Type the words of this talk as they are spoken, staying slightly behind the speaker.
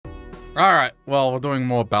Alright, well, we're doing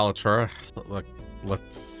more Balatro.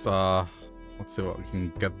 Let's see what we can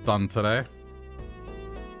get done today.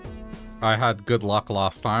 I had good luck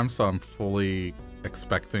last time, so I'm fully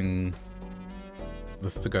expecting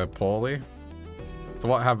this to go poorly. So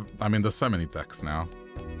what have... I mean, there's so many decks now.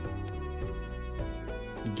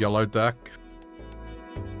 Yellow deck.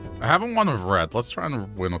 I haven't won with red. Let's try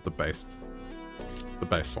and win with the base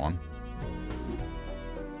one.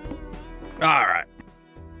 Alright.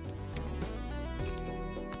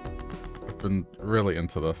 I've been really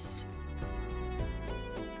into this.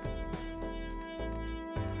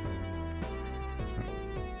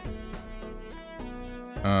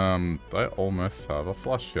 I almost have a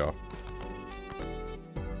flush here.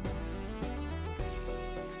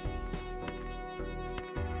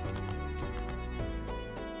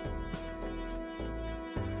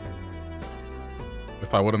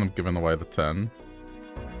 If I wouldn't have given away the 10.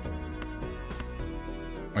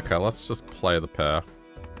 Okay, let's just play the pair.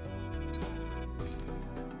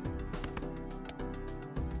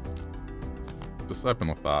 Just open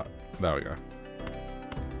with that. There we go.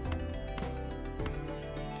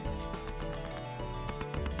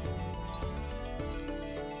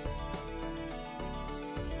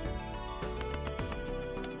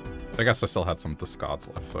 I guess I still had some discards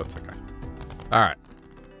left, so it's okay. Alright.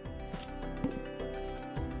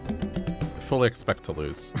 I fully expect to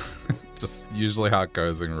lose. Just usually how it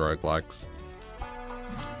goes in roguelikes.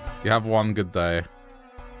 You have one good day.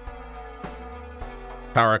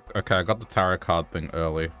 Tarot. Okay, I got the tarot card thing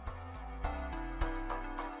early.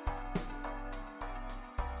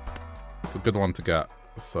 It's a good one to get,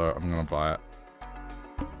 so I'm gonna buy it.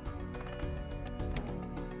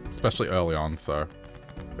 Especially early on, so...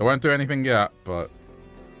 It won't do anything yet, but...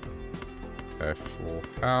 Okay, full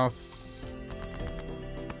house.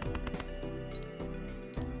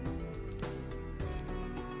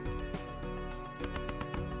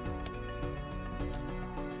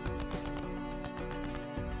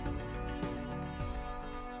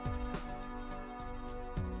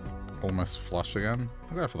 Almost flush again.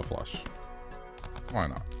 I'll go for the flush. Why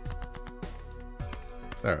not?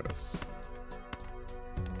 There it is.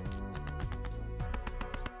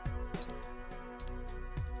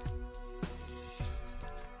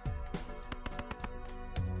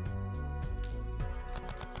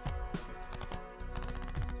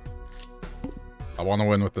 I want to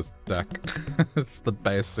win with this deck. It's the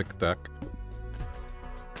basic deck.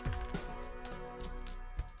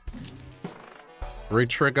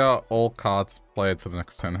 Retrigger all cards played for the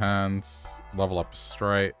next 10 hands. Level up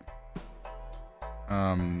straight.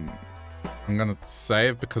 I'm gonna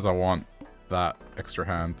save because I want that extra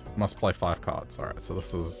hand. Must play 5 cards. Alright, so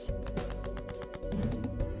this is...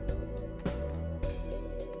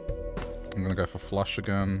 I'm gonna go for flush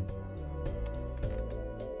again.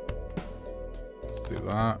 Let's do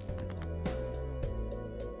that.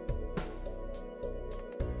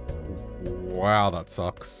 Wow, that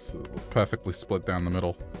sucks. Perfectly split down the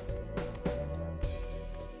middle.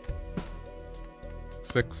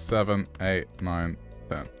 6, 7, 8, 9,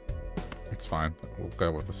 10. It's fine. We'll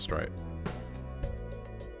go with a straight.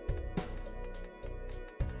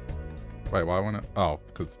 Wait, why won't it? Oh,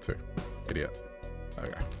 because it's 2. Idiot. There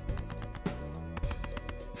we go.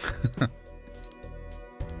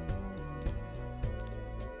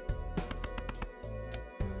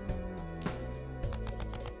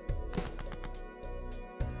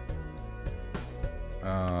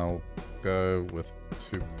 I'll go with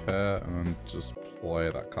 2 pair and then just play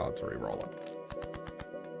that card to re-roll it.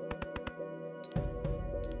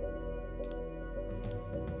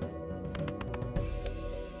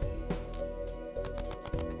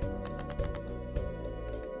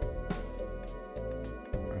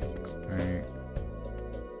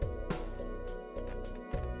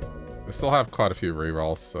 I still have quite a few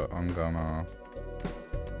re-rolls, so I'm gonna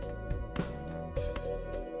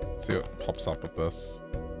see what pops up with this.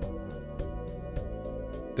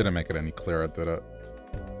 Didn't make it any clearer, did it?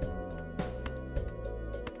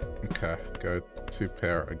 Okay, go 2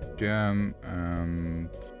 pair again, and...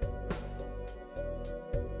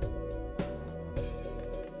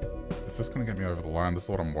 Is this gonna get me over the line? This is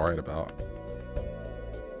what I'm worried about.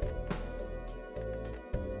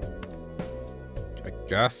 I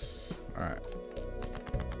guess. Alright.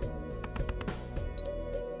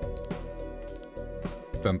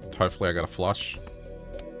 Then hopefully I get a flush.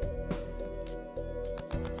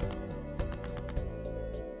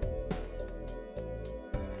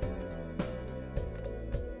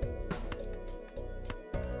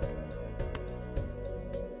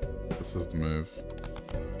 This is the move.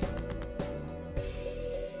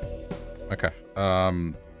 Okay.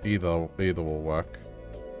 Either will work.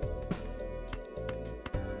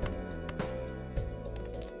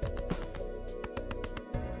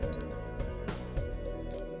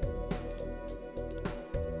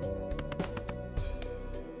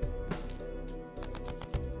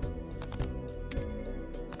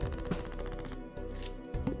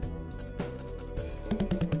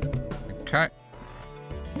 Okay.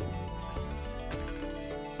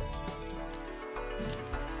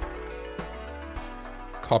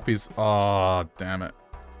 Copies. Oh, damn it.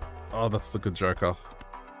 Oh, that's the good Joker.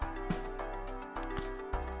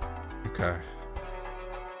 Okay.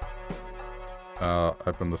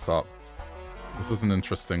 Open this up. This is an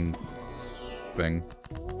interesting thing.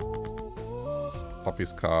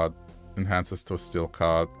 Copies card. Enhances to a steel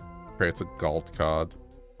card. Creates a gold card.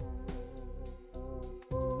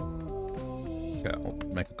 Okay, I'll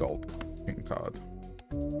make a gold king card.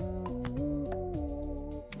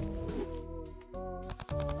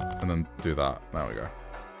 And then do that. There we go.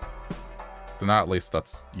 So now at least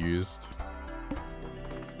that's used.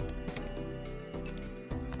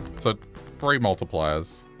 So 3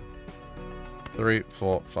 multipliers. 3,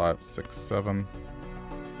 4, 5, 6, 7.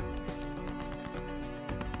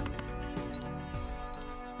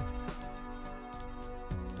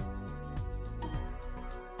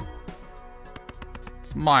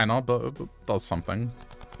 It's minor, but it does something.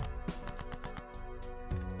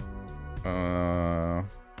 Full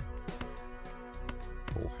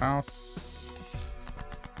house.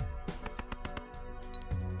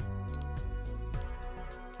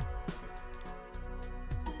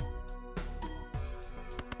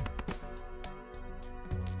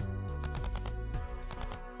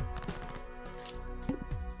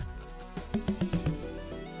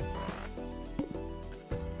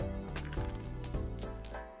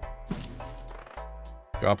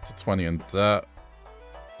 Go up to 20 in debt.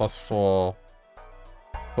 +4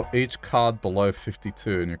 for each card below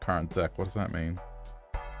 52 in your current deck. What does that mean?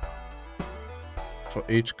 For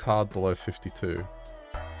each card below 52.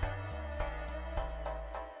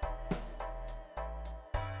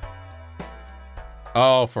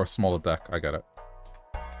 Oh, for a smaller deck. I get it.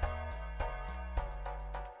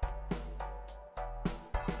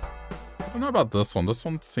 I don't know about this one. This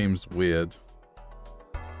one seems weird.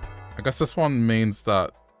 I guess this one means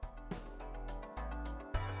that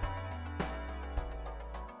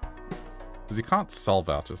because you can't sell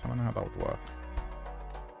vouchers. I don't know how that would work.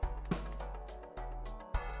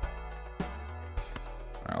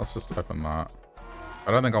 Alright, let's just open that.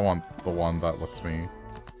 I don't think I want the one that lets me...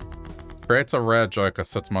 Creates a rare Joker,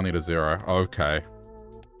 sets money to 0. Okay.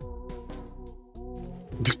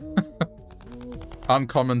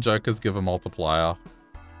 Uncommon Jokers give a multiplier.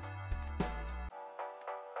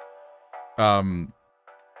 Oh,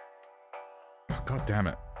 God damn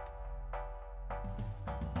it.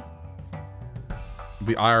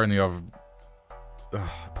 The irony of... Ugh,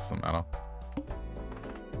 it doesn't matter.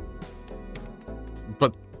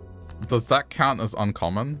 But does that count as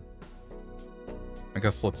uncommon? I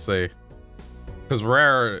guess let's see. Because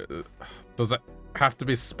rare... Does it have to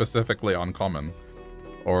be specifically uncommon?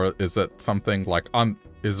 Or is it something like...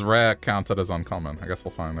 Is rare counted as uncommon? I guess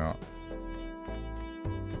we'll find out.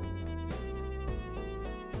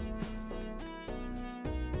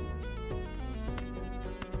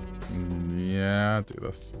 Yeah, do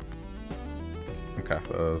this. Okay,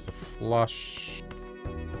 there's a flush.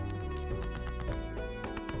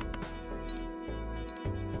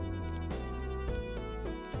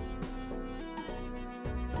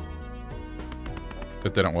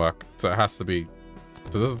 It didn't work, so it has to be...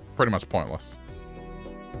 So this is pretty much pointless.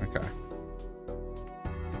 Okay.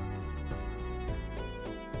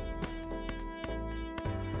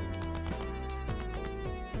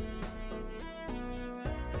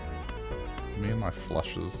 Me and my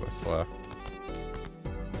flushes, I swear.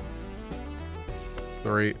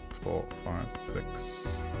 3, 4, 5,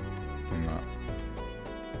 6. No.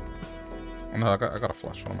 Oh, no, I got a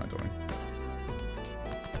flush. What am I doing?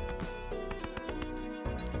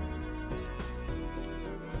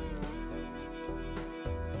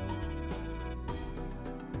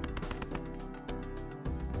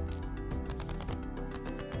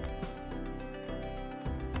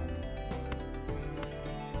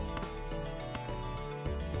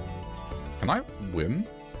 Can I win?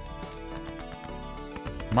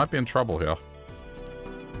 Might be in trouble here.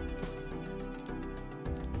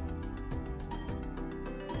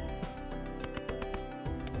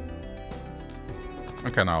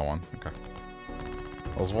 Okay, now I won. Okay.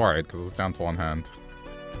 I was worried because it's down to one hand.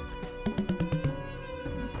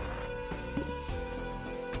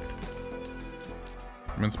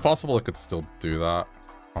 I mean, it's possible it could still do that.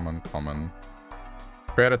 Common, common.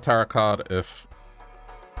 Create a tarot card if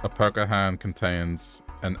a poker hand contains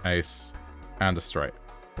an ace and a straight.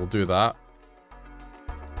 We'll do that.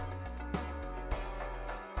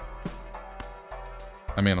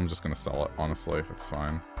 I mean, I'm just gonna sell it, honestly. It's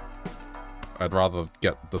fine. I'd rather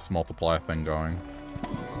get this multiplier thing going.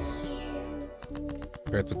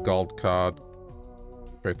 Creates a gold card.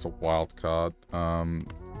 Creates a wild card. I'm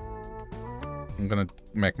gonna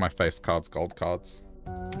make my face cards gold cards.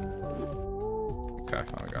 Okay,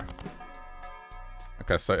 there we go.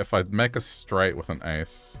 Okay, so if I make a straight with an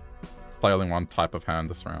ace, play only one type of hand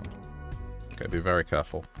this round. Okay, be very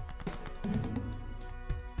careful.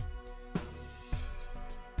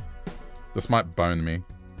 This might bone me.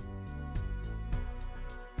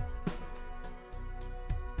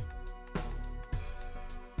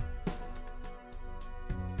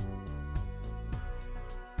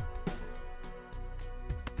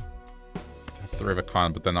 Three of a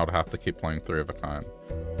kind, but then I would have to keep playing three of a kind.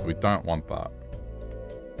 We don't want that.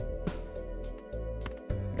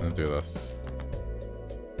 I'm gonna do this.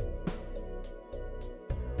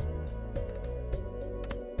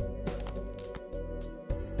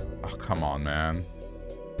 Oh, come on, man.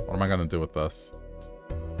 What am I gonna do with this?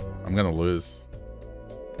 I'm gonna lose.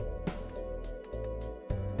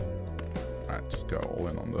 Alright, just go all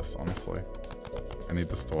in on this, honestly. I need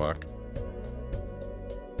this to work.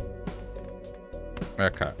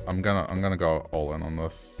 Okay, I'm gonna go all in on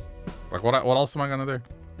this. Like, what else am I gonna do?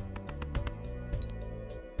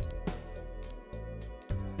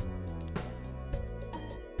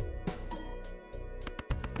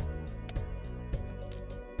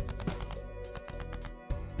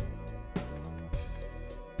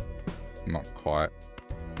 Not quite.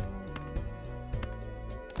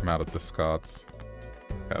 I'm out of discards.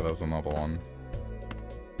 Okay, there's another one.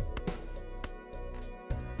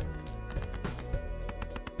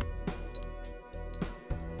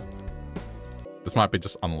 This might be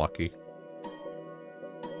just unlucky.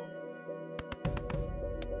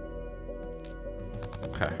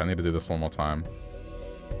 Okay, I need to do this one more time.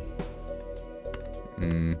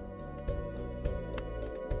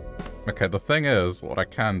 Okay, the thing is, what I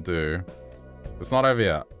can do... It's not over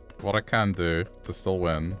yet. What I can do to still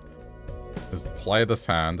win is play this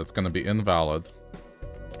hand. It's going to be invalid.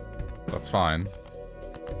 That's fine.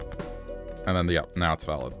 And then, yeah, now it's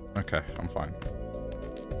valid. Okay, I'm fine.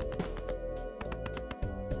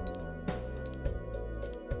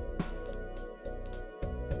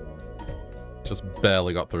 Just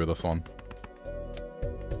barely got through this one.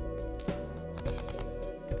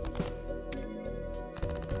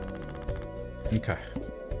 Okay.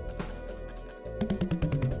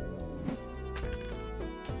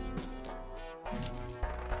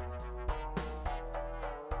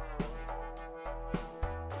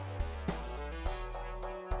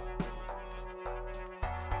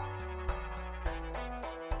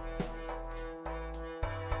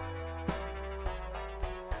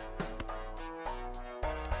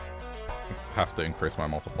 Have to increase my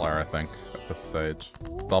multiplier, I think, at this stage.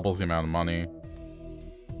 Doubles the amount of money.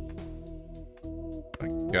 I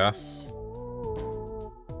guess.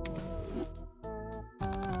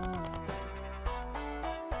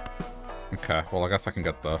 Okay, well, I guess I can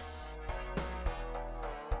get this.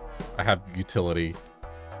 I have utility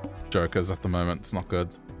jokers at the moment. It's not good.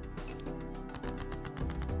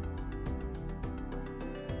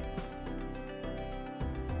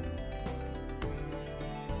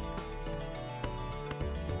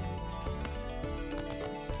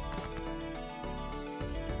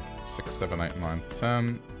 Six, 7, 8, 9,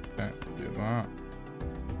 10. Okay, do that.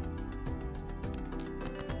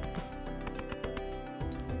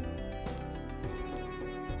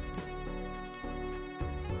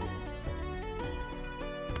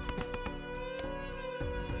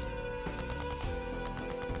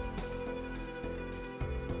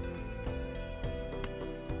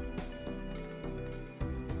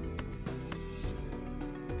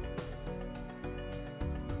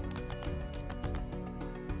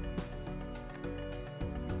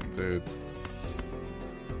 Dude.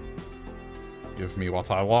 Give me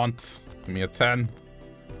what I want. Give me a 10.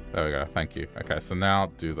 There we go. Thank you. Okay, so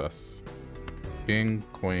now do this. King,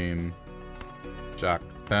 queen, jack,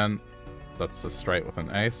 10. That's a straight with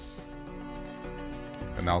an ace.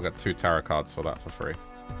 And I'll get 2 tarot cards for that for free.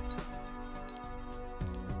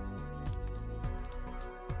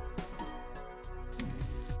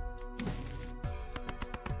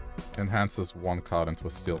 Enhances 1 card into a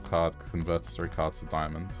steel card, converts 3 cards to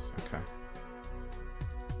diamonds. Okay.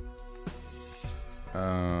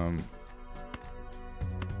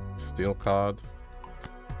 Steel card.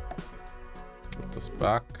 Put this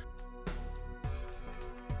back.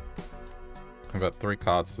 Convert 3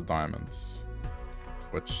 cards to diamonds.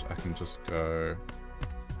 Which I can just go...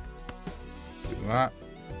 do that.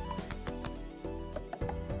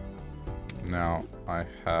 Now I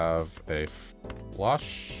have a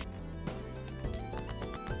flush.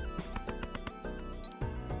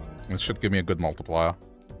 This should give me a good multiplier.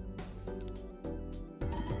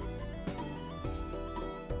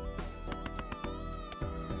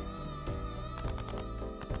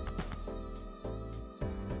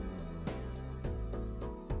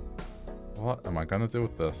 I gonna do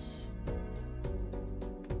with this?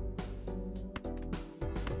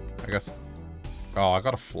 I guess... Oh, I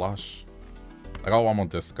got a flush. I got one more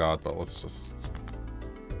discard, but let's just...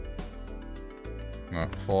 No,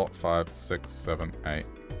 4, 5, 6, 7, 8.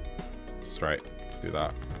 Straight. Do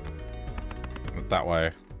that. And that way,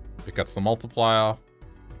 it gets the multiplier,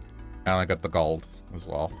 and I get the gold as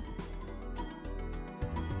well.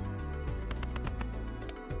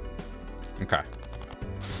 Okay.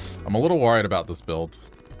 I'm a little worried about this build.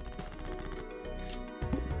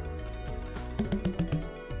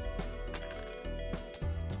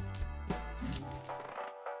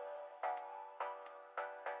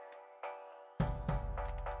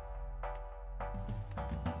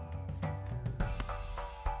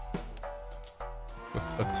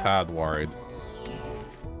 Just a tad worried.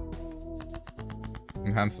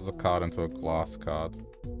 Enhances a card into a glass card.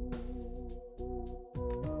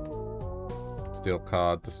 Steal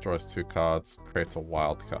card, destroys 2 cards, creates a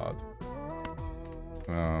wild card.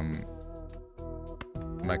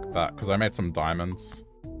 Make that, because I made some diamonds.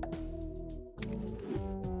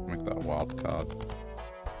 Make that a wild card.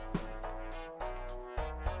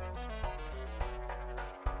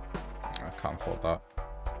 I can't afford that.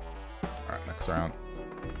 Alright, next round.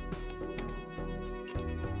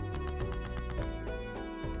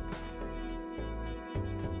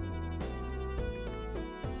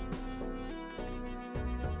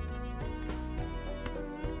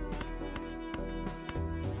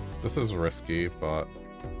 This is risky, but...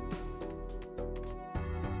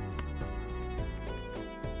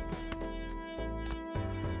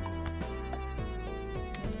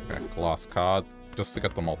 Okay, glass card, just to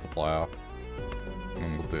get the multiplier.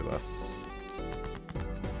 And we'll do this.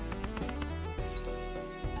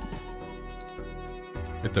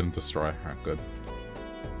 It didn't destroy. Alright, good.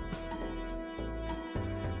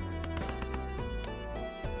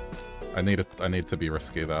 I need to be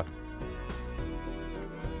risky there.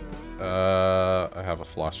 I have a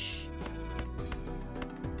flush.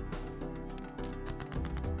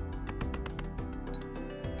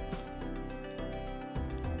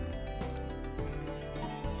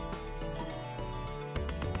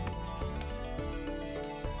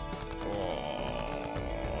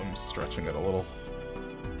 Oh, I'm stretching it a little.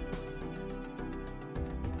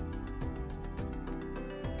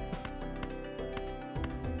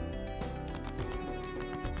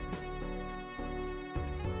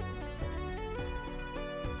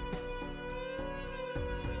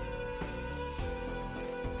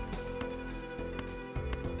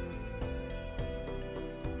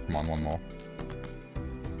 Come on, one more.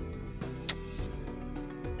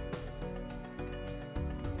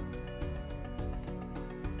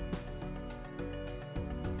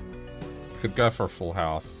 Could go for a full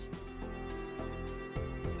house.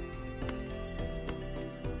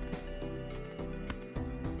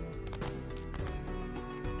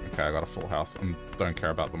 Okay, I got a full house. I don't care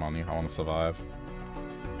about the money. I want to survive.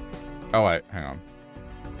 Oh wait, hang on.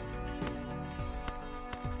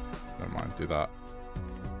 Never mind, do that.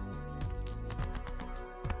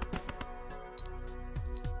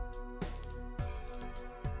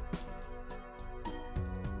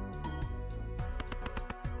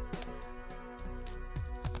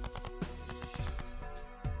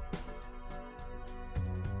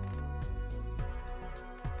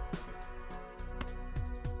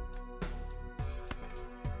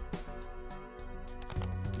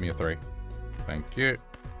 Me a 3. Thank you.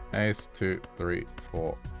 Ace, 2, 3,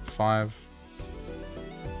 4, 5.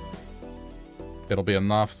 It'll be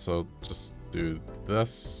enough, so just do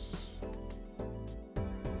this.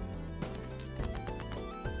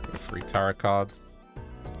 Free tarot card.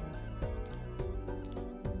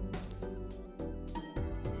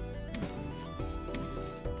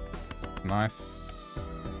 Nice.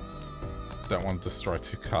 Don't want to destroy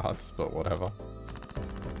 2 cards, but whatever.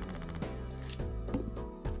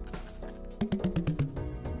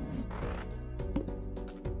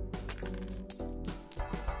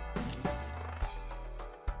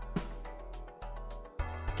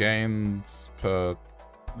 Gains per...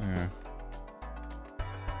 Yeah.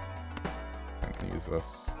 I can use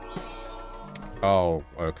this. Oh,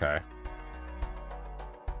 okay.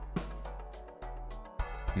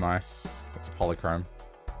 Nice. It's a polychrome.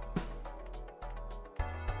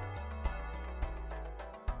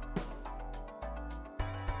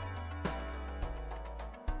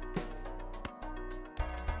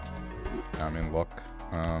 I mean, look.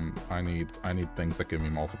 I need things that give me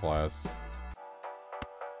multipliers.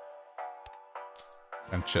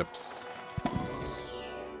 And chips.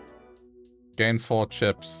 Gain 4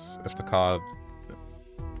 chips if the card...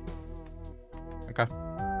 Okay.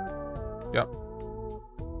 Yep.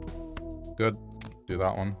 Good. do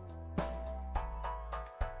that one.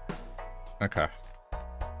 Okay.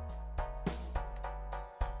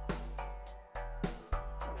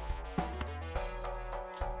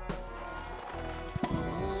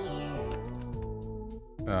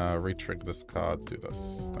 Retrig this card, do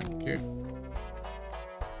this. Thank you.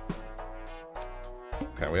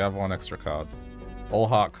 Okay, we have one extra card. All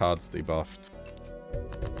heart cards debuffed.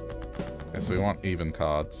 Okay, so we want even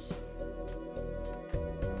cards.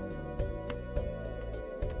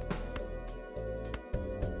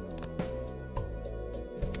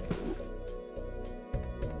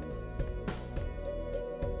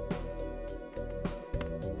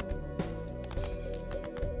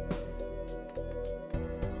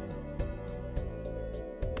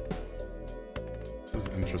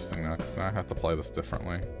 Interesting now, because I have to play this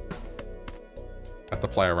differently. I have to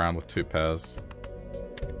play around with 2 pairs.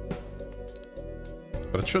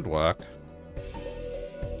 But it should work.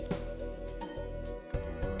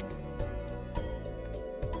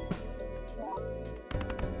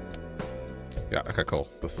 Yeah, okay, cool.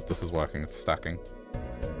 This is working, it's stacking.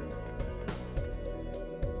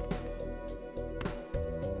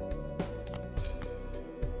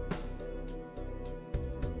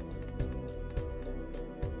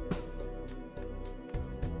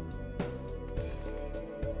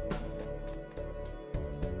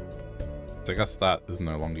 I guess that is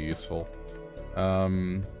no longer useful. I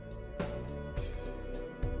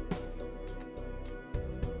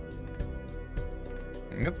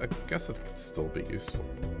guess it could still be useful.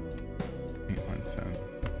 8, 9, 10.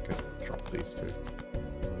 Okay, drop these 2.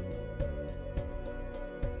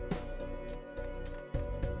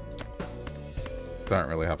 Don't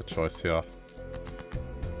really have a choice here.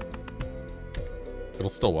 It'll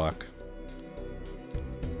still work.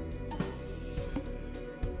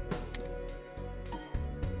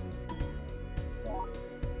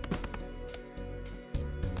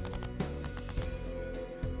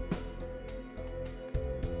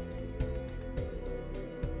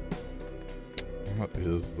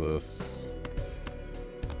 Is this?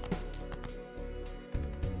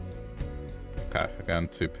 Okay, again,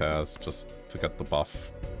 2 pairs just to get the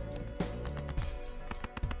buff.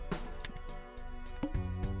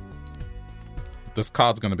 This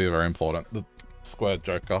card's going to be very important, the squared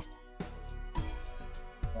Joker.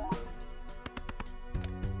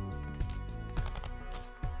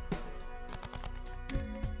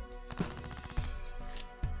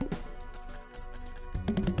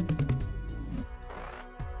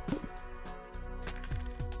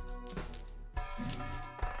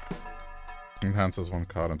 Enhances 1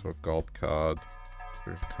 card into a gold card.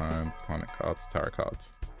 Proof kind, planet cards, tarot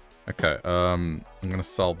cards. Okay, I'm gonna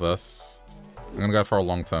sell this. I'm gonna go for a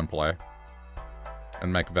long-term play.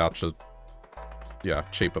 And make vouchers, yeah,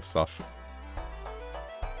 cheaper stuff.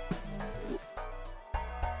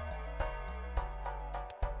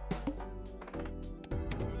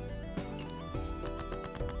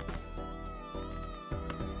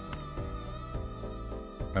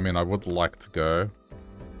 I mean, I would like to go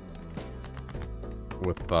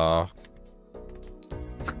with the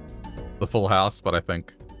full house, but I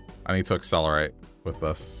think I need to accelerate with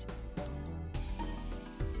this.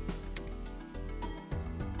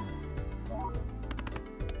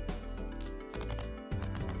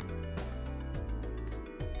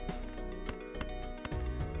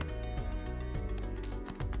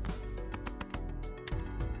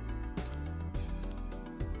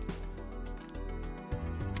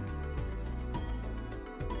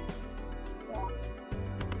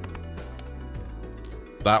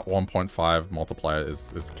 That 1.5 multiplier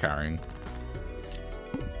is carrying.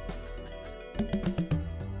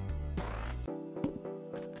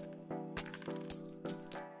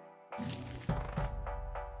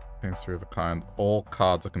 Things 3 of a kind. All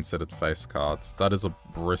cards are considered face cards. That is a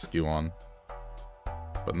risky one.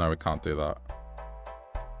 But no, we can't do that.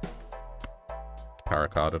 Tarot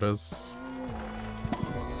card it is.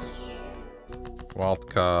 Wild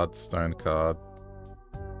card, stone card.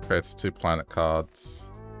 Creates 2 planet cards.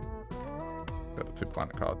 Got the 2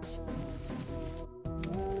 planet cards.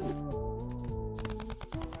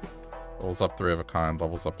 Levels up 3 of a kind,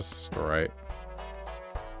 levels up a straight.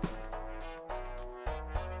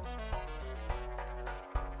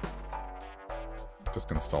 Just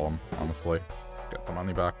gonna sell them, honestly. Get the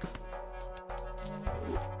money back.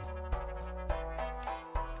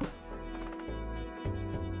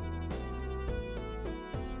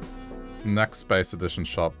 Next base edition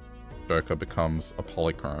shop, Joker becomes a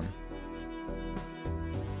polychrome.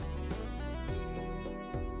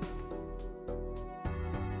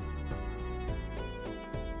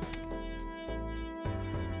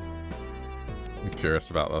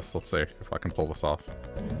 curious about this. Let's see if I can pull this off.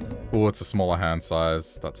 Oh, it's a smaller hand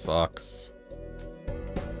size. That sucks.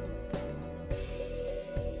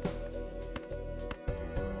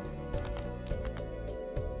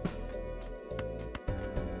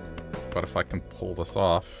 But if I can pull this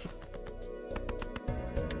off...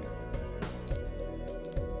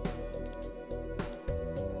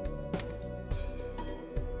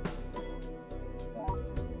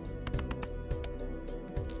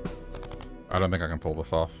 I don't think I can pull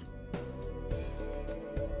this off.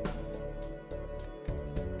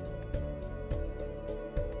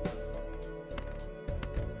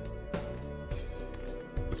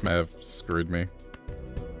 This may have screwed me.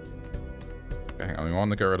 Okay, hang on. We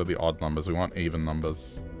want to get rid of the odd numbers. We want even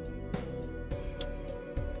numbers.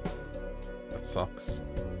 That sucks.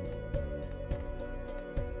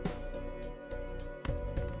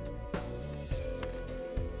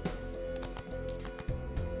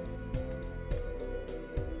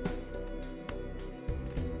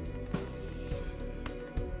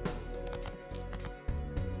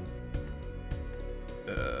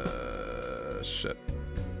 Shit.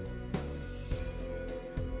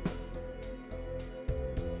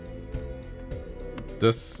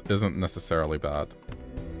 This isn't necessarily bad.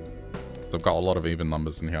 They've got a lot of even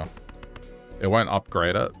numbers in here. It won't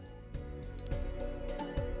upgrade it.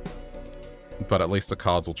 But at least the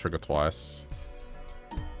cards will trigger twice.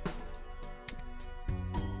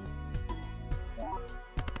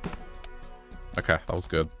 Okay, that was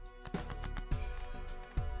good.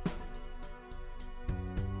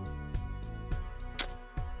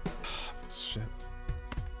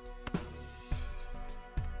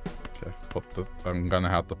 I'm gonna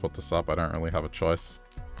have to put this up. I don't really have a choice.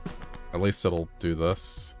 At least it'll do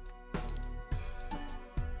this.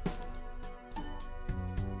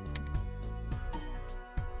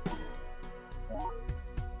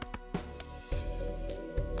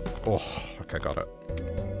 Oh, okay, got it.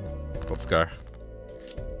 Let's go.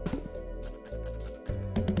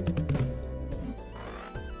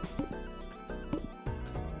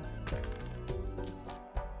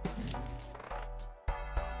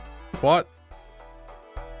 What?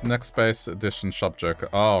 Next base edition shop joker.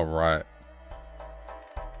 Oh, right.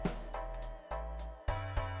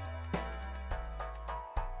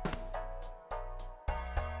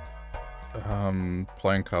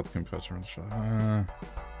 Playing cards can put you in the shop. I'm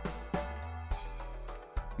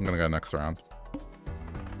gonna go next round.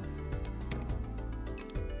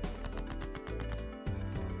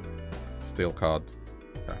 Steel card.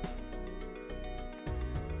 Okay.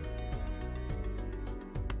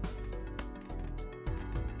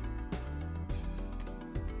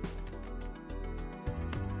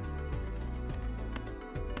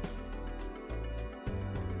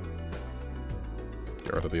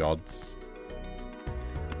 Get rid of the odds.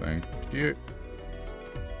 Thank you.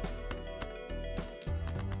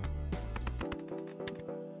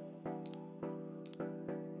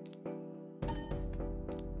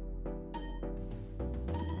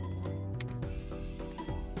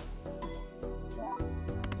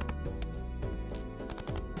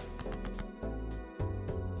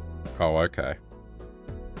 Oh, okay.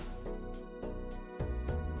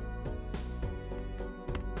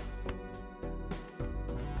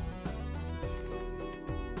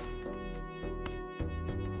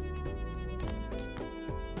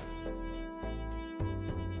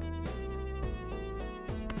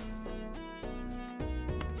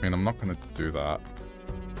 I mean, I'm not gonna do that.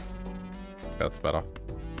 That's better.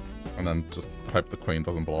 And then just hope the queen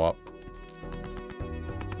doesn't blow up.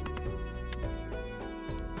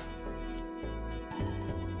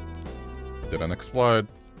 Didn't explode.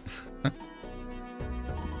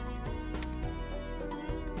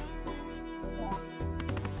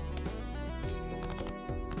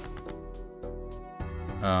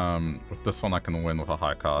 With this one I can win with a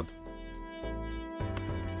high card.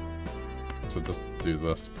 So just do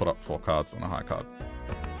this, put up 4 cards and a high card.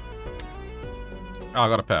 Oh, I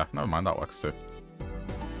got a pair. Never mind, that works too.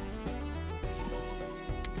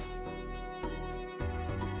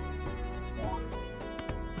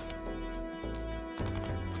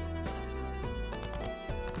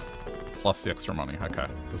 Plus the extra money. Okay,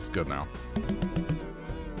 this is good now.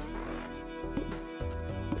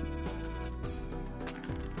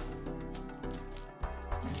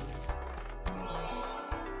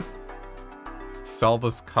 Sell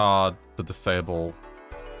this card to disable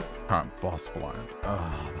current boss blind.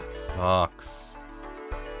 Oh, that sucks.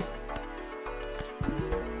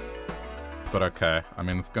 But okay, I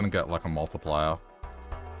mean, it's gonna get like a multiplier.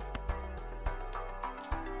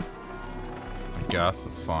 I guess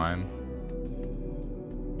it's fine.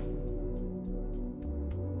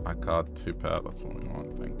 I card, 2 pair, that's what we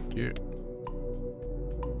want, thank you.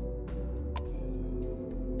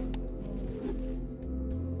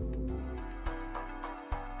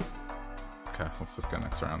 Okay, let's just go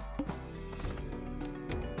next round.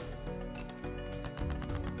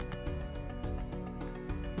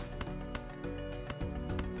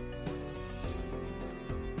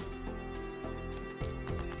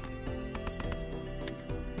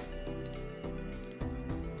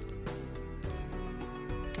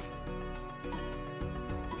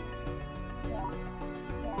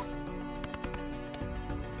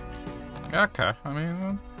 Okay, I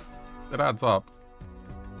mean, it adds up.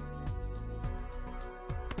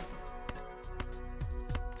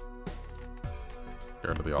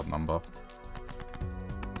 Go to the odd number.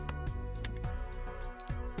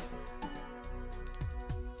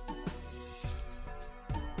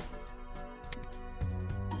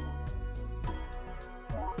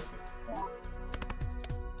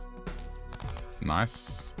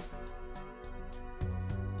 Nice.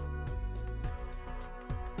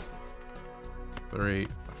 Three,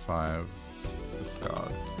 5,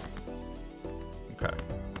 discard. Okay.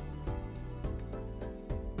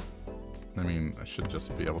 I mean, I should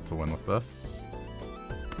just be able to win with this.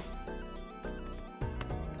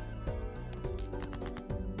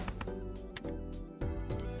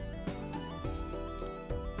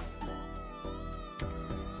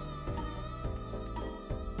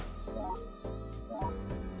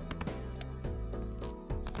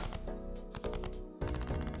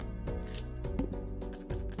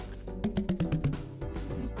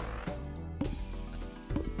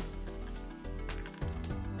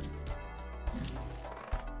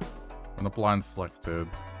 Blind selected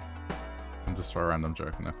and destroy a random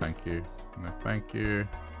joker. No thank you. No thank you.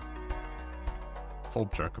 It's all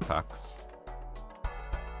joker packs.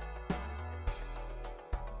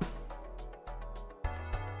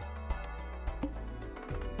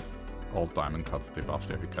 All diamond cards are debuffed,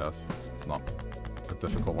 yeah, who cares? It's not a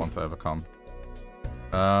difficult one to overcome.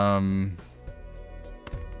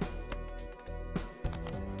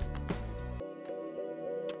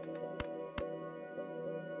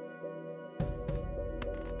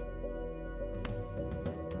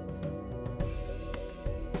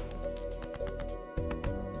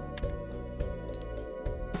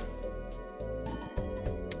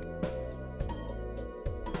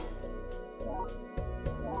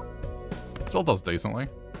 Still does decently.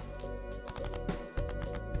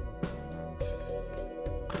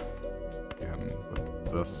 Again,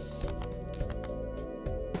 with this.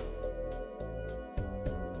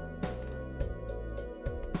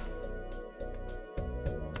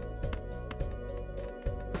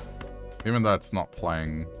 Even though it's not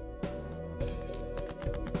playing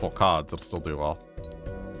 4 cards, it'll still do well.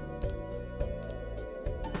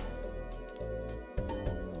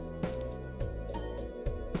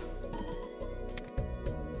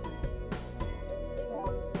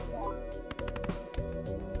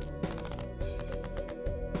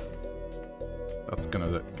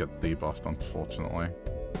 Get debuffed, unfortunately.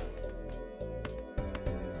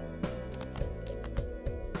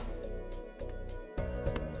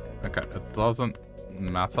 Okay, it doesn't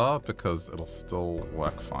matter because it'll still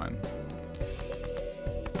work fine.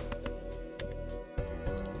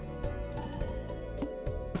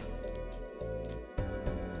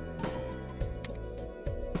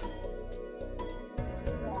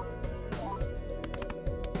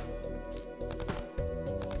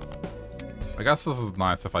 I guess this is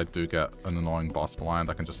nice if I do get an annoying boss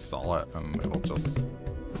blind, I can just sell it and it'll just...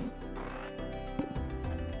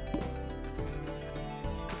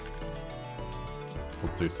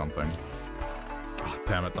 it'll do something. Oh,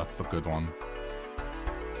 damn it, that's a good one.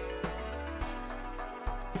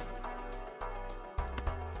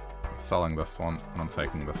 I'm selling this one and I'm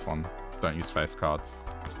taking this one. Don't use face cards.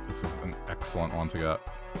 This is an excellent one to get.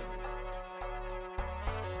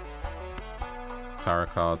 Tarot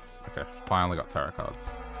cards. Okay, finally got tarot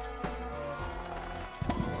cards.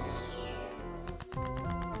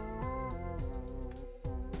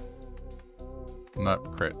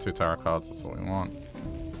 Nope, create 2 tarot cards, that's what we want.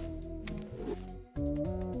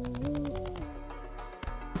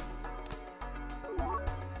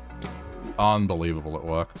 Unbelievable, it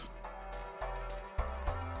worked.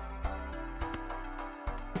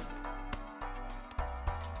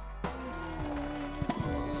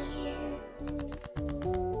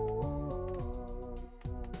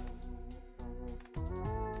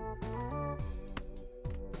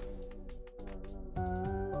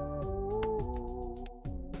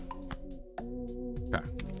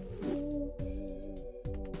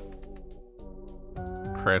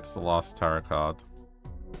 Creates the last tarot card.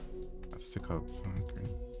 That's 2 cards. Okay.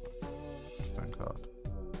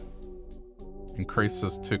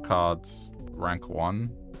 increases 2 cards rank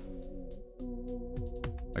 1.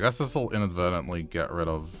 I guess this will inadvertently get rid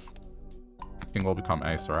of... King will become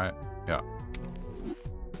ace, right? Yeah.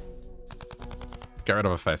 Get rid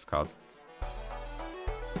of a face card.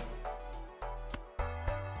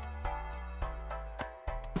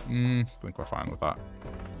 I think we're fine with that.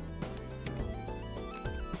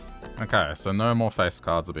 Okay, so no more face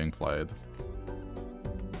cards are being played.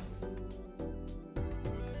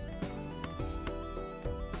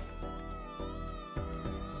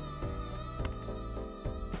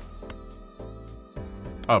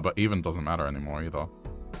 Oh, but even doesn't matter anymore either.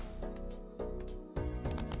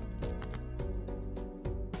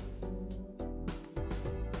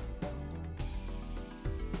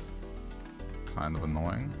 Kind of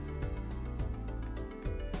annoying.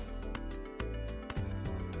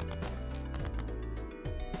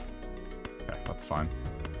 Okay, that's fine.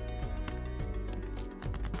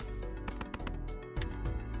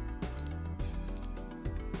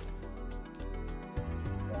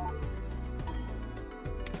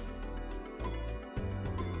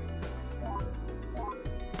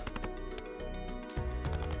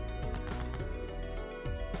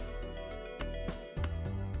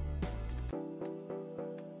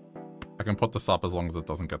 I can put this up as long as it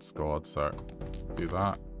doesn't get scored, so do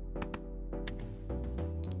that.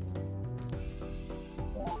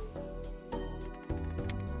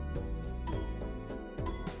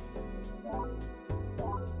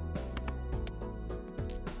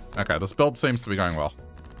 Okay, this build seems to be going well.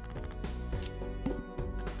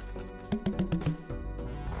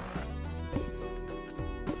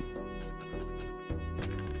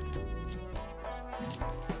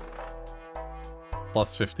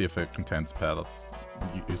 Plus 50 if it contains pair, that's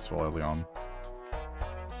useful early on.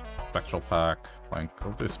 Spectral pack,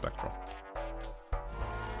 I'll do spectral.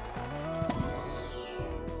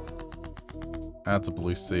 Adds a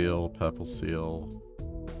blue seal, purple seal.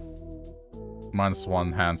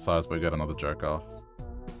 -1 hand size, but we get another joker.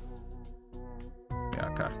 Yeah,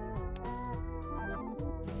 okay.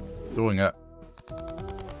 Doing it.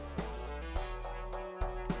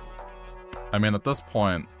 I mean, at this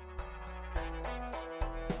point,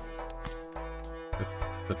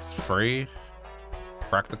 it's free,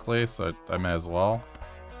 practically, so I may as well.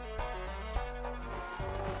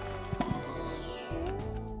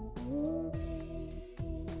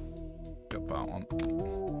 Get that one.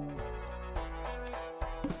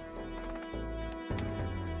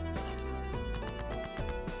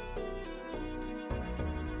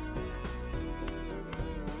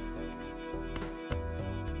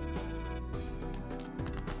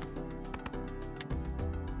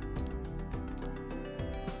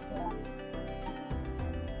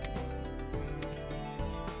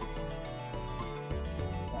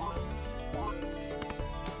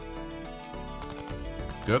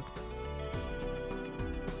 Good.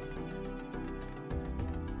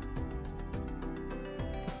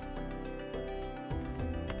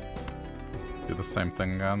 Do the same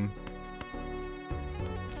thing again.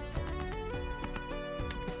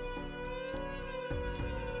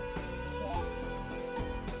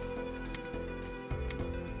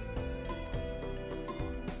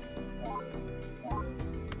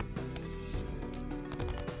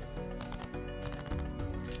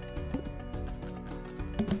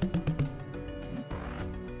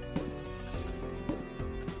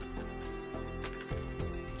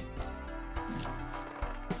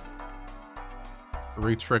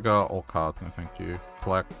 Re-trigger all cards, no thank you.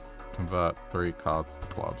 Collect, convert 3 cards to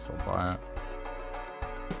clubs, I'll buy it.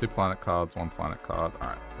 2 planet cards, 1 planet card.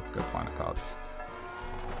 Alright, let's go planet cards.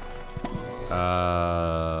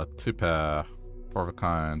 2 pair. 4 of a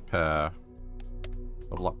kind, pair.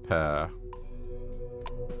 Level up pair.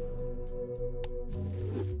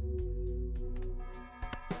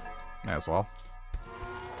 May as well.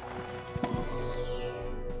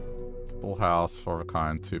 Full house, 4 of a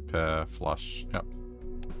kind, 2 pair, flush. Yep.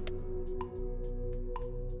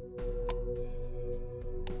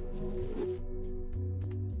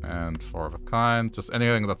 And 4 of a kind. Just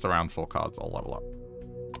anything that's around 4 cards, I'll level up.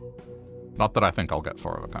 Not that I think I'll get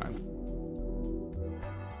 4 of a kind.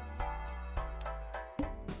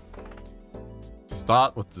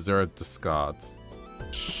 Start with 0 discards.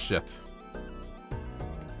 Shit.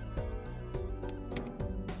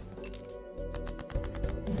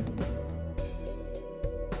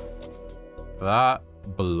 That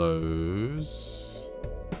blows.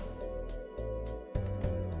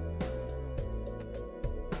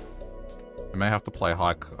 I may have to play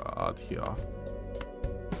high card here.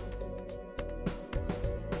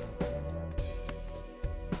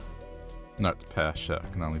 No, it's pair shit. I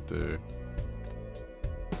can only do...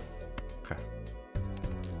 Okay.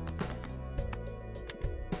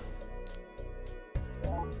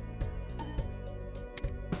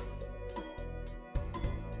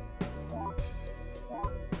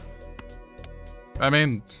 I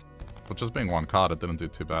mean, with just being one card, it didn't do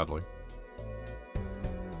too badly.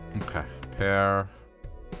 Okay, pair.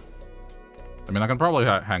 I mean, I can probably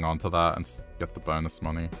hang on to that and get the bonus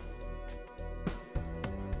money.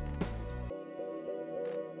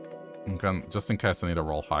 Okay, just in case I need to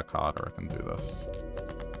roll high card, or I can do this.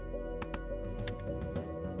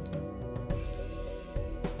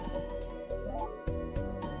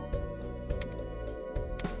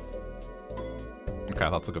 Okay,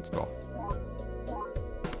 that's a good score.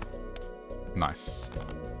 Nice.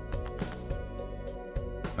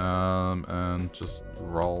 And just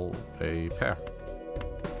roll a pair.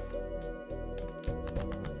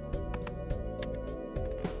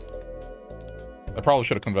 I probably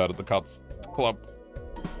should have converted the cards to club.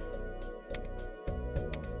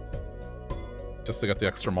 Just to get the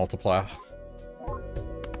extra multiplier.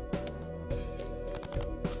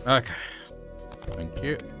 Okay. Thank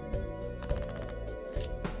you.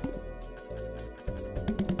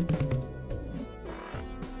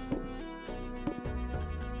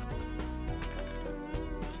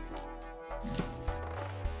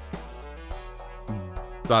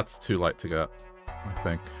 That's too late to get, I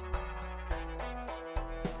think.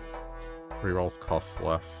 Rerolls cost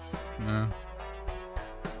less. Yeah.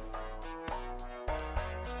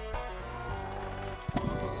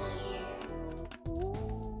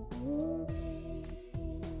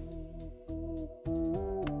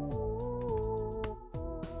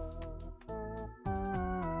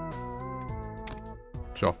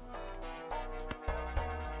 Sure.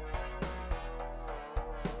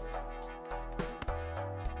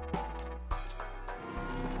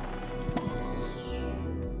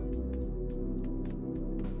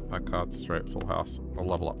 High card, straight full house. I'll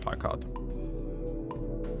level up high card.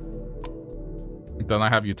 Then I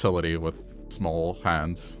have utility with small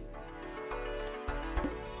hands.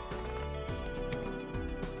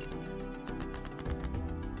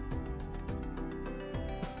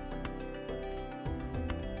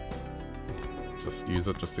 Just use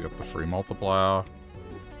it just to get the free multiplier.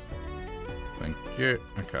 Thank you.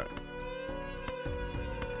 Okay.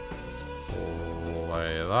 Just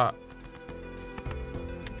play that.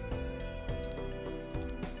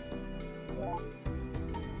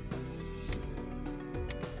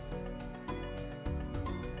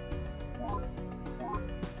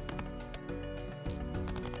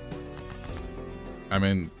 I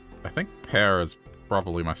mean, I think pair is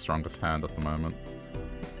probably my strongest hand at the moment,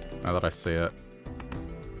 now that I see it.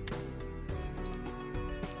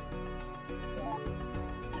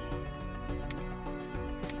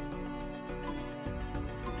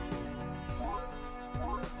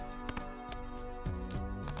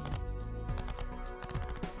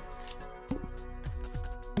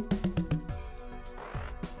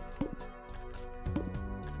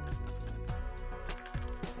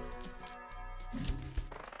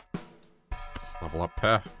 Level up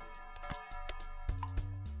pair.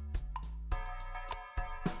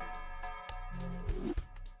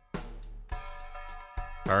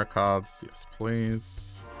 Power cards, yes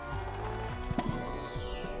please.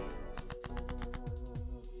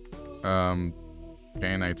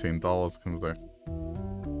 Gain $18 comes with a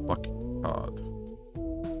lucky card.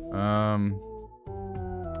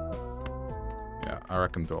 Yeah, I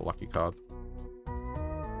reckon do a lucky card.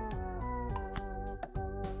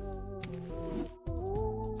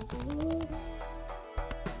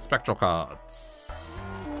 Spectral cards.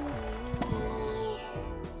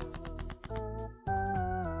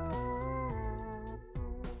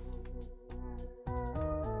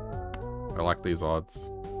 I like these odds.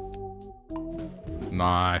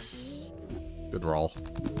 Nice. Good roll.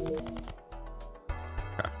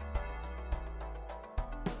 Okay.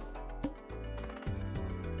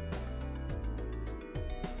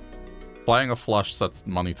 Playing a flush sets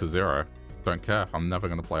money to 0. Don't care. I'm never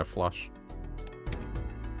going to play a flush.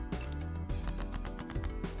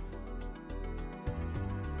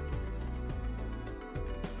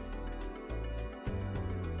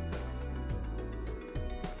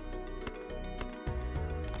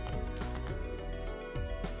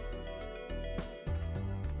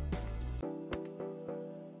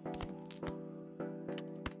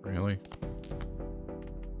 Really?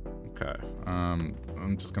 Okay.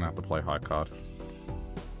 I'm just gonna have to play high card.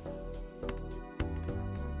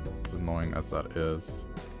 As annoying as that is.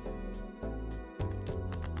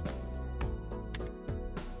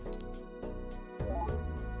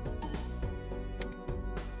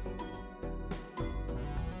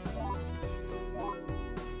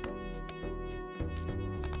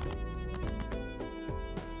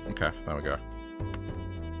 Okay, there we go.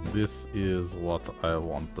 This is what I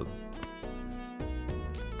wanted.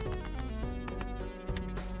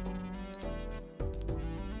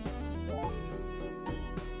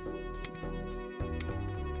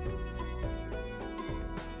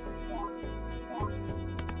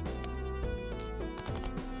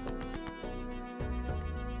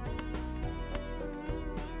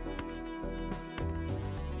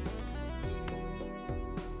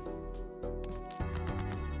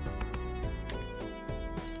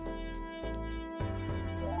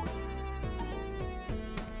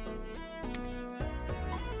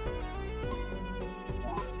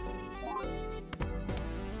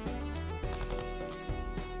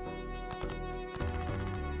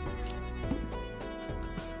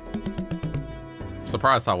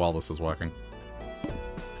 surprised how well this is working.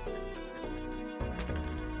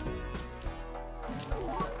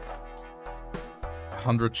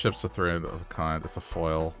 $100 chips are 3 of a kind. It's a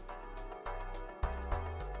foil.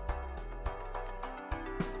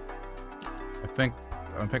 I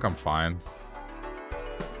think I'm fine.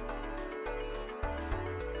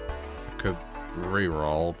 I could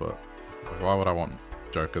re-roll, but why would I want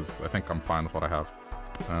jokers? I think I'm fine with what I have.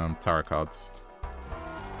 Tarot cards.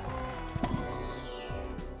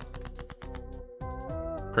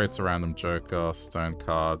 Creates a random joker, stone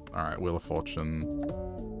card. Alright, Wheel of Fortune.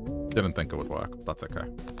 Didn't think it would work. That's okay.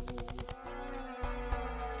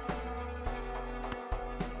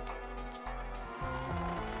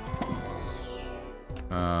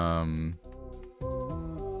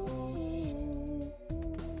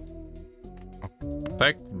 I'll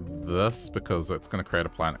take this because it's going to create a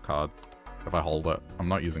planet card if I hold it. I'm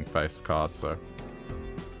not using face card, so...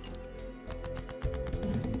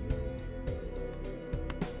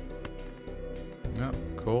 Yeah,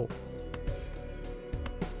 cool.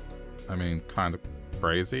 I mean, kind of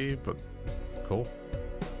crazy, but it's cool.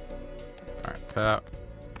 Alright, tap.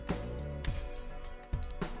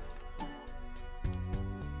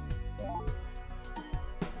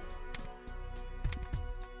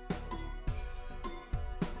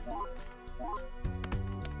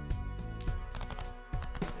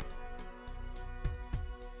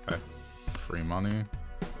 Okay, free money.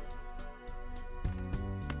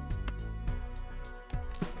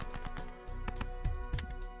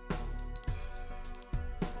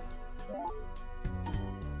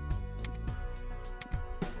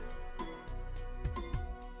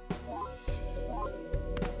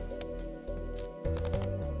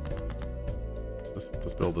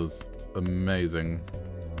 This build is amazing.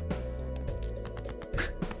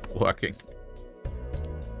 Working.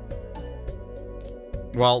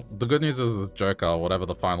 Well, the good news is with Joker, whatever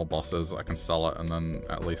the final boss is, I can sell it and then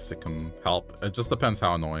at least it can help. It just depends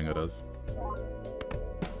how annoying it is.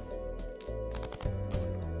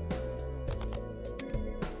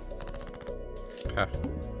 Okay.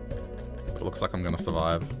 It looks like I'm gonna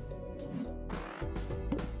survive.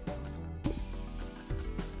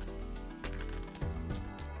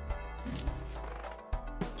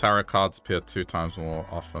 Tarot cards appear 2 times more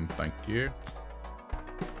often, thank you.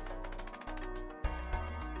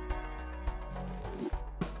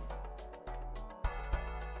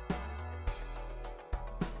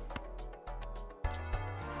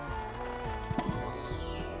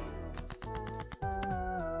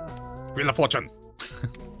 Wheel of Fortune!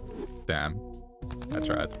 Damn. I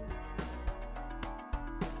tried.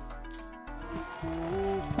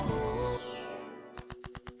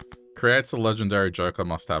 Creates a legendary Joker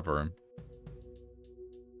must-have room.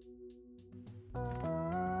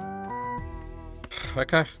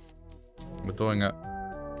 Okay. We're doing it.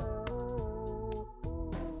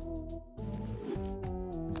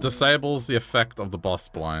 Disables the effect of the boss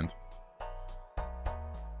blind.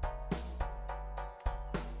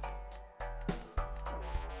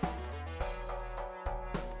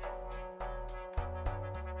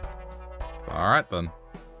 Alright then.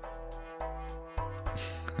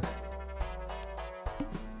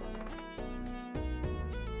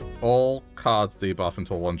 All cards debuff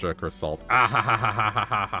until 1 Joker is sold. Ah ha ha ha ha ha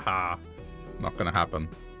ha ha ha. Not gonna happen.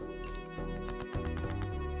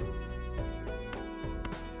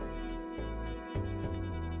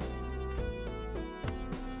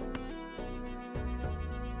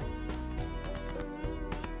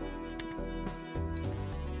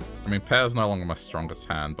 I mean, Pair's no longer my strongest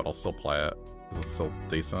hand, but I'll still play it. It's still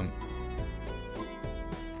decent.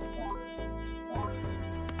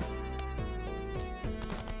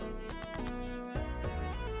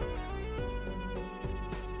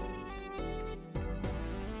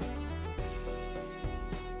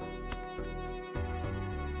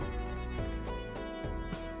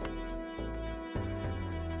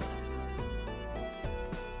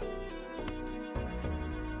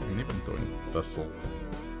 I mean, even doing this'll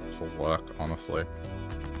work, honestly.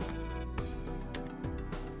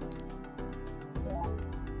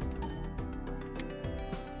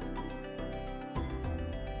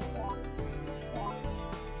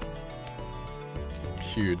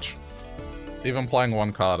 Huge. Even playing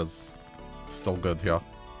 1 card is still good here.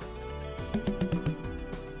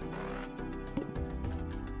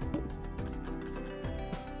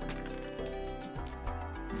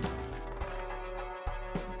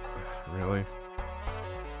 Really?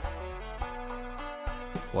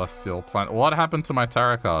 Celestial Planet. What happened to my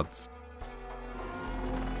tarot cards?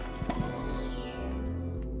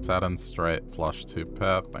 Saturn straight, flush 2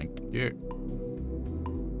 pair, thank you.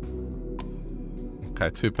 Okay,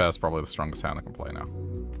 2 pairs probably the strongest hand I can play now.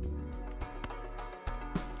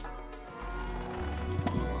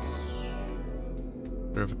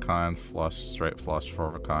 Three of a kind, flush, straight flush, 4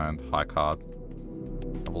 of a kind, high card.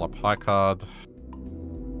 Double up high card.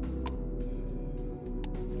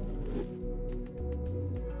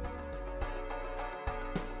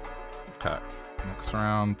 Okay, next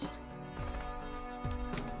round.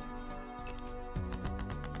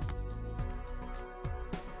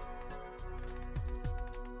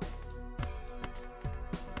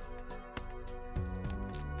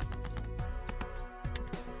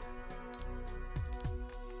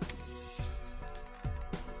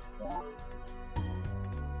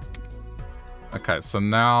 Okay, so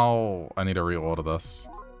now I need to reorder this.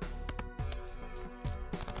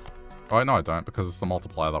 Oh, no, I don't, because it's the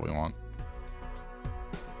multiplier that we want.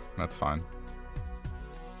 That's fine.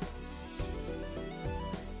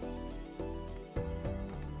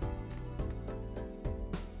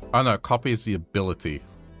 Oh no, copies the ability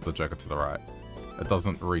of the Joker to the right. It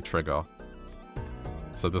doesn't re-trigger.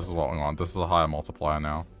 So this is what we want. This is a higher multiplier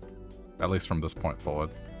now. At least from this point forward.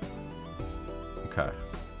 Okay.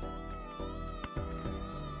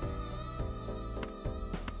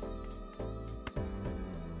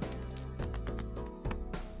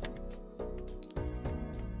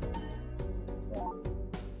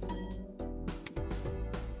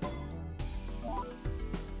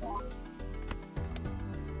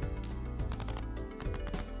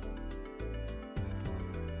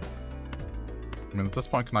 I mean, at this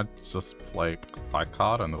point, can I just play high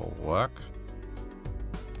card and it'll work?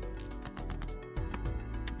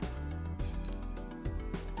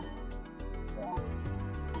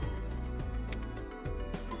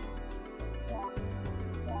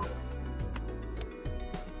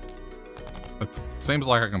 It seems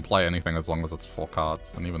like I can play anything as long as it's 4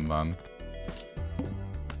 cards, and even then.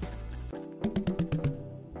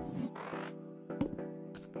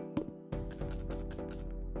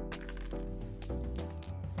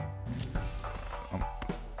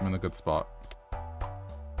 I'm in a good spot.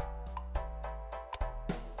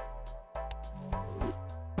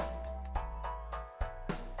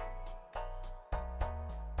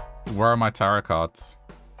 Where are my tarot cards?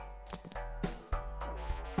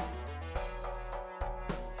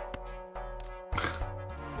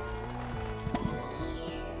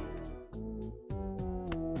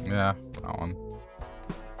 Yeah, that one.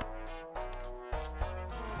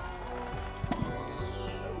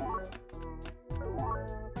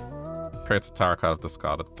 Creates a tarot card if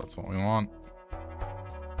discarded. That's what we want.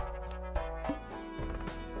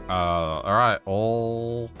 Alright.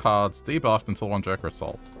 All cards debuffed until 1 Joker is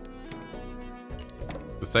sold.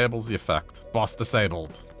 Disables the effect. Boss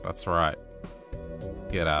disabled. That's right.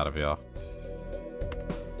 Get out of here.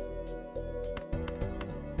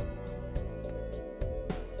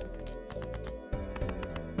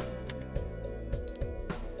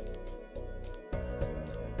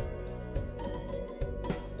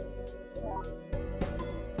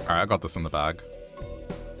 Alright, I got this in the bag.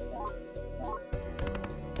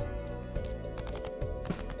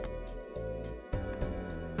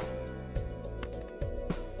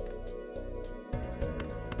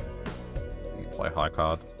 Play high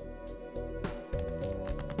card.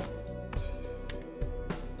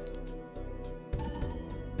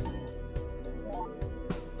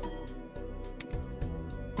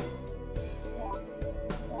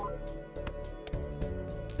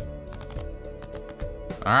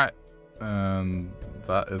 Alright, and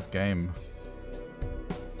that is game.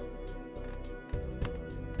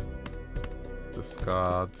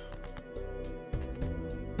 Discard.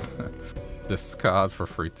 Discard for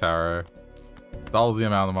free tarot. Doubles the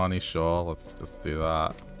amount of money, sure, let's just do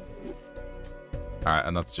that. Alright,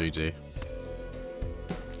 and that's GG.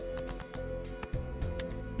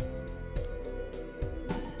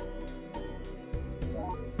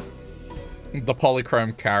 The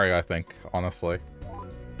polychrome carry, I think, honestly.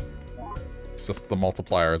 It's just the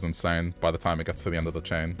multiplier is insane by the time it gets to the end of the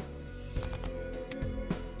chain.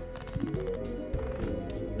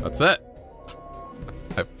 That's it!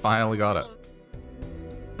 I finally got it.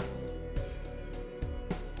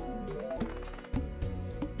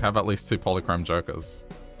 Have at least 2 polychrome jokers.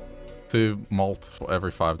 2 malt for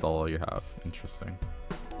every $5 you have. Interesting.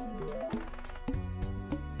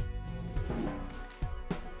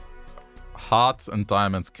 Hearts and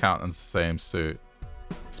diamonds count as the same suit.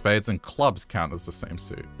 Spades and clubs count as the same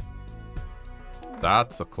suit.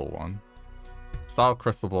 That's a cool one. Style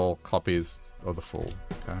crystal ball copies of the Fool.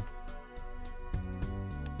 Okay.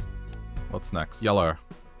 What's next? Yellow.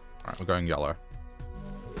 Alright, we're going yellow.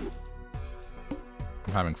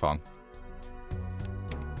 I'm having fun.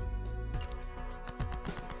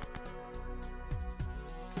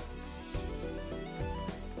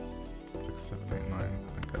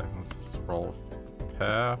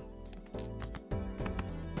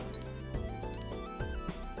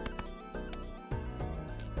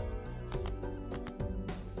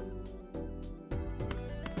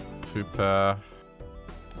 2 pair.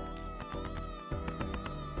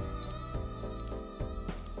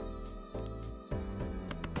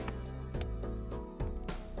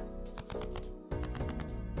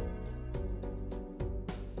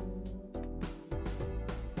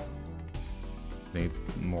 Need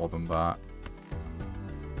more than that.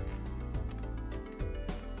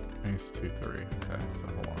 Ace 2, 3. Okay, so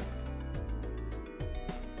hold on.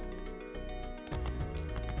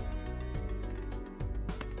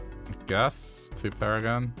 Guess 2 pair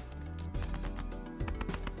again.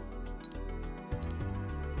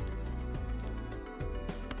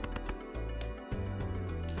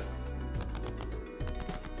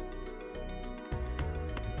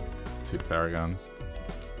 Two pair again.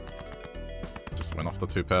 Just went off the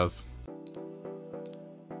 2 pairs.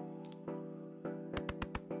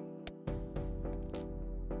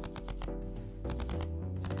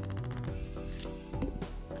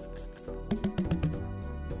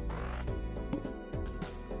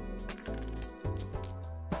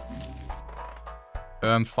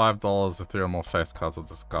 And $5 if 3 or more face cards are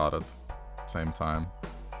discarded at the same time.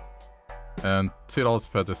 And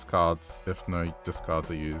 $2 per discards if no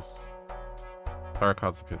discards are used. Tarot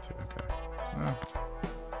cards appear too, okay. Yeah.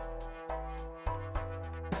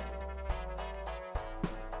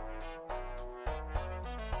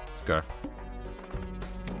 Let's go.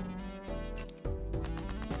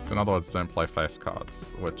 So in other words, don't play face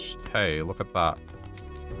cards, which, hey, look at that.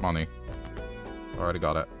 Money. Already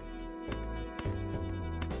got it.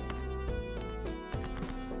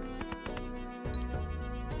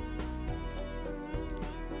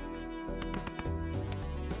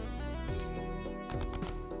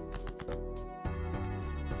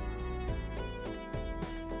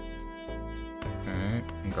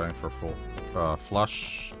 For full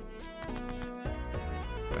flush.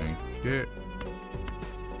 Thank you.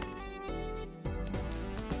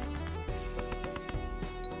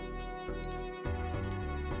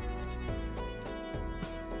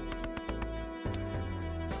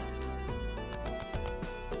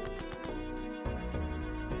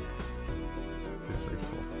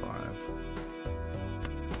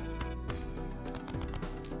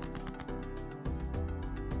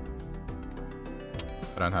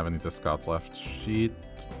 I don't have any discards left.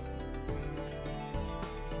 Shit.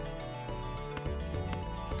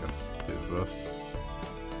 Guess do this.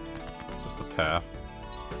 It's just a pair.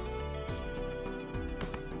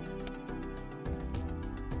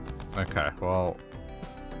 Okay, well.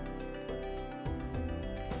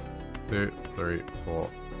 2, 3, 4,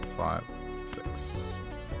 5, 6.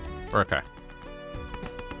 We're okay.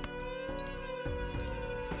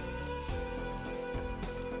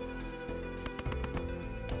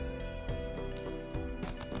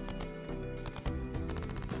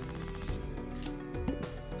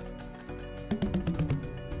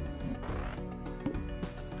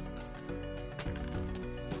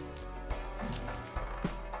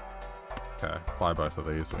 Buy both of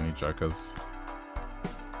these, we need jokers.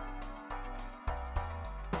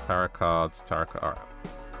 Tarot cards, tarot card.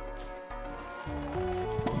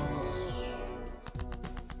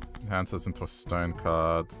 Enhances into a stone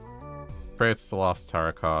card. Creates the last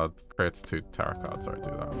tarot card. Creates 2 tarot cards, sorry, do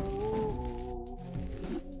that.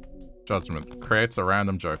 Judgment. Creates a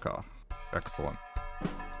random joker. Excellent.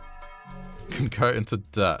 Can go into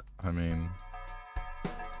debt, I mean...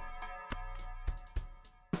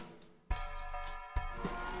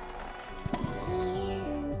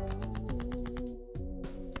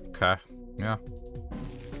 Okay, yeah.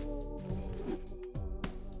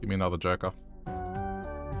 Give me another joker.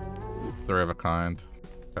 3 of a kind.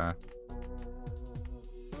 Okay.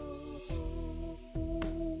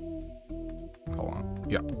 Hold on.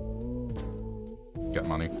 Yep. Get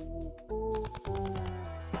money.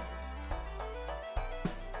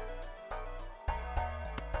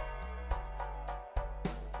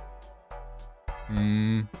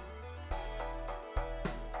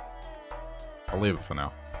 I'll leave it for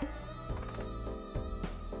now.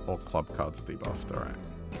 All club cards are debuffed, alright.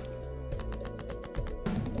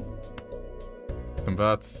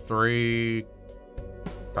 Converts 3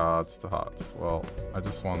 cards to hearts. Well, I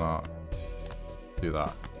just wanna do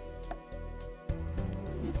that.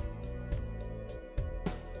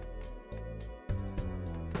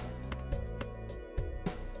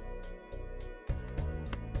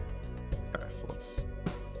 Okay, so let's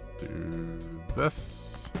do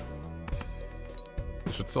this.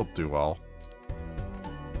 You should still do well.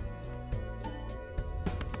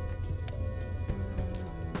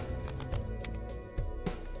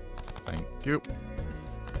 Thank you.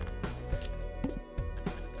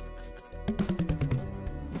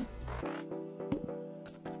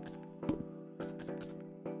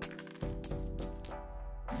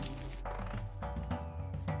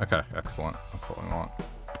 Excellent. That's what we want.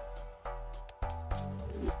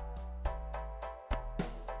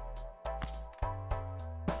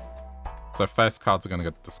 So face cards are going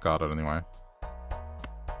to get discarded anyway.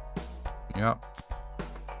 Yep.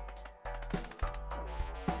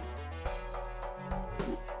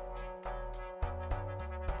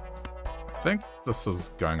 I think this is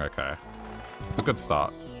going okay. It's a good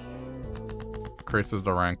start. Increases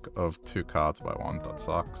the rank of 2 cards by 1. That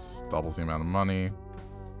sucks. Doubles the amount of money.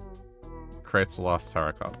 Creates the last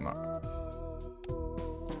tarot card. No.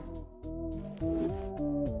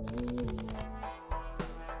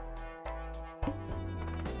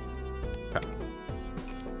 Okay.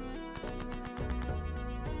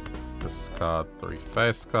 Discard 3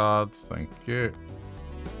 face cards. Thank you.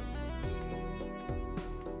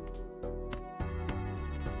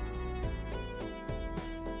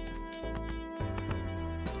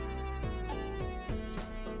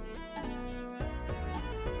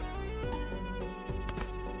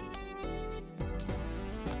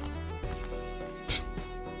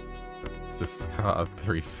 Discard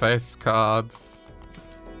 3 face cards.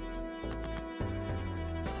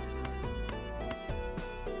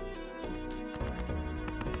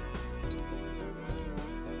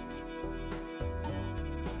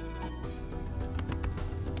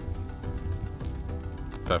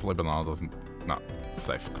 Definitely banana doesn't... not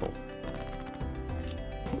safe, cool.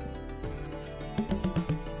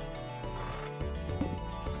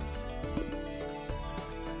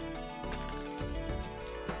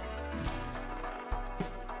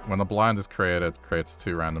 When a blind is created, it creates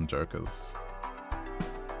 2 random jokers.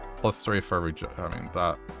 Plus 3 for every joker. I mean,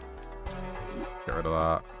 that. Get rid of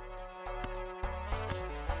that.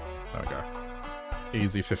 There we go.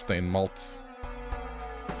 Easy 15 malts.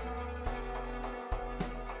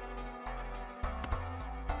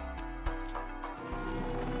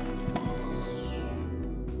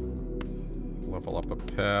 Level up a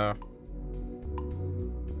pair.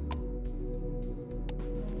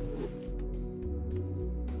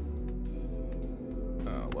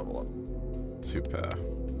 Level up 2 pair.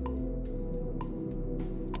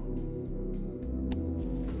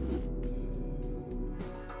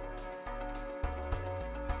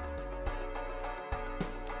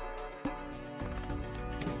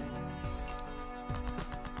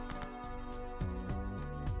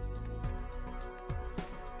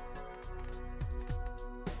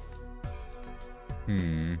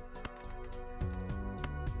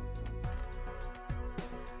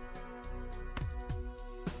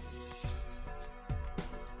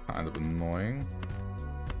 Kind of annoying.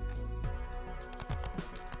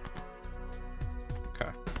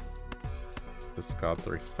 Okay. Discard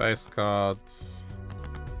 3 face cards.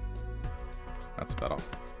 That's better.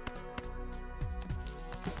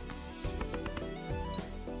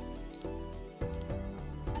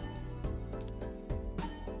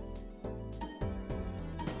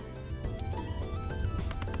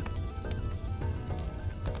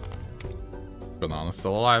 Banana's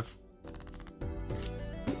still alive.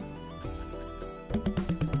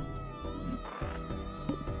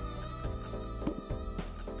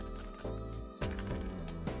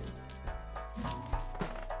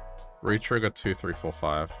 Retrigger 2, 3, 4,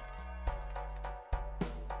 5.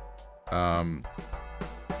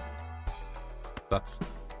 That's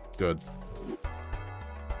good.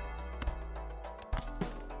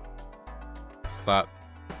 Is that...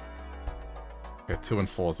 Okay, 2 and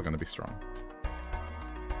 4s are going to be strong.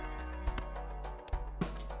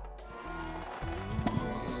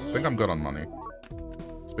 I think I'm good on money.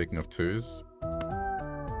 Speaking of 2s.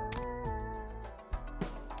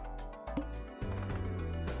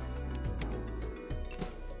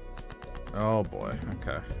 Oh boy,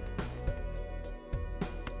 okay.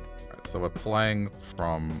 Alright, so we're playing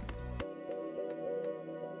from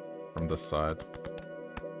this side.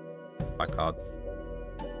 Black card.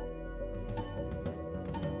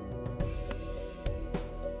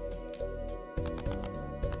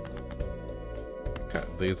 Okay,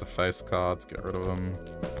 these are face cards, get rid of them.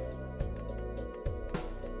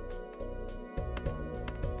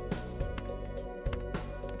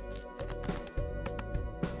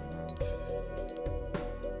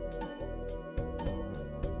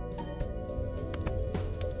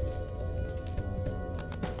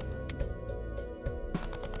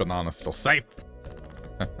 Banana's still safe.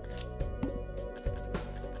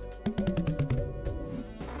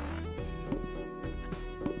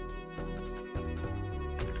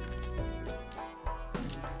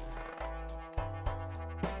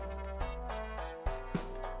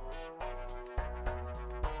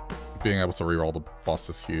 Being able to reroll the boss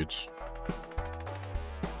is huge.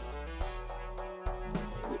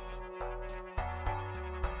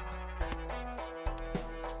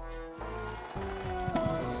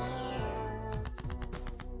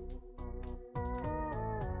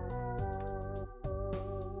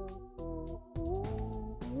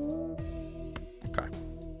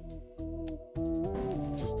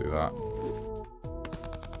 that.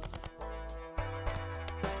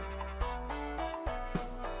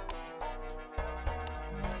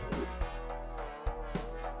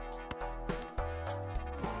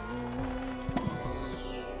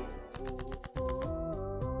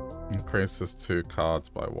 Increases 2 cards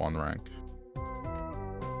by 1 rank.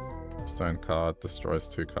 Stone card destroys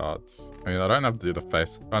 2 cards. I mean, I don't have to do the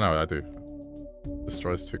face. Oh no, I do.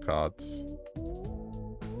 Destroys 2 cards.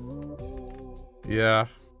 Yeah.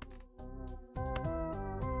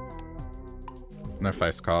 No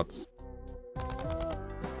face cards.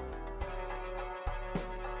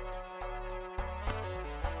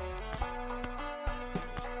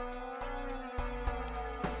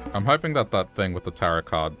 I'm hoping that that thing with the tarot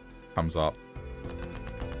card comes up.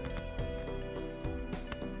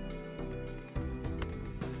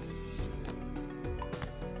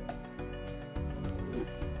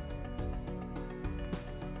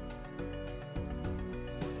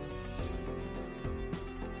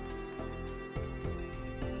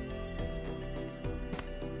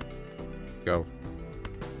 Go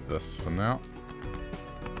this for now.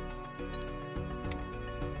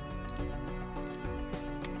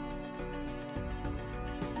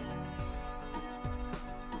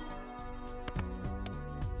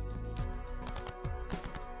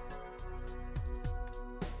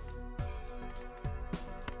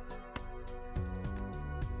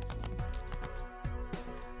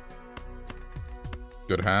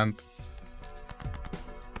 Good hand.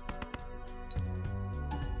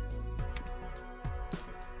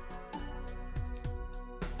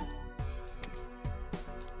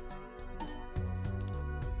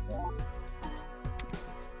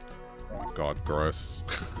 God, gross.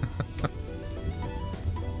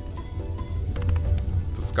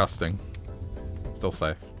 Disgusting. Still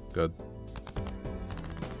safe. Good.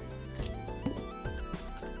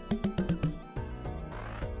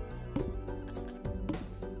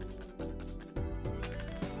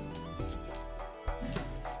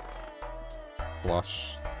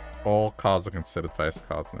 Flush. All cards are considered face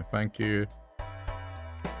cards. No, thank you.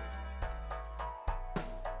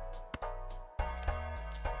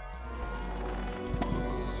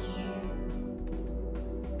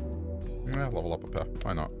 Yeah, level up a pair.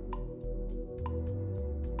 Why not?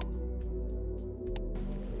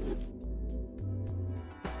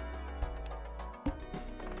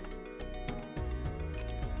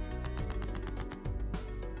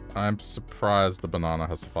 I'm surprised the banana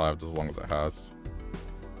has survived as long as it has.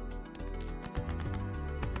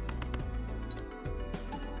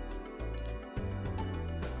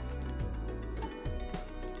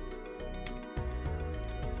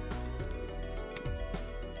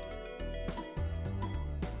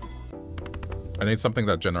 I need something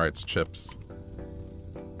that generates chips.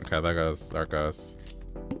 Okay, there goes. There it goes.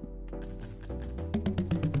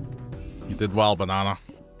 You did well, banana.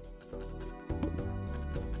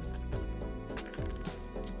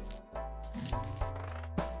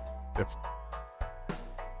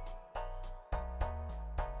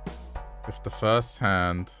 If the first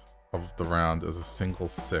hand of the round is a single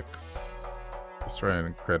 6, destroy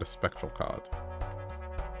and create a spectral card.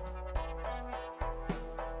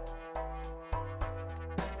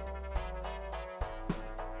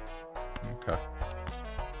 Okay.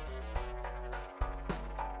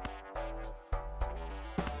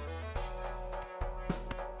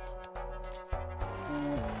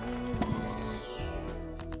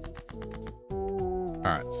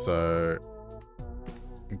 Alright, so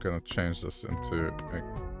I'm gonna change this into a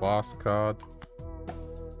glass card.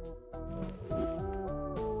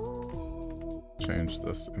 Change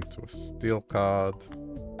this into a steel card.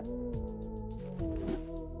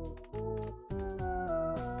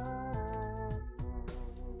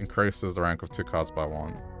 Increases the rank of 2 cards by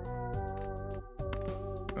 1.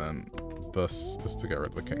 And this is to get rid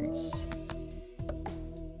of the kings.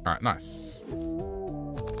 Alright, nice.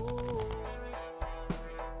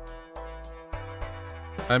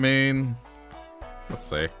 I mean, let's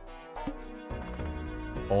see.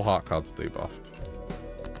 All heart cards debuffed.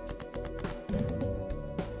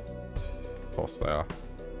 Of course they are.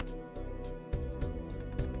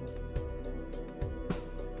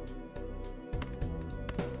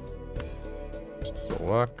 Should still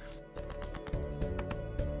work.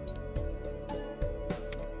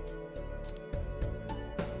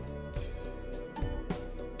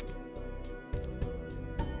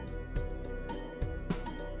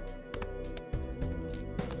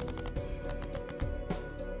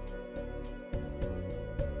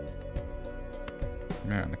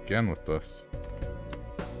 Man, again with this.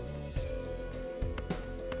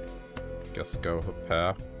 Guess go with a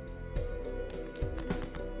pair.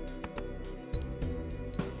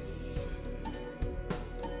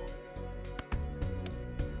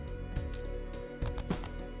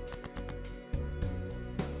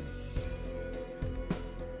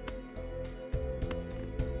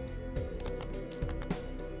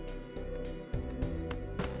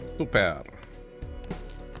 Super.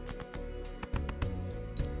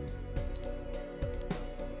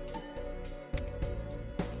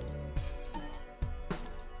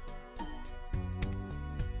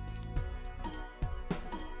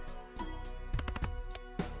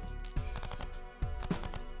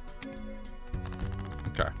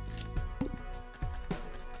 Okay.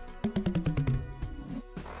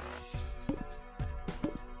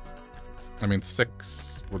 I mean,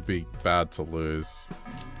 6 would be bad to lose.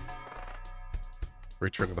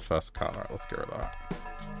 Retrigger the first card. Alright, let's get rid of that.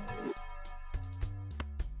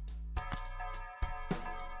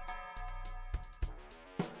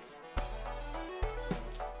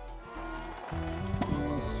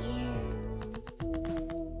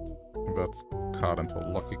 That's card into a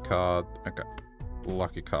lucky card. Okay.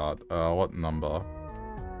 Lucky card. What number?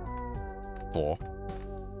 4.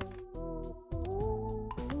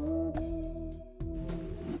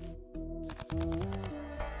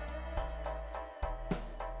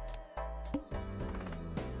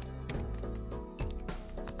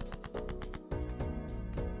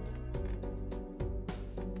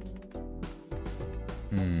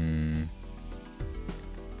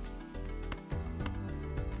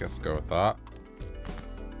 Guess go with that.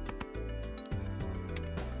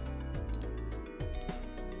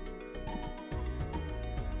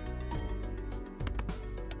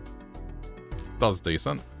 Does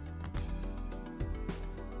decent.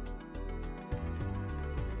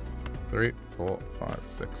 3, 4, 5,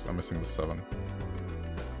 6. I'm missing the 7.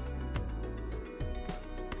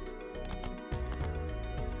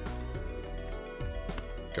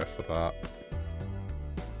 Go for that.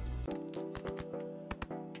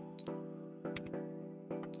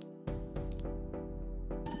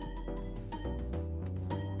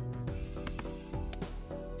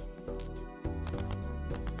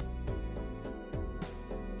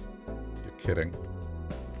 Kidding.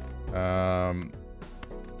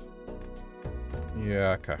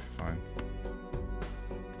 Yeah, okay, fine.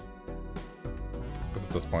 Because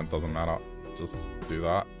at this point it doesn't matter. Just do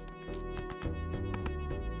that.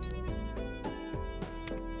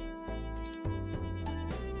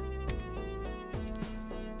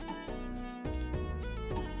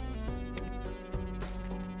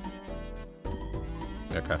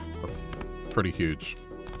 Okay, that's pretty huge.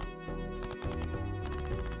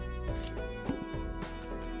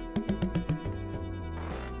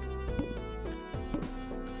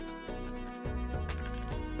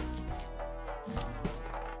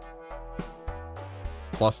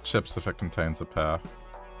 Plus chips if it contains a pair.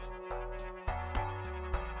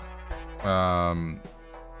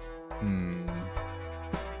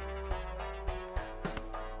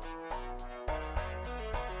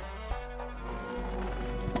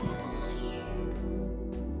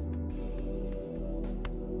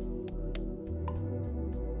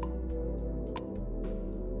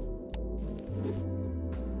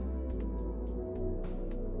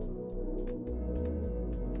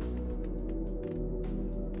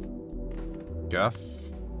 Guess.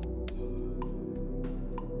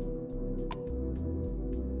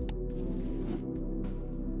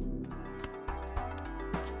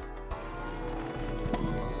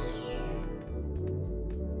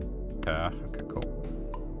 Yeah, okay, cool.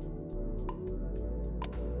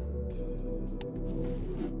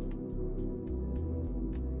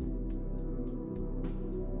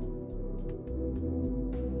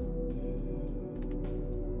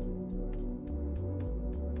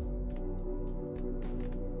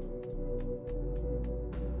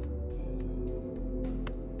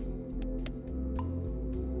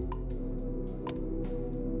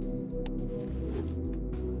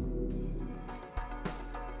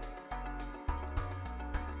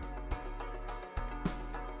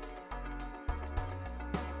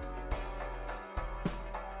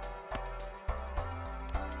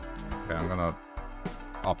 Okay, I'm gonna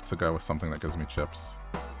opt to go with something that gives me chips.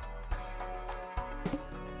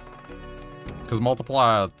 Because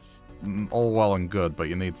multiplier, it's all well and good, but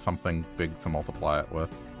you need something big to multiply it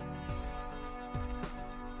with.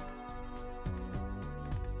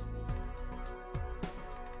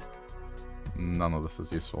 None of this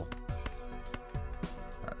is useful.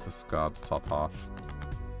 Alright, discard the top half.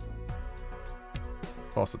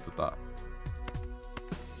 Of course it did that.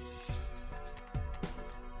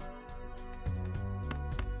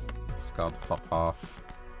 Discard the top half.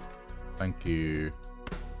 Thank you.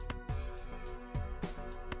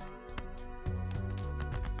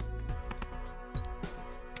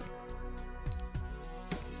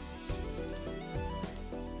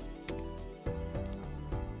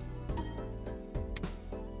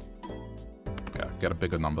 Yeah, get a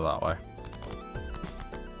bigger number that way.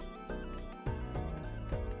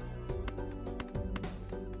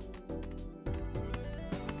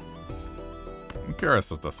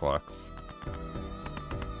 Curious if this works.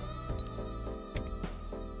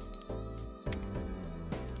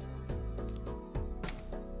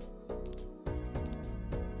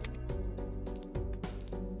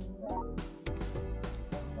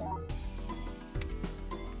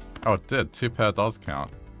 Oh, it did. 2-pair does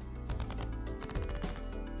count.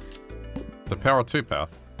 The pair or 2-pair?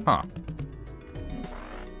 Huh.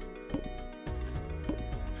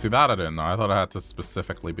 See, that I didn't know. I thought it had to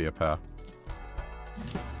specifically be a pair.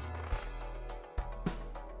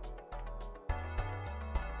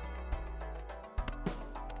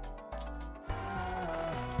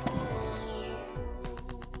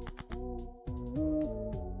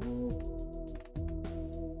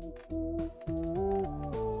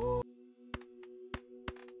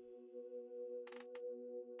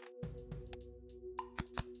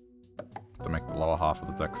 To make the lower half of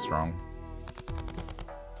the deck strong.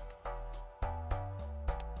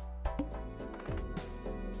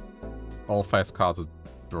 All face cards are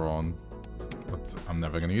drawn. But I'm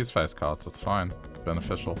never going to use face cards, that's fine. It's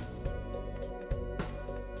beneficial.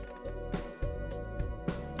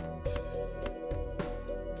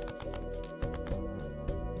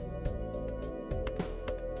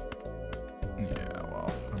 Yeah,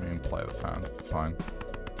 well, I mean, play this hand, it's fine.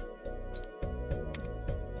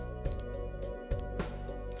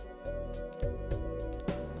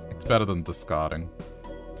 It's better than discarding.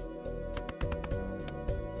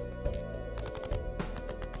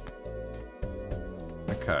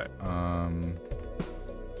 Okay,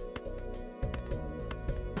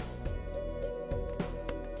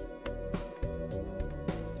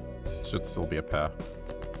 should still be a pair.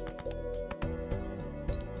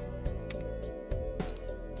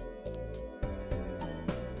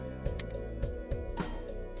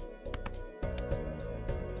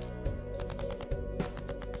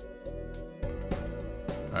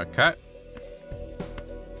 Okay.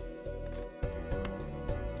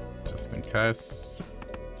 Just in case.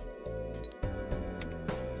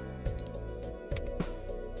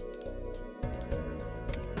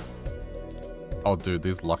 Oh, dude,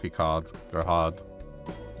 these lucky cards go hard.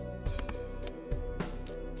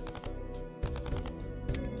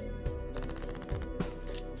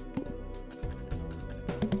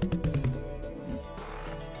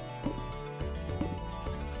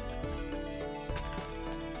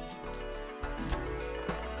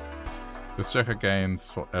 This Joker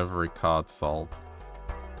gains for every card sold.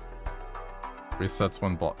 Resets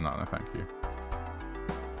when bought. No, thank you.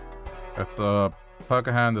 If the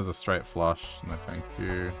poker hand is a straight flush, no thank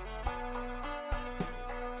you.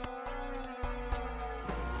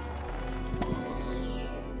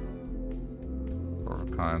 Four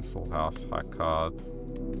of a kind, full house, high card.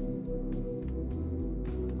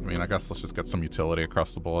 I mean, I guess let's just get some utility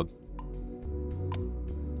across the board.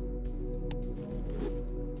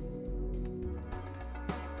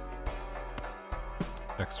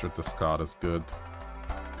 Extra discard is good.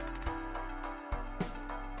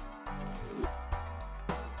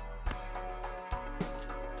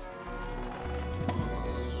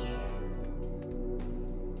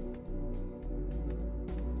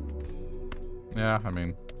 Yeah, I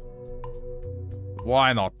mean,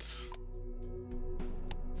 why not?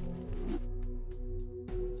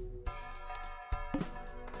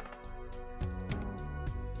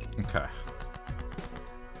 Okay.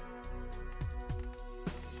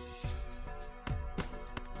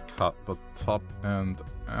 Cut the top end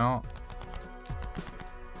out.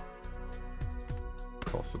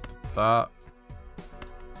 Toss it to that.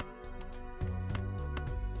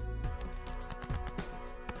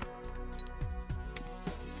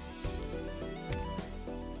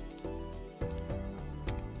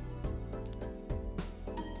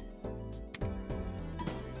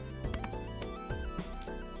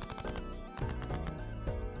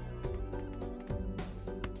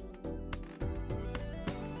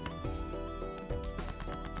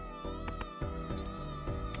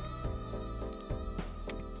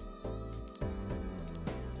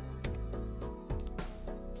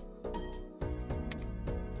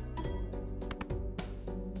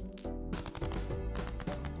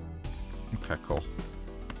 Okay, cool.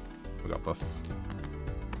 We got this.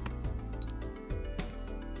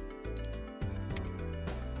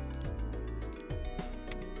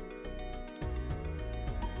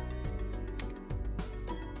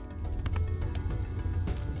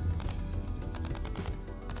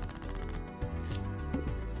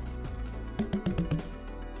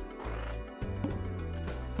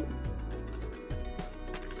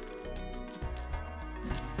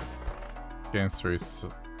 Gains 3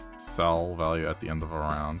 sell value at the end of a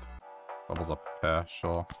round. Doubles up a pair,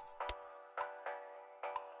 sure.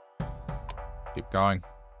 Keep going.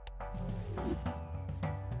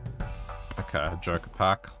 Okay, Joker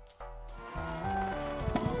pack.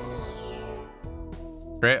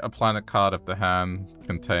 Create a planet card if the hand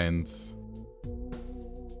contains...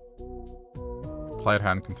 Played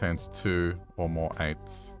hand contains 2 or more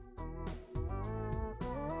 8s.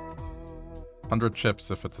 100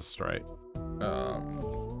 chips if it's a straight.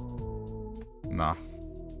 Nah.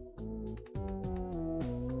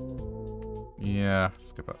 Yeah,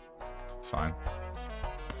 skip it. It's fine.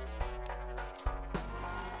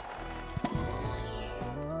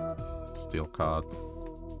 Steel card.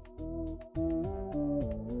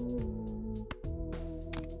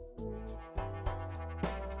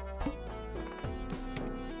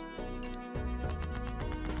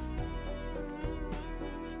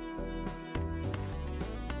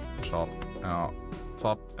 Chop out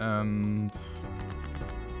top end.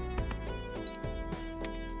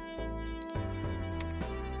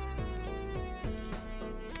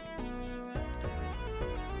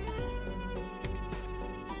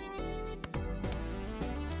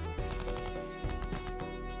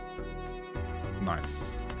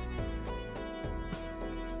 Nice.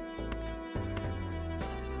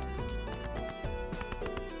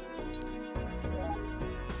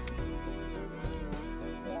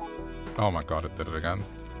 Oh my god, it did it again.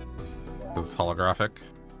 It's holographic.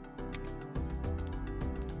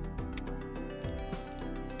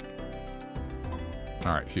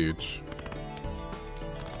 Alright, huge.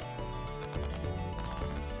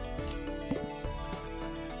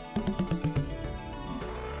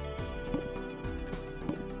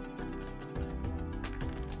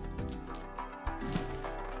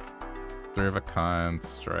 Three of a kind,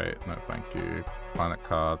 straight, no thank you. Planet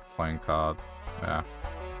card, playing cards, yeah.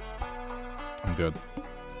 I'm good.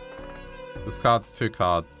 This card's 2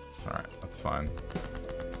 cards. Alright, that's fine.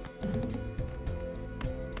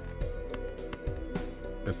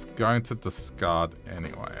 It's going to discard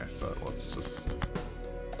anyway, so let's just...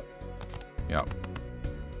 Yep.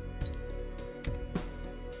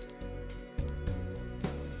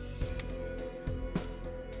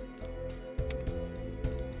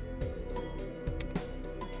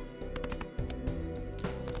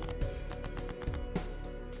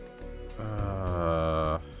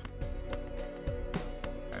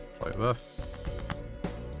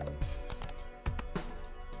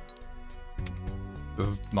 This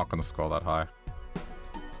is not going to score that high.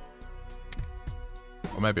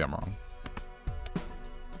 Or maybe I'm wrong.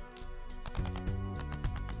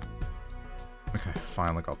 Okay,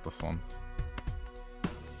 finally got this one.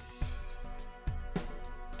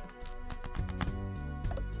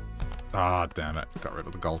 Ah, damn it. Got rid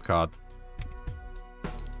of the gold card.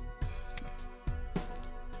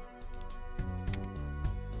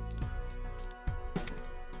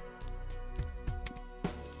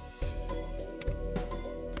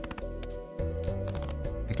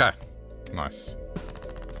 Okay, nice.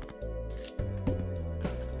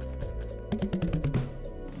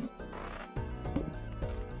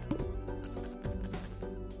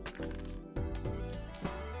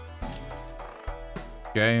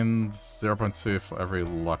 Gains 0.2 for every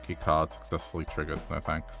lucky card successfully triggered. No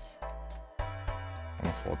thanks.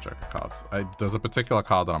 I'm 4 Joker cards. There's a particular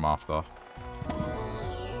card that I'm after.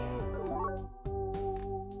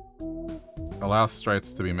 Allow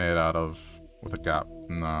straights to be made out of with a gap.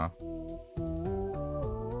 Nah.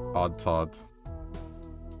 Odd Todd.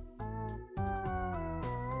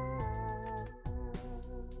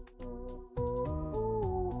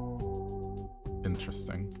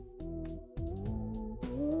 Interesting.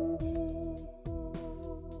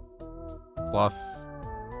 Plus,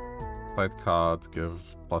 played cards give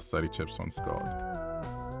plus 30 chips when scored.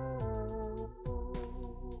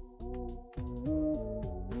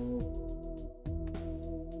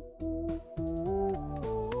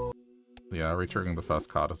 Yeah, retriggering the first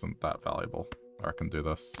card isn't that valuable. Or I can do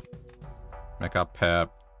this. Make our pairs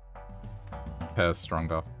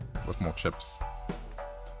stronger with more chips.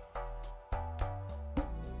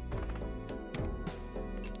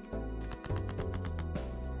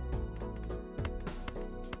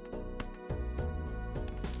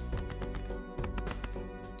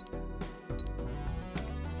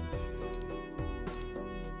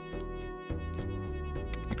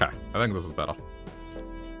 Okay, I think this is better.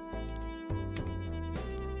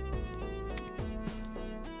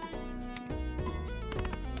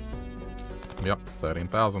 Yep,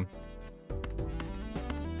 13,000.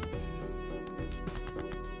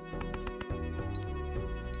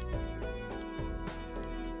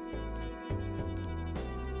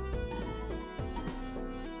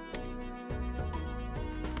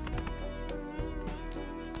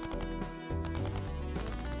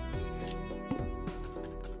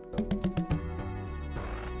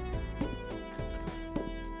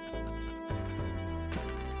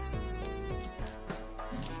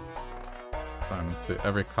 see,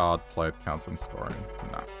 every card played counts in scoring.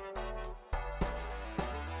 No.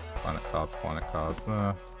 Planet cards, planet cards.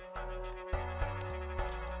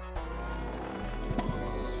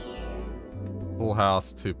 Full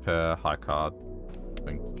house, 2 pair, high card.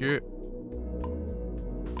 Thank you.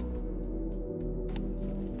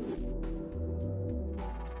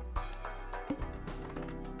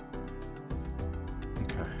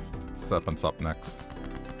 Okay, Serpent's up next.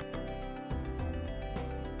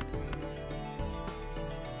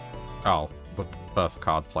 Oh, the first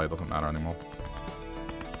card play doesn't matter anymore.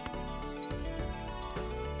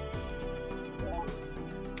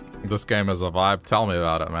 This game is a vibe. Tell me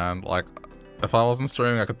about it, man. Like, if I wasn't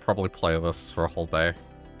streaming, I could probably play this for a whole day.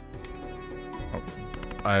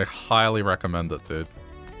 I highly recommend it, dude.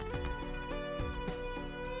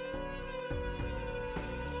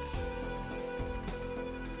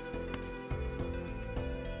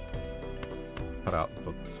 Cut out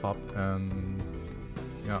the top end.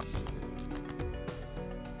 Yeah.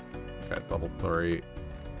 Okay, double 3.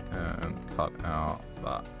 And cut out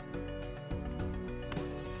that.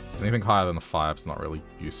 Anything higher than a 5 is not really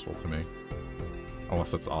useful to me.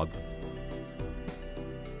 Unless it's odd.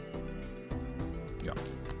 Yeah.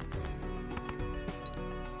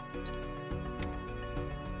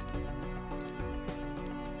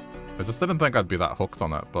 I just didn't think I'd be that hooked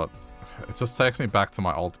on it, but it just takes me back to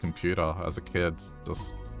my old computer as a kid.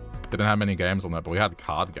 Just didn't have many games on it, but we had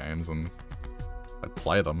card games and I'd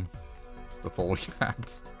play them. That's all we had.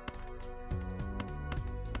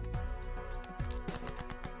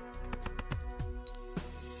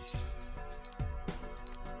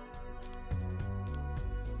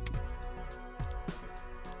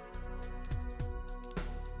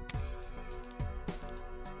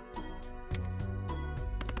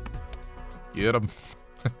 Get him.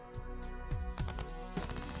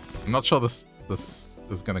 I'm not sure this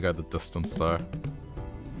is gonna go the distance though.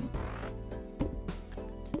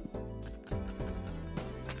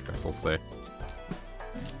 Guess we'll see.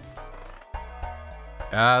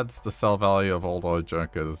 Adds the sell value of all those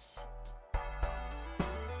jokers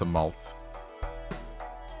to mult.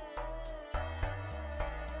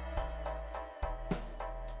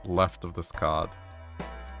 Left of this card.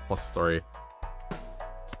 +3.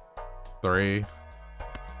 3.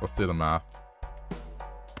 Let's do the math.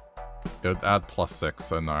 It would add +6,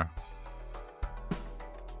 so no.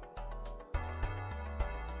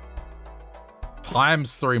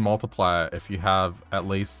 Times 3 multiplier if you have at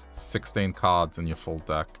least 16 cards in your full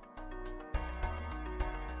deck.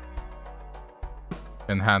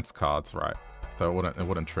 Enhanced cards, right. So it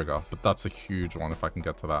wouldn't trigger. But that's a huge one if I can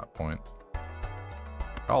get to that point.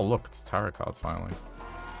 Oh look, it's tarot cards finally.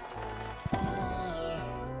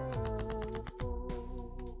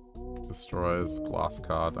 Destroys glass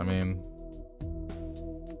card. I mean,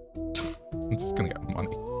 I'm just gonna get money.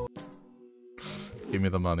 Give me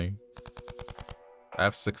the money. I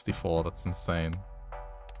have 64. That's insane.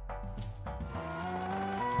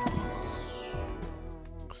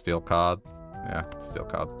 Steel card. Yeah, steel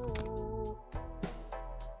card.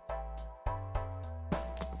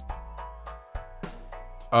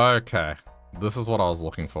 Okay, this is what I was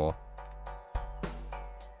looking for.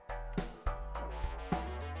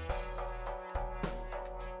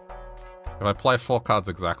 If I play 4 cards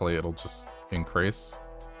exactly, it'll just increase.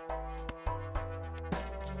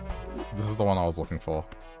 This is the one I was looking for.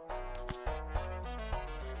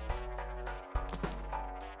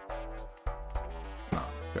 No,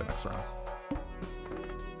 go next round.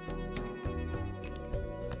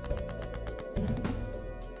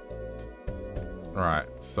 Alright,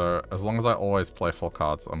 so as long as I always play 4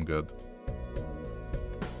 cards, I'm good.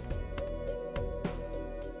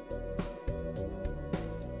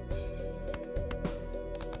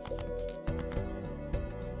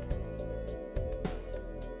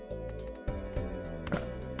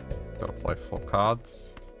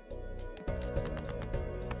 Cards.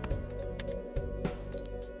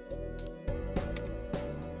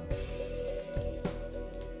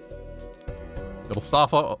 It'll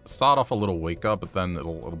start off a little weaker, but then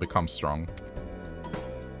it'll become strong.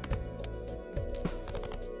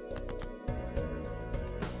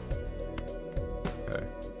 Okay.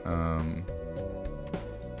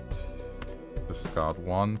 Discard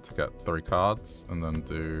 1 to get 3 cards, and then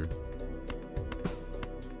do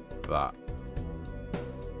that.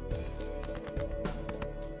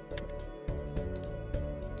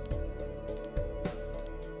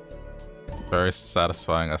 Very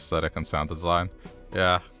satisfying aesthetic and sound design.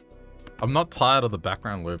 Yeah. I'm not tired of the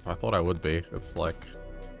background loop. I thought I would be. It's like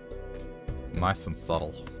nice and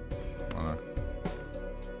subtle. I don't know.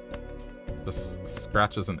 Just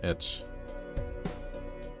scratches an itch.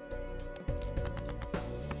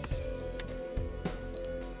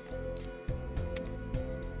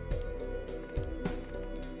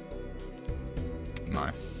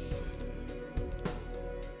 Nice.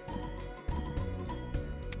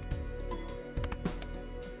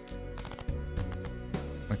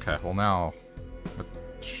 Okay, well now it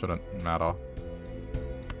shouldn't matter.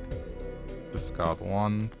 Discard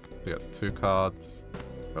 1, get 2 cards,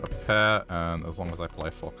 got a pair, and as long as I play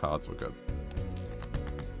 4 cards, we're good.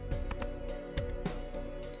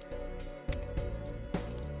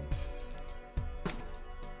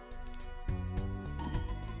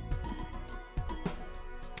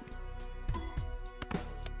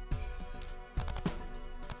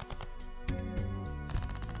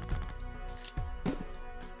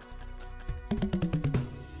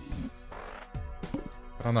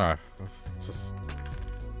 I don't know, it's just...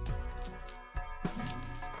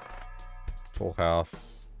 Full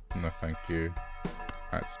house, no thank you.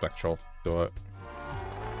 Alright, Spectral, do it.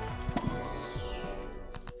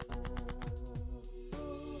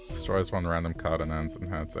 Destroys 1 random card and ends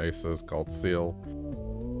and adds aces, gold seal.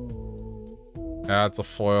 Adds a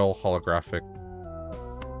foil holographic.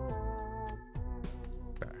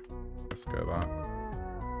 Okay, let's go that.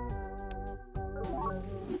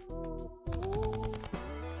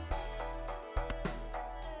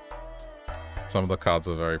 Some of the cards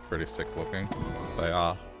are very pretty sick looking. They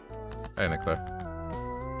are. Hey, Nico.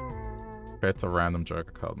 Creates a random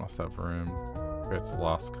Joker card, must have room. Creates a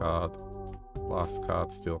last card. Last card,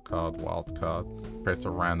 steal card, wild card. Creates a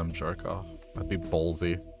random Joker. That'd be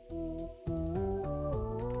ballsy.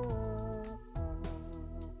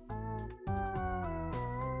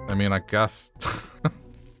 I mean, I guess...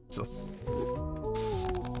 just...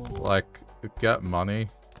 like, get money.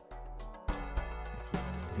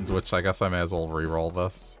 Which I guess I may as well re-roll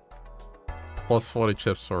this. Plus 40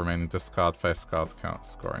 chips for remaining discard face cards count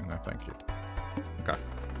scoring. No, thank you. Okay.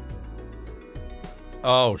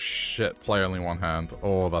 Oh shit, play only 1 hand.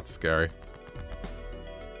 Oh, that's scary.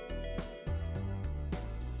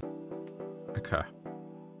 Okay.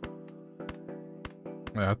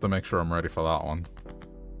 I have to make sure I'm ready for that one.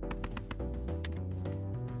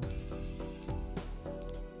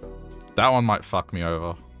 That one might fuck me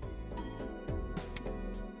over.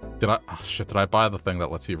 Did I... oh shit, did I buy the thing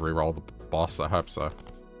that lets you reroll the boss? I hope so.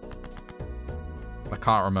 I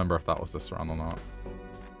can't remember if that was this round or not.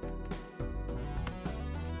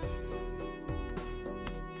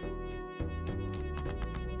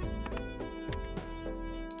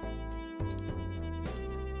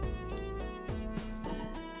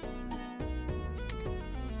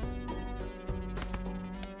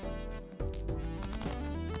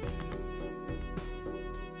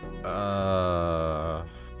 I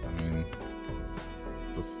mean,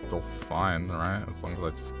 it's still fine, right? As long as I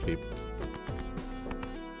just keep...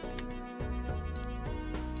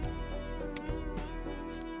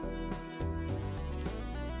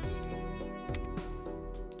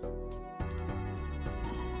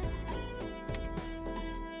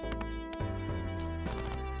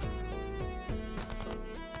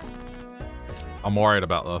 I'm worried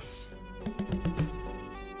about this.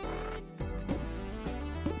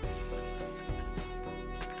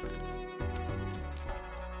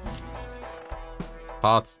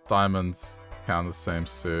 Hearts, diamonds, count the same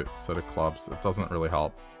set of clubs. It doesn't really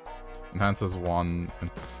help. Enhances 1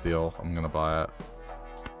 into steel. I'm gonna buy it.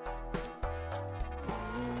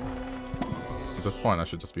 At this point, I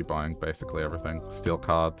should just be buying basically everything. Steel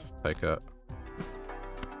card, take it.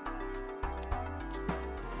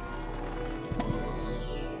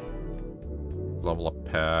 Level up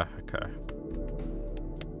pair, okay.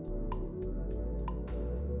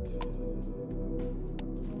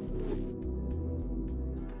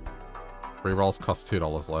 Rerolls cost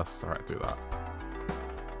 $2 less. Alright, do that.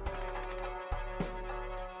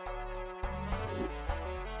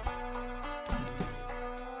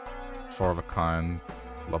 Four of a kind.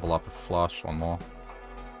 Level up a flush. 1 more.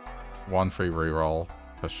 1 free reroll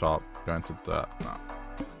per shop. Going to debt. No.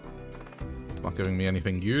 Not giving me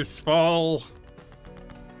anything useful.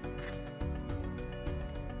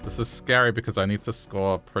 This is scary because I need to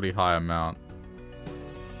score a pretty high amount.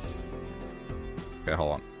 Okay,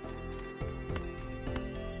 hold on.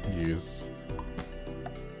 Use.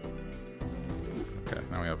 Okay,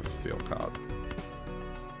 now we have a steel card.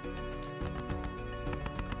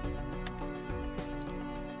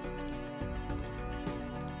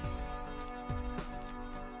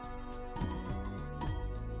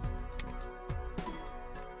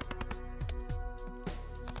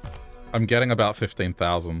 I'm getting about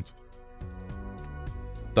 15,000.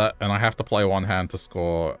 That, and I have to play 1 hand to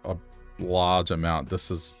score a large amount.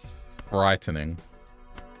 This is frightening.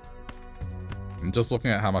 I'm just looking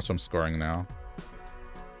at how much I'm scoring now.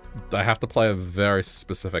 I have to play a very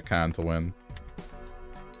specific hand to win.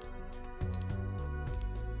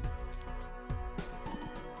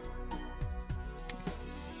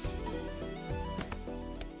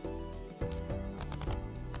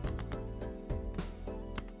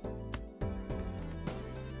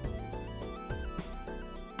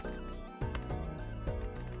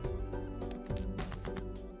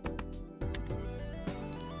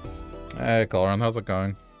 Hey, Colin, how's it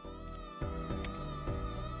going?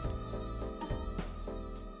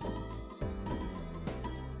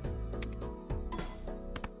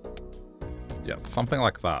 Yeah, something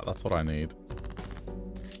like that. That's what I need.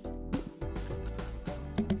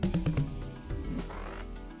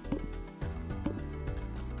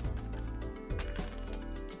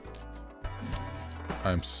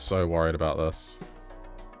 I'm so worried about this.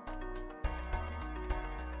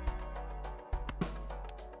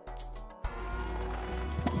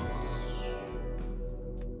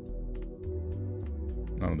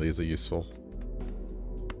 None of these are useful.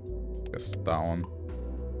 Guess that one.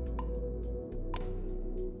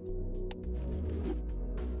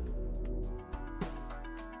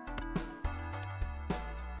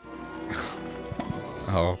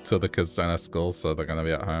 Oh, till the kids don't have school, so they're gonna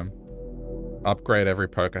be at home. Upgrade every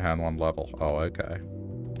poker hand 1 level. Oh, okay.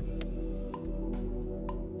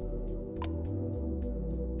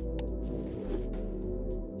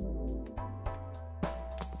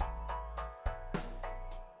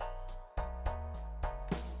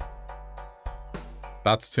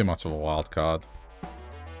 That's too much of a wild card.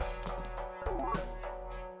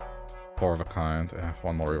 4 of a kind. Yeah,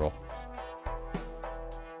 1 more reroll.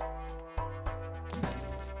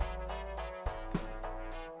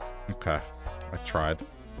 Okay, I tried.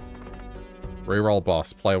 Reroll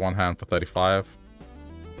boss. Play 1 hand for 35.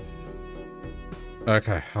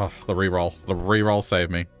 Okay, oh, the reroll. The reroll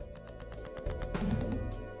saved me.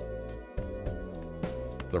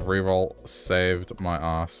 The reroll saved my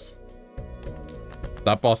ass.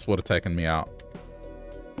 That boss would have taken me out.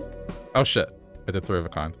 Oh shit. I did 3 of a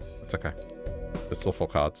kind. It's okay. It's still 4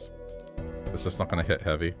 cards. It's just not gonna hit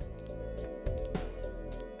heavy.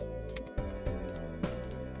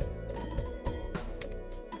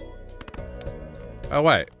 Oh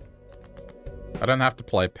wait. I don't have to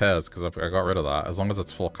play pairs because I got rid of that. As long as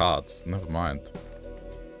it's 4 cards. Never mind.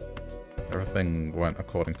 Everything went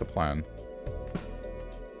according to plan.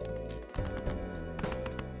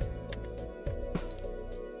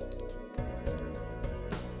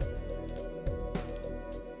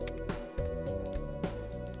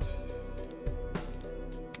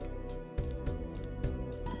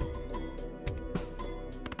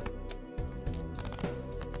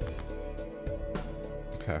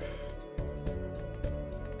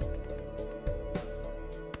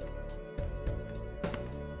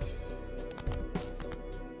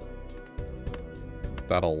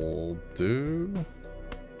 That'll do.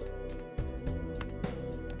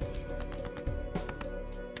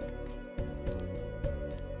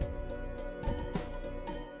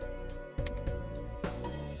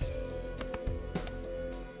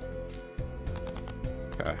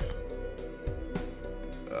 Okay.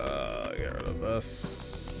 Get rid of this.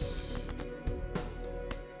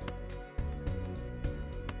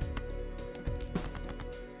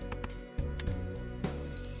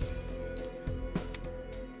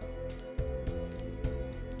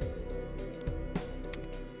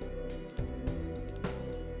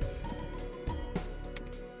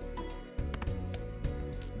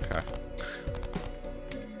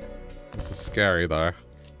 Scary though.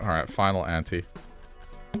 Alright, final ante.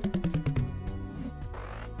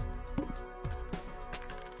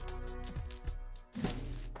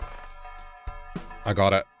 I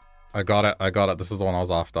got it. I got it. I got it. This is the one I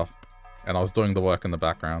was after. And I was doing the work in the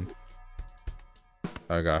background.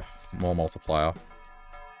 Okay. More multiplier.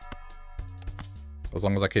 As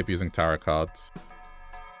long as I keep using tarot cards.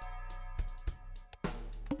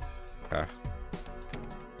 Okay.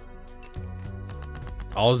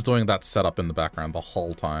 I was doing that setup in the background the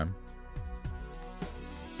whole time.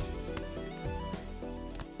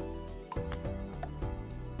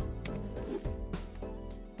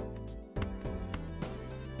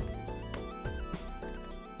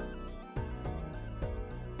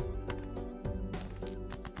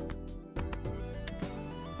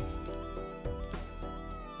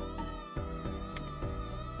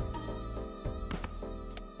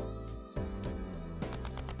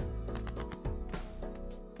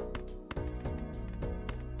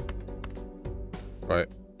 Right.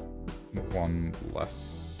 1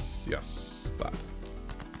 less. Yes, that.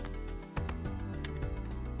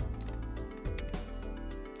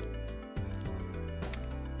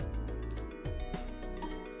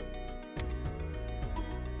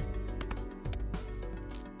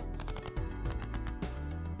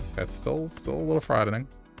 It's still a little frightening.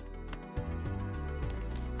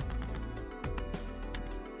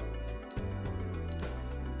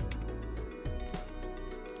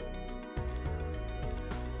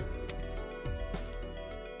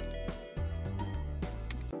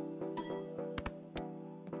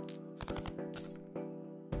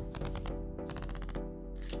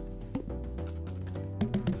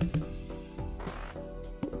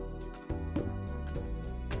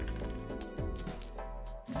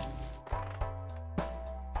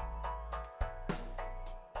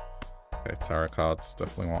 tarot cards.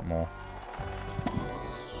 Definitely want more.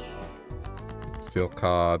 Steel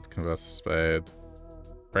card, converts to spade.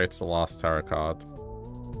 Creates the last tarot card.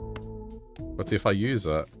 Let's see if I use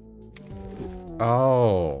it.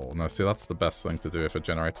 Oh, no, see, that's the best thing to do if it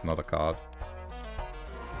generates another card.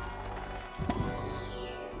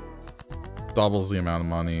 Doubles the amount of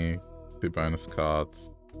money. 2 bonus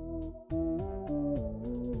cards.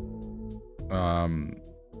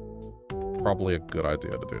 Probably a good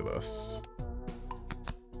idea to do this.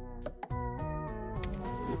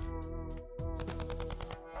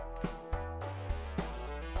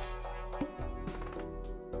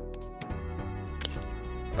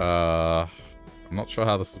 I'm not sure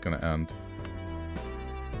how this is gonna end.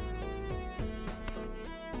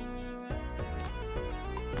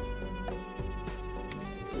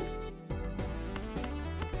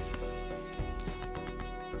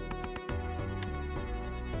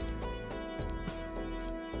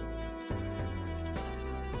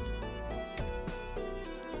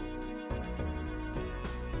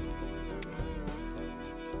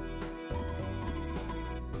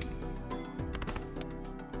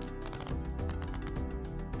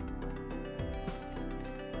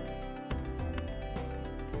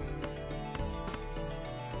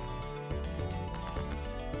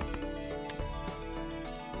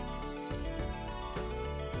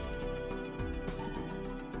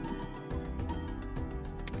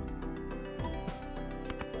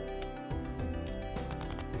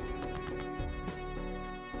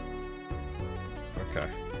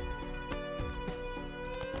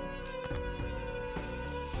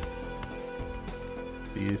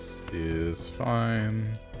 This is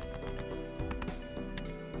fine.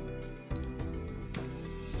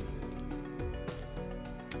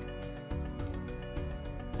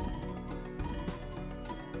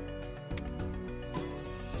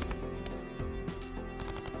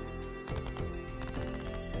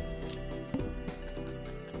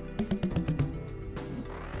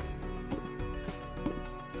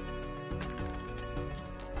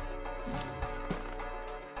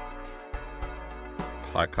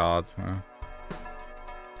 High card.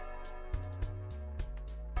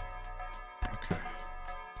 Okay.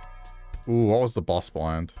 Ooh, what was the boss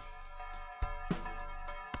blind? I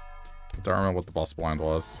don't remember what the boss blind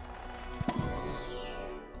was.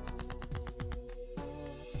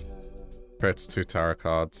 Creates 2 tarot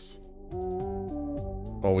cards.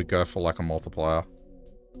 Or we go for like a multiplier.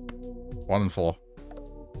 1 and 4.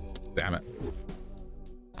 Damn it.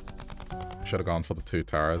 Should have gone for the 2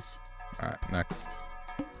 tarots. Alright, next.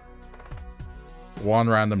 1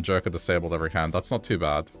 random joker disabled every hand. That's not too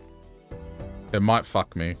bad. It might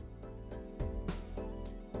fuck me.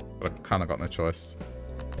 But I've kind of got no choice.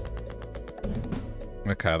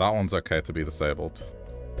 Okay, that one's okay to be disabled.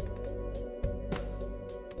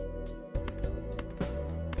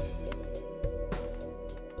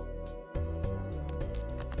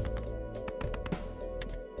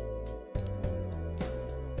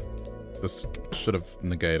 This should have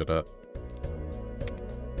negated it.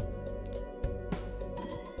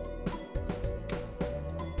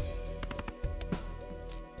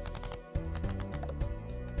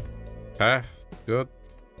 Okay, good.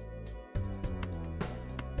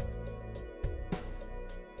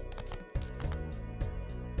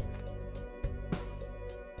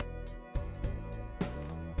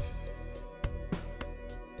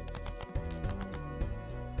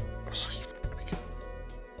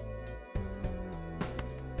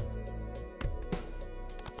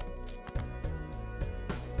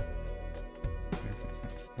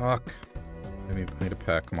 Fuck. I need a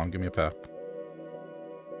pair. Come on, give me a pair.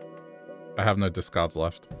 I have no discards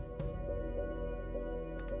left.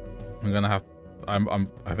 I'm gonna have... I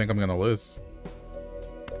think I'm gonna lose.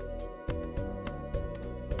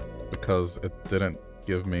 Because it didn't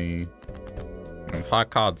give me... I mean, high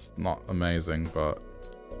card's not amazing, but...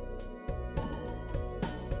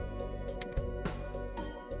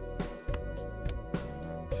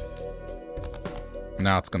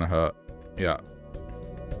 Now it's gonna hurt. Yeah.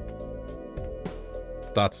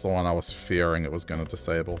 That's the one I was fearing it was gonna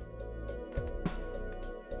disable.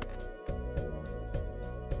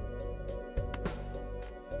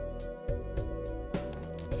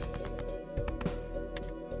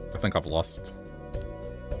 I think I've lost.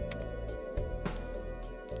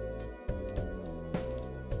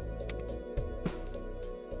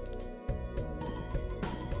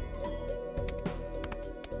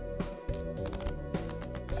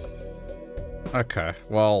 Okay,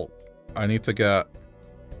 well, I need to get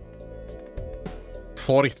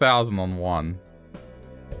 40,000 on one.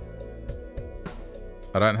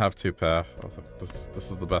 I don't have 2 pair. This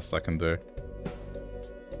is the best I can do.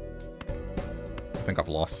 I think I've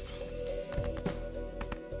lost.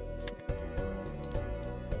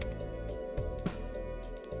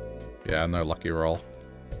 Yeah, no lucky roll.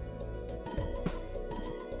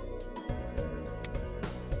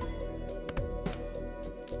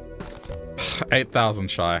 8,000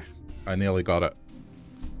 shy. I nearly got it.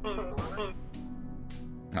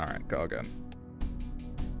 Alright, go again.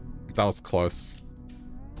 That was close.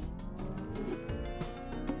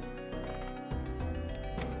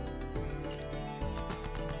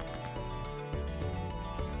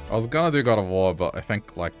 I was gonna do God of War, but I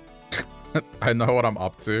think, like, I know what I'm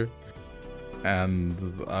up to.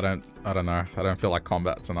 And I don't know. I don't feel like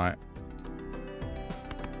combat tonight.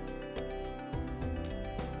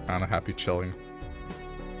 Kinda happy chilling.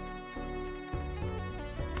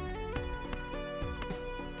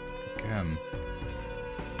 Again.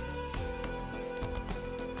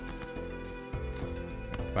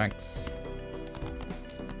 Thanks.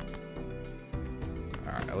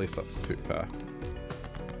 Alright, at least that's 2 per.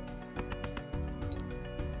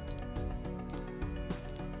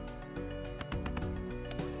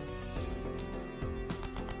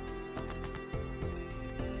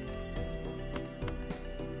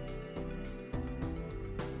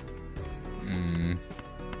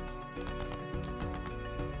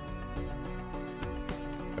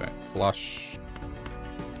 Flush.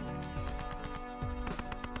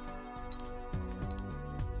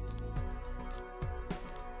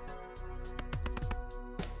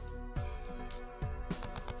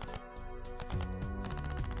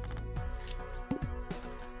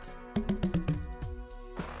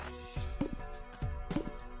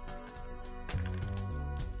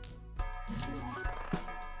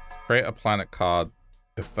 Create a planet card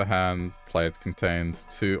if the hand played contains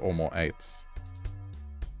 2 or more 8s.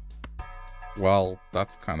 Well,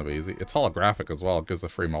 that's kind of easy. It's holographic as well. It gives a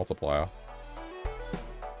free multiplier.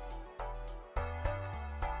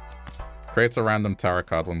 Creates a random tarot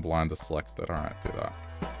card when blind is selected. Alright, do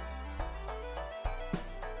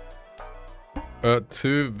that.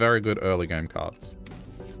 2 very good early game cards.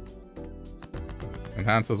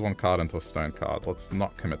 Enhances 1 card into a stone card. Let's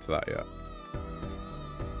not commit to that yet.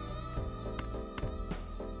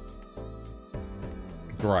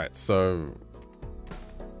 Right, so...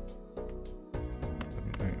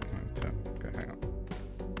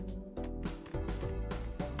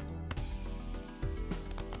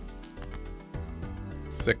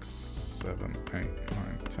 6, 7, 8, 9,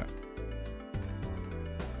 10.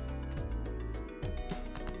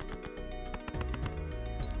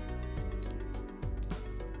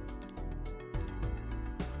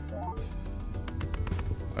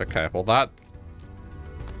 Okay, well that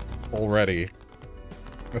already,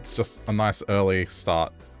 it's just a nice early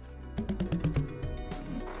start.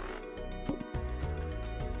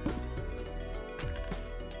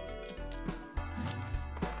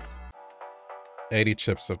 $80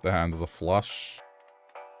 chips if the hand is a flush.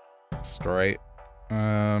 Straight.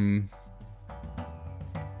 Joker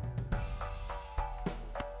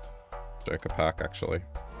pack, actually.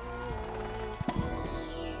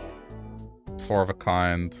 4 of a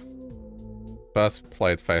kind. First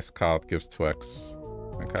played face card gives 2x.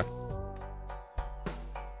 Okay.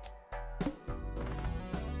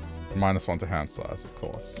 -1 to hand size, of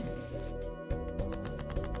course.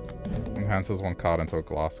 Enhances 1 card into a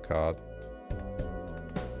glass card.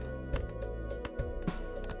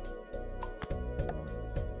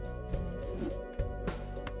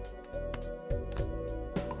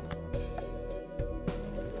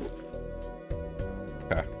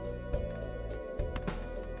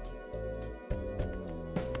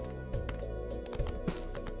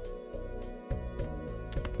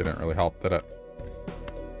 Didn't really help, did it?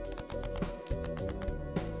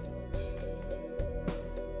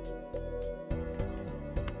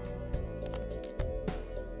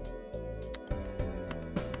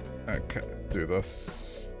 Okay, do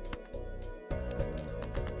this.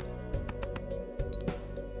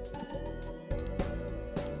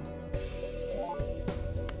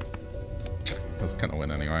 I was gonna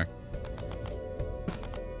win anyway.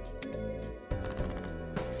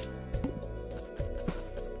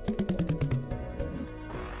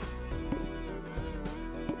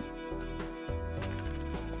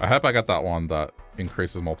 I hope I got that one that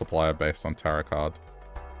increases multiplier based on tarot card.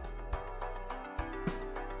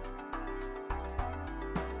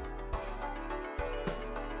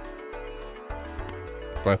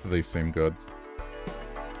 Both of these seem good.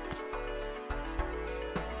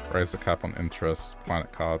 Raise the cap on interest,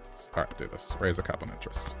 planet cards. Alright, do this. Raise the cap on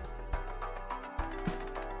interest.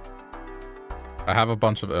 I have a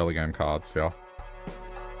bunch of early game cards here.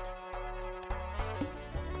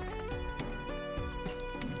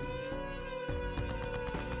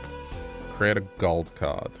 Create a gold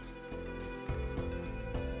card.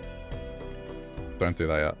 Don't do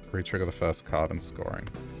that yet. Re-trigger the first card and scoring.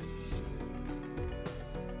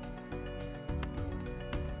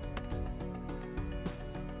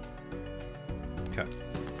 Okay.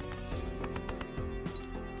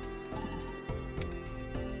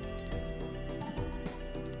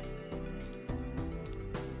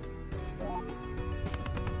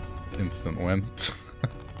 Instant win.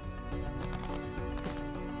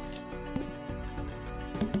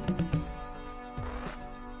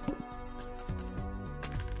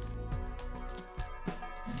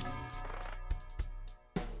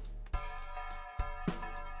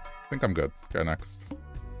 I think I'm good. Go next.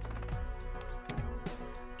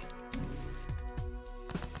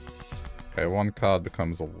 Okay, one card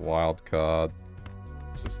becomes a wild card.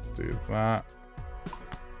 Let's just do that.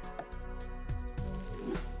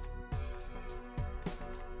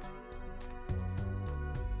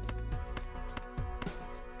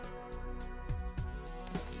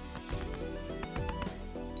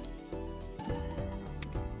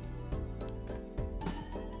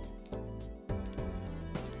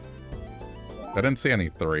 I didn't see any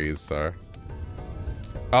threes, so...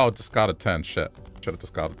 Oh, discarded 10. Shit. Should have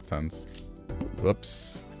discarded the 10s.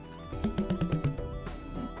 Whoops.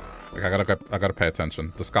 Okay, I gotta pay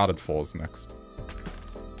attention. Discarded 4s next.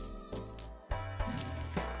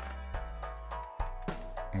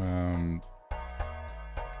 I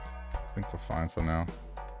think we're fine for now.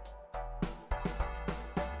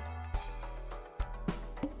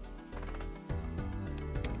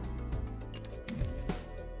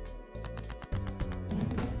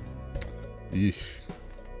 Eesh.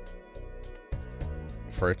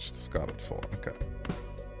 For each discarded 4, okay.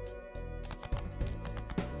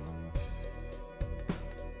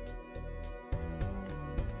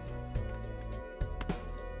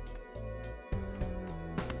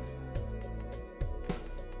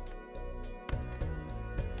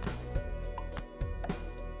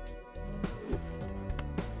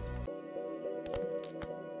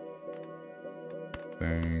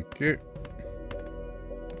 Thank you.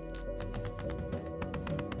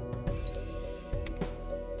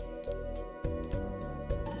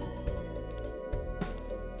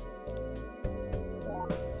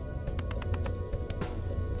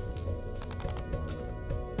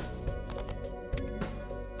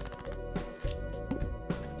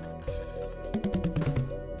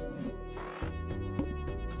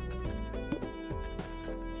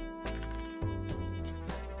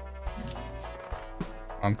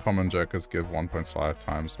 Uncommon jokers give 1.5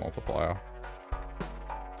 times multiplier.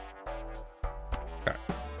 Okay.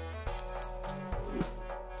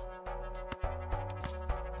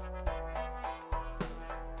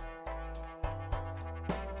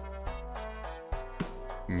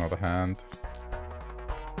 Another hand.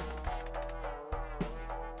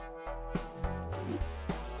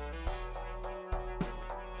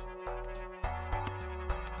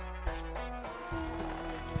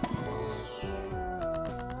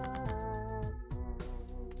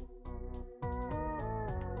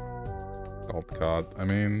 Card. I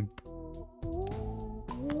mean,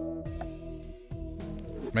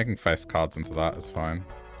 making face cards into that is fine.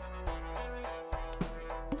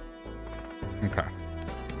 Okay.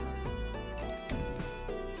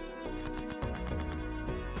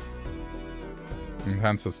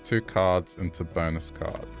 Enhances 2 cards into bonus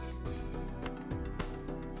cards.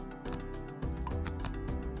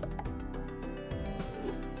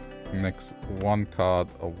 Makes 1 card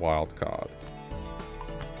a wild card.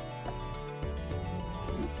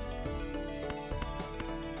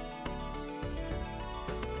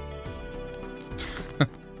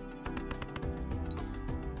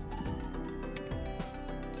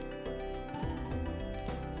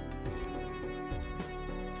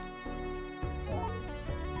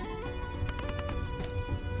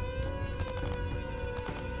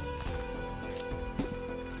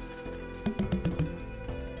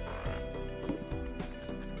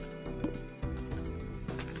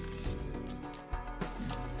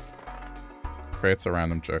 Creates a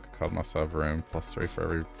random joker card, must have room, +3 for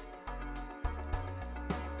every...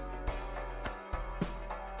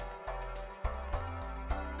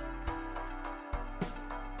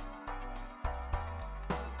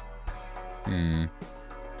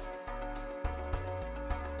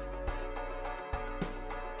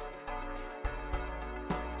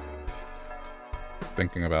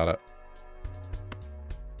 Thinking about it.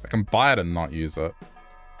 I can buy it and not use it.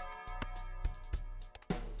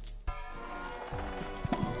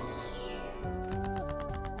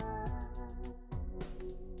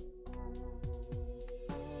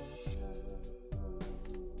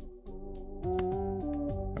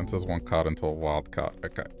 Enters one card into a wild card.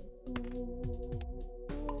 Okay.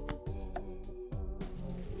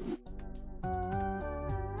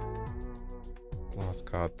 Glass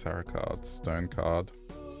card, tarot card, stone card.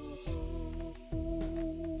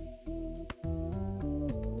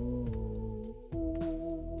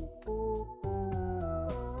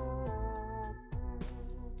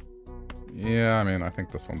 Yeah, I mean, I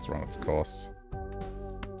think this one's run its course.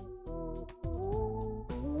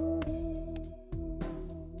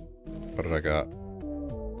 What did I got?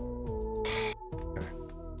 Okay.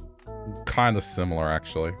 Kind of similar,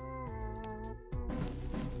 actually.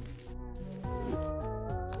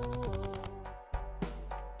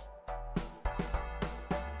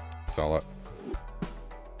 Sell it.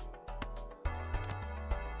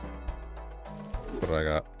 What did I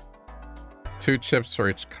got? 2 chips for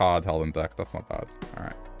each card held in deck. That's not bad.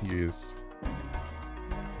 Alright, use.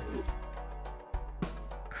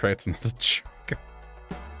 Creates another trick.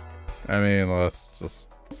 I mean, let's just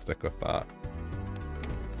stick with that.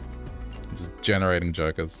 Just generating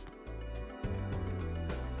jokers.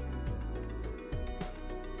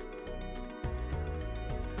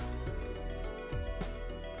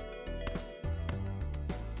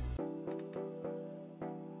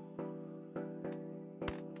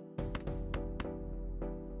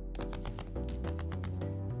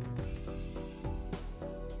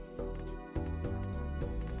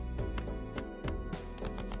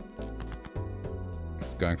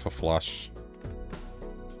 Going for flush,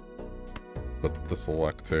 but this will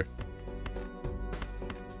work too.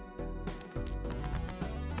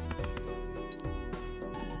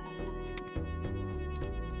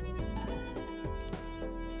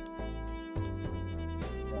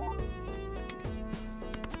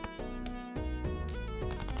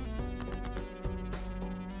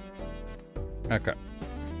 Okay.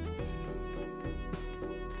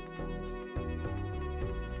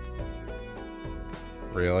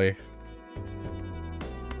 Really?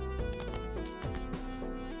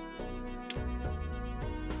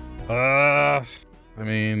 I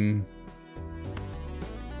mean,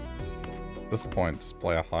 at this point, just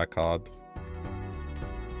play a high card.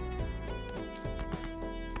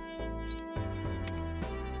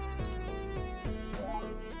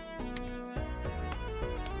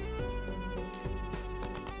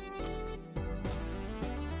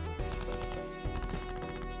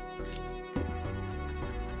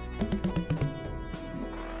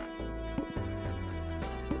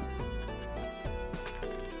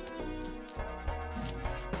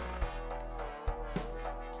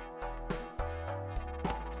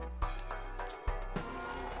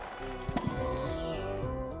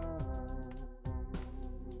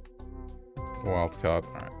 Wildcard.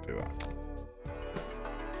 Alright, do that.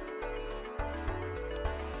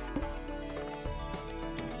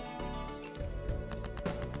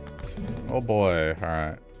 Oh boy,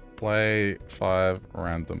 alright. Play 5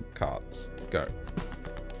 random cards. Go.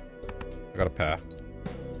 I got a pair.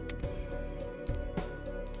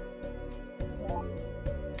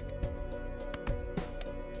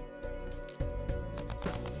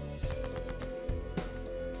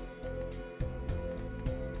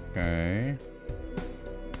 Okay.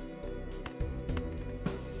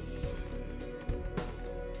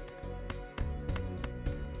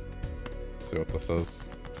 See what this is.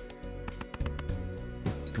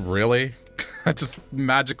 Really? I just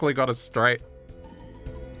magically got a straight.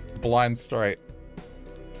 Blind straight.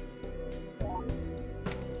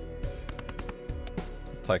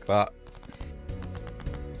 Take that.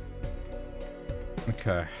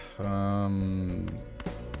 Okay. There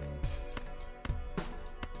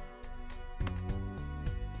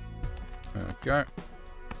we go.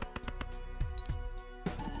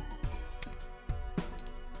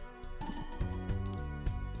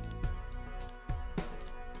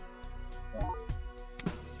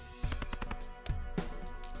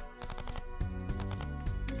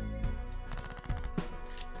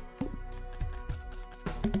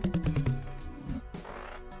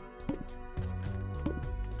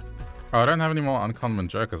 Oh, I don't have any more uncommon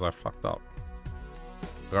jokers. I fucked up.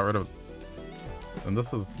 I got rid of... And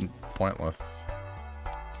this is pointless.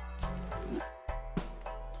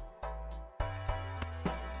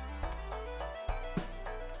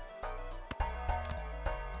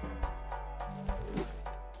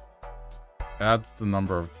 Adds the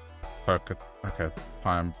number of poker... Okay,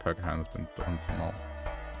 time poker hand has been done to not.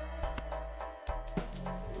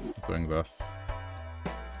 Doing this.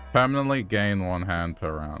 Permanently gain 1 hand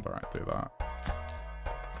per round. Alright, do that.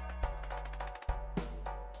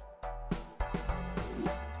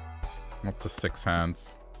 Up to 6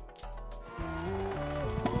 hands.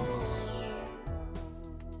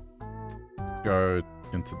 Go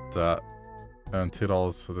into debt. Earn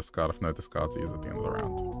 $2 for discard if no discards are used at the end of the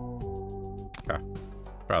round. Okay.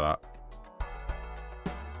 Try that.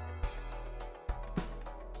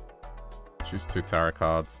 Choose 2 tarot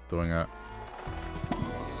cards, doing it.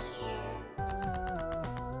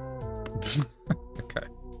 Okay.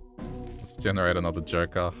 Let's generate another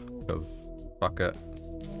Joker, because fuck it.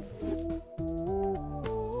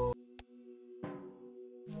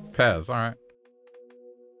 Pairs, alright.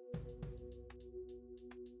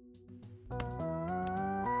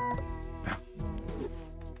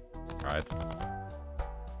 Right.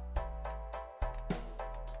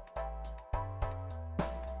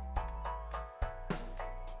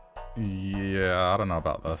 Yeah, I don't know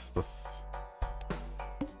about this.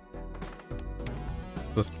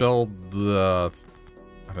 This build, I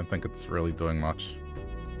don't think it's really doing much.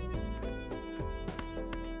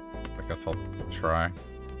 I guess I'll try.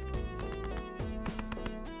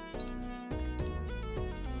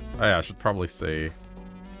 Oh yeah, I should probably see.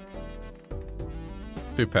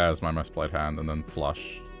 2 pairs, my most played hand, and then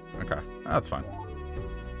flush. Okay, that's fine.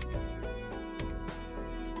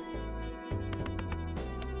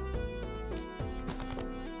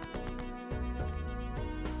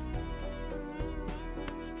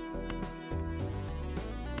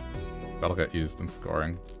 That'll get used in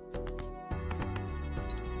scoring.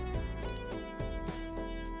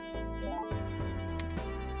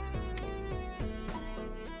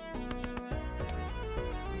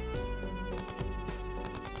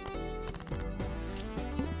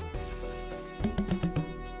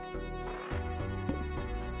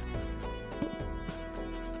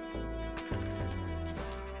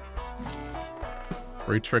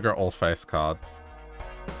 Re-trigger all face cards.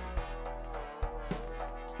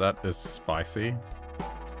 That is spicy.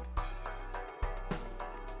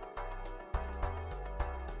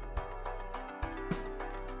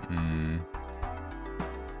 Hang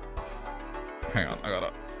on, I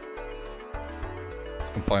gotta... It's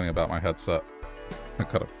complaining about my headset. I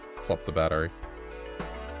gotta swap the battery.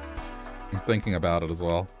 I'm thinking about it as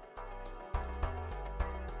well.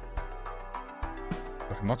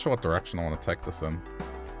 I'm not sure what direction I want to take this in.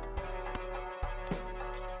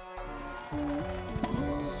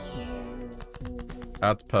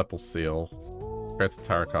 Adds purple seal. Creates a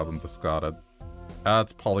tarot card when discarded.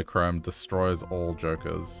 Adds polychrome. Destroys all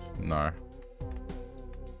jokers. No.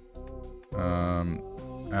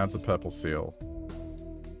 Adds a purple seal.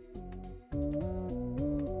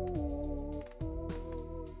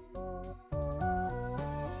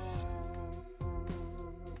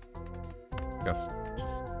 Guess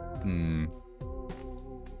just...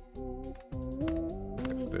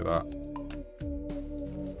 Let's do that.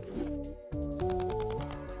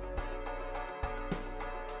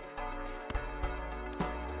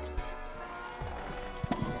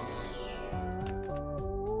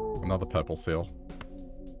 Another purple seal.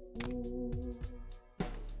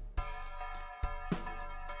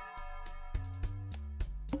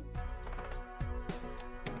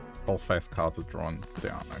 All face cards are drawn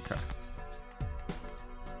down, okay.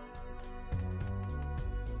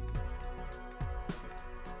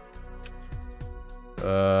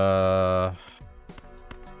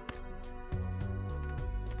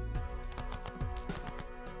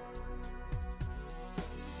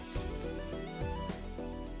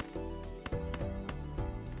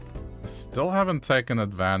 Still haven't taken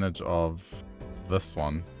advantage of this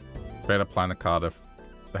one. Create a planet card if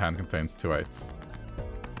the hand contains 2 8s.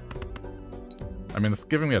 I mean, it's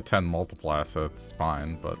giving me a 10 multiplier, so it's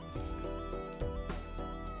fine, but...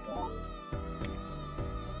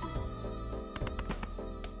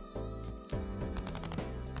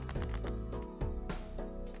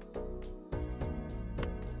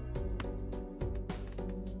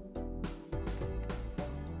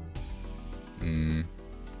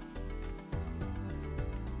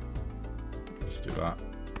 Just do that.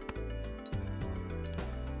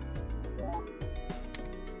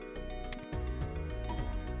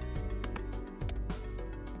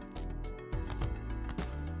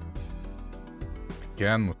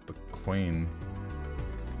 Again with the queen.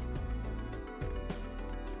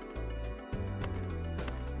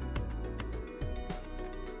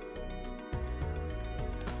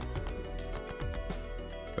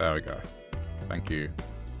 There we go. Thank you.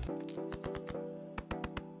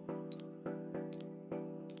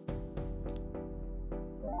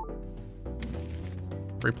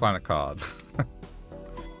 Free planet card.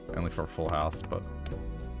 Only for a full house, but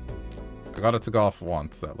I got it to go off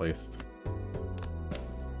once at least.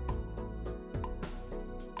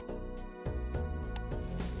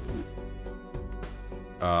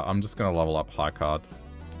 I'm just gonna level up high card.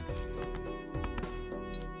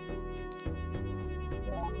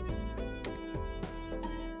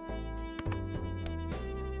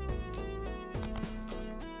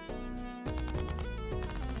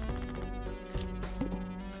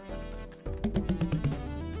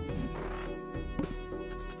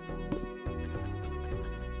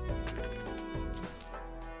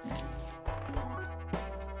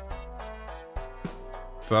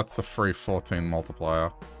 so that's a free 14 multiplier.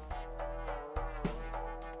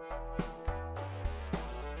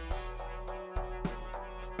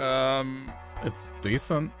 It's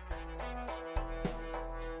decent.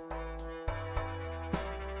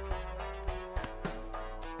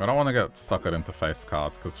 I don't want to get suckered into face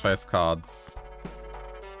cards, because face cards...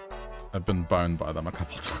 I've been boned by them a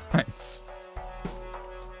couple times.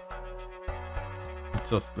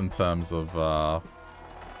 Just in terms of,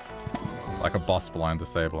 like a boss blind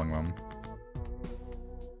disabling them.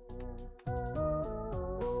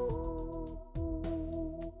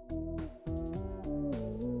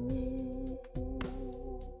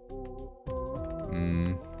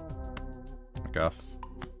 I guess.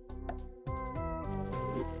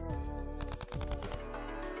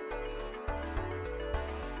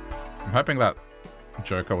 I'm hoping that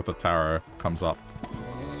Joker with the tarot comes up.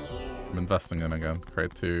 I'm investing in again.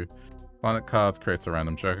 Create 2 planet cards, creates a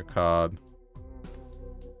random Joker card.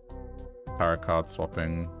 Tarot card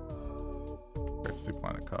swapping. Creates 2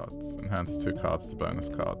 planet cards. Enhance 2 cards to bonus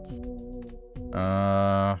cards.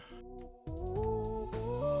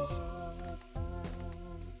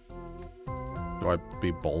 Do I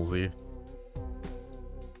be ballsy?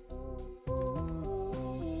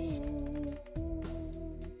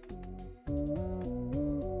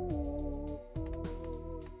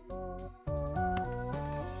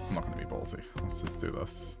 I'm not gonna be ballsy. Let's just do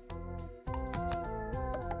this.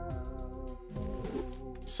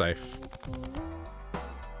 Safe.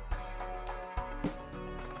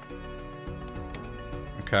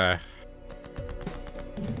 Okay.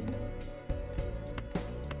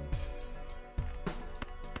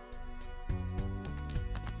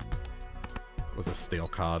 It was a steel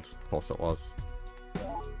card. Of course it was.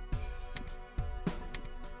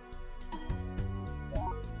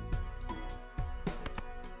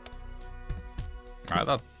 Alright,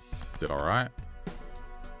 that did alright.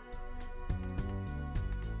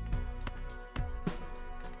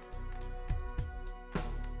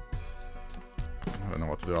 I don't know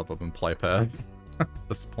what to do other than play pairs at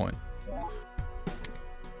this point.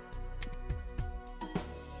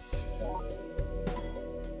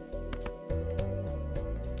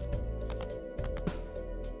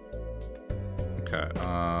 Okay,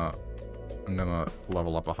 I'm gonna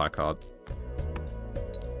level up a high card.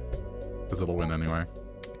 Because it'll win anyway.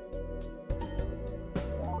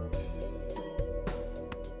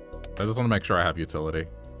 I just want to make sure I have utility.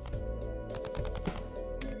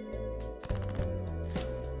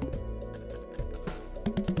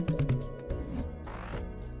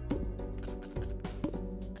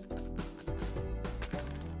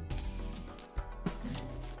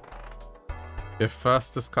 If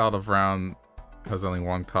first discard of round has only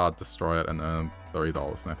 1 card, destroy it and earn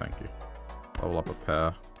 $30. No thank you. Level up a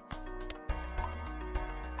pair.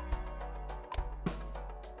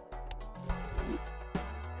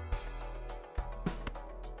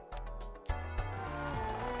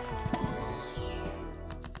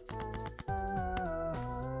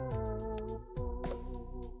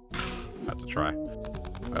 Had to try.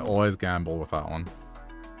 I always gamble with that one.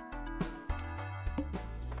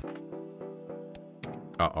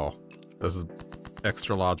 Uh-oh. There's an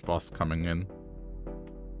extra large boss coming in.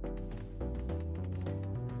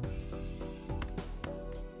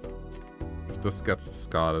 If this gets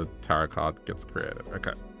discarded, tarot card gets created.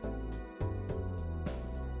 Okay.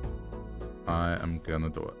 I am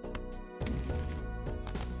gonna do it.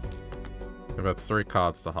 If it's 3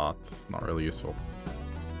 cards to hearts, not really useful.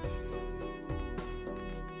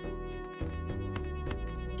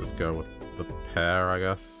 Just go with the pair, I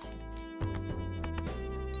guess.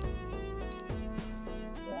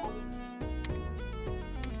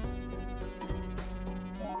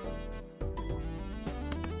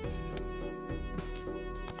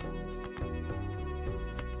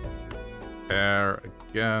 Pair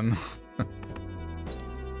again.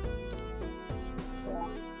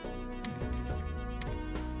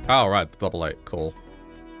 Oh, right, double 8, cool.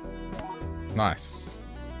 Nice.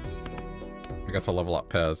 I got to level up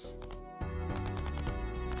pairs.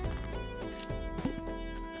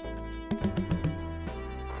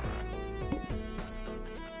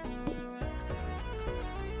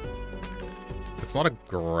 It's not a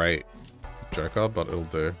great Joker, but it'll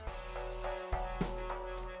do.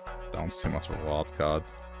 That one's too much of a wild card.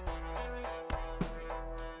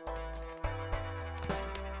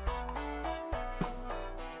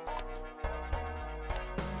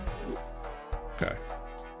 Okay.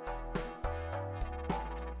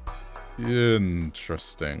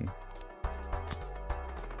 Interesting.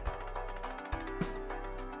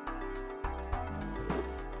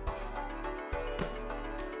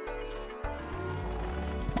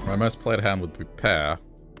 My most played hand would be pair,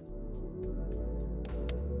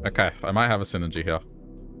 Okay, I might have a synergy here.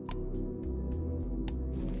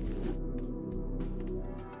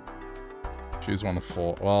 Choose one of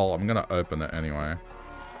 4. Well, I'm gonna open it anyway.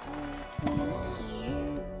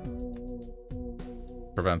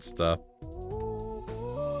 Prevents death.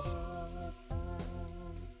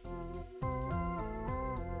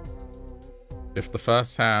 If the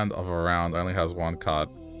first hand of a round only has 1 card,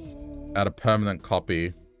 add a permanent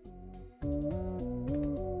copy.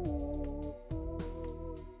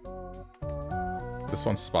 This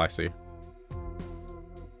one's spicy.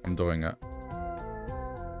 I'm doing it.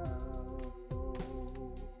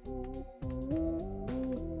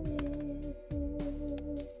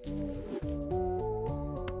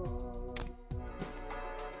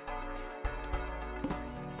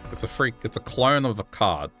 It's a clone of a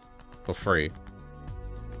card for free.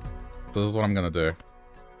 This is what I'm gonna do.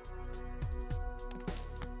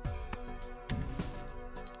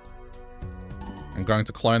 I'm going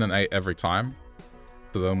to clone an 8 every time.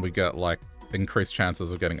 So then we get, like, increased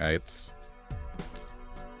chances of getting 8s.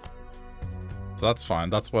 So that's fine.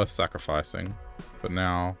 That's worth sacrificing. But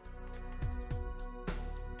now...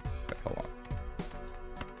 Okay, hold on.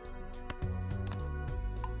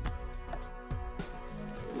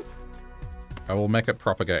 I will make it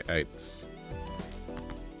propagate 8s.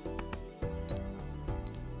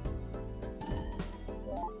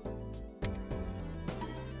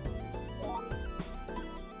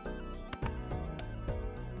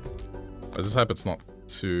 I just hope it's not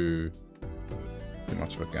too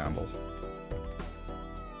much of a gamble.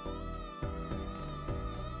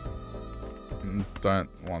 Don't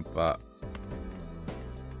want that.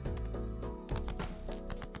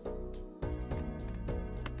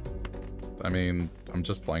 I mean, I'm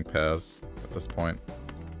just playing pairs at this point.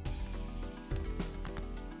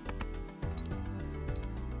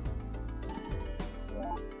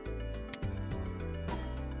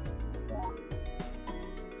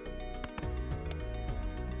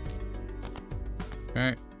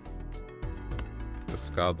 Okay.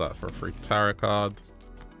 Discard that for a free tarot card.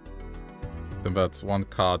 Converts 1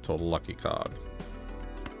 card to a lucky card.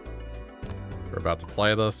 We're about to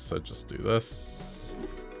play this, so just do this.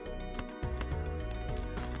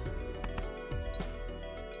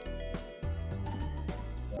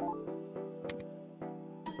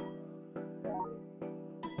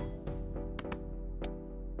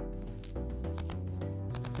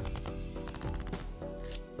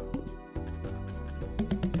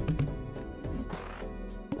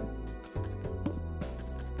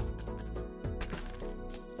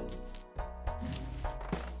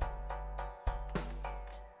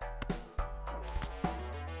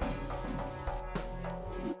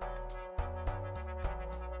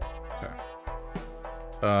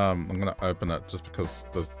 I'm gonna open it just because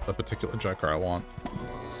there's a particular joker I want.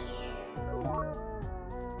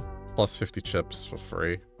 Plus 50 chips for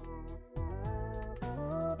free.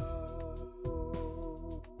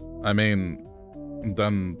 I mean,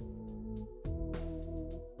 then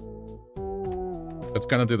it's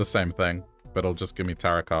gonna do the same thing, but it'll just give me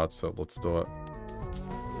tarot cards, so let's do it.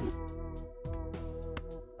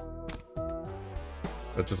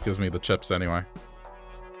 It just gives me the chips anyway.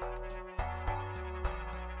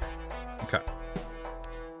 Okay.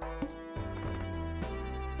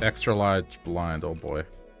 Extra large blind, oh boy.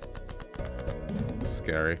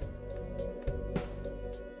 Scary.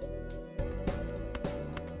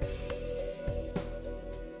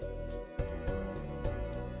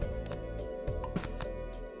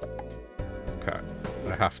 Okay,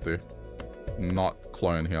 I have to not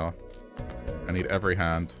clone here. I need every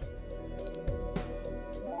hand.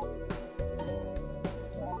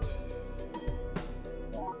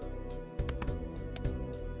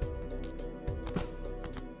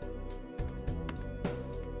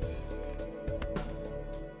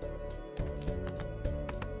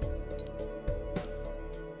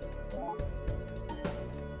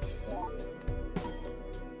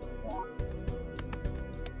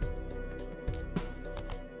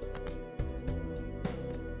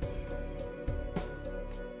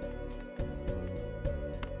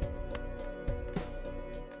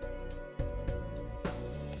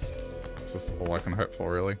 This is all I can hope for,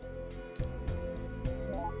 really.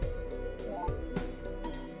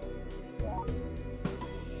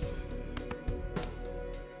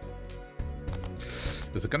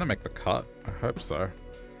 Is it gonna make the cut? I hope so.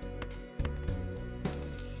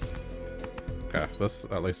 Okay, this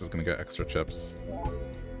at least is gonna get extra chips.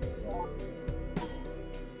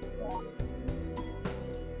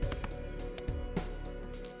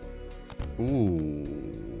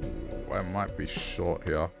 Ooh, I might be short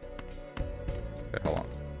here. Okay, hold on.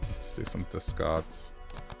 Let's do some discards.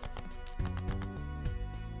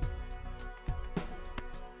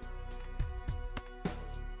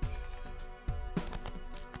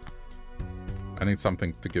 I need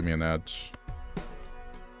something to give me an edge.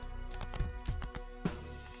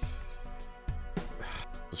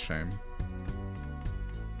 It's a shame.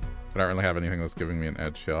 I don't really have anything that's giving me an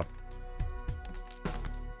edge here.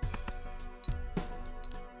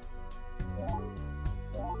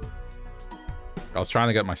 I was trying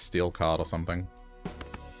to get my steel card or something.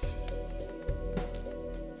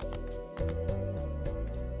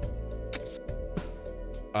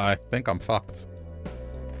 I think I'm fucked.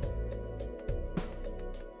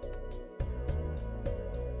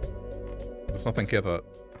 There's nothing here that...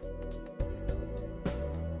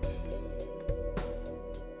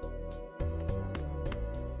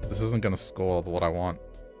 This isn't gonna score what I want.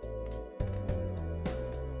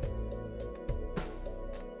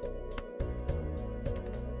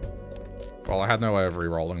 Well, I had no way of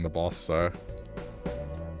re-rolling the boss, so...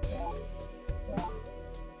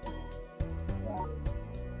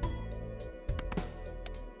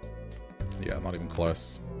 Yeah, not even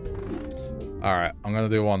close. Alright, I'm gonna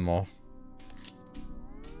do one more.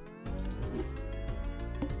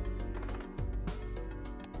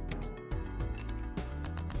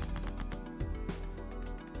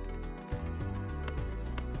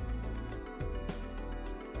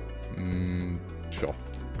 Sure.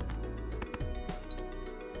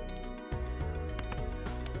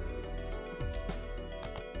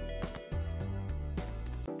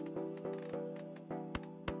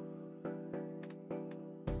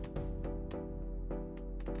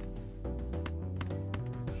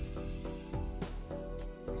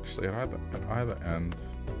 Actually, at either end.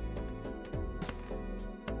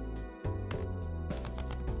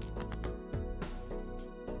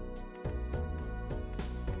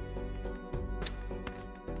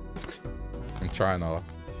 I'm trying to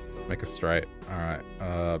make a straight. Alright,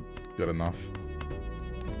 good enough.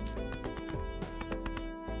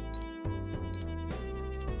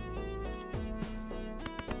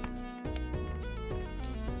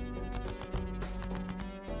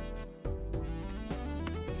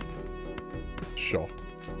 Sure.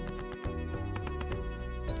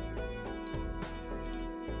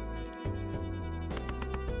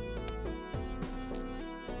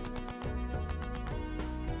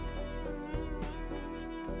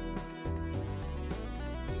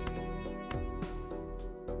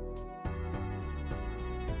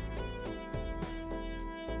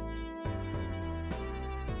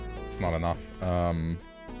 It's not enough.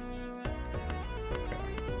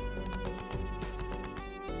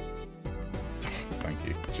 Thank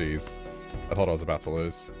you. Jeez. I thought I was about to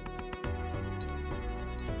lose.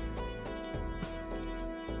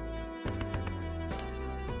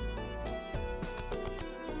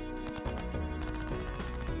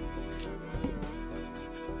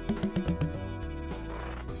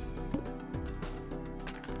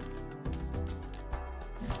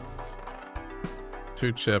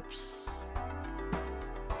 Two chips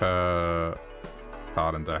per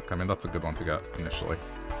card and deck. I mean, that's a good one to get initially.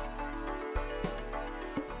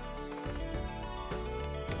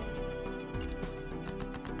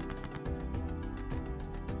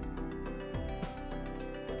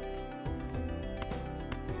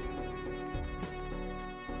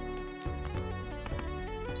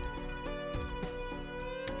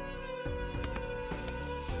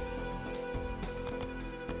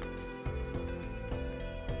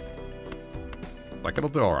 Like, it'll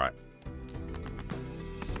do alright.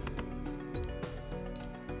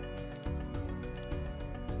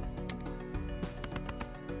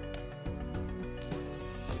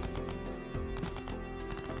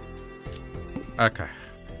 Okay.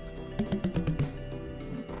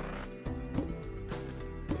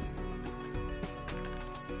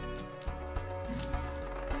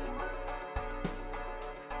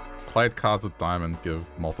 Played cards with diamond give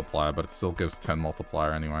multiplier, but it still gives 10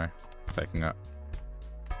 multiplier anyway. Taking it.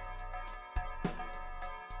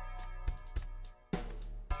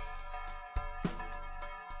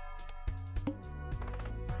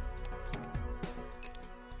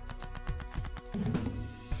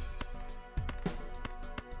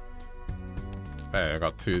 Hey, I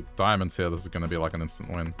got 2 diamonds here. This is going to be like an instant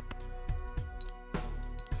win.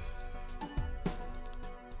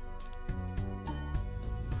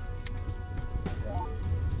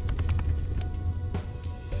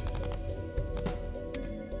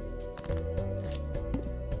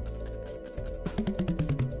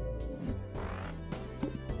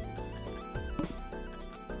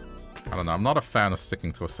 I don't know. I'm not a fan of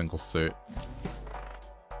sticking to a single suit.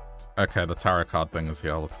 Okay, the tarot card thing is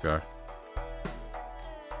here. Let's go.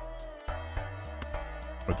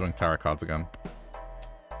 We're doing tarot cards again.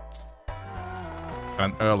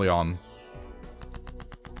 And early on,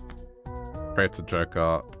 creates a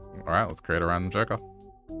joker. Alright, let's create a random joker.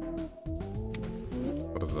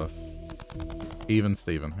 What is this? Even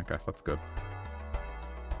Steven. Okay, that's good.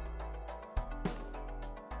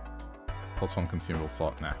 +1 consumable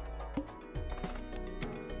slot. Nah.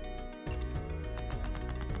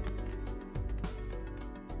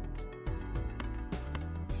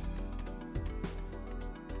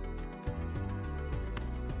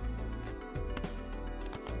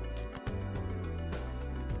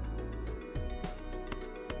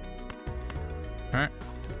 Alright.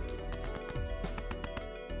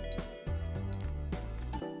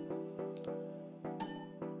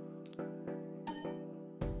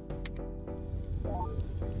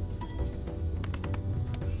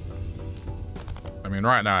 I mean,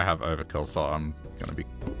 right now I have overkill, so I'm gonna be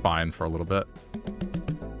fine for a little bit.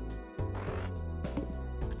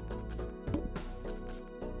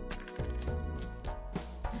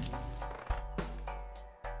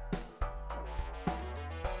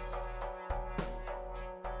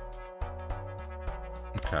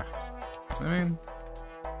 Okay. I mean,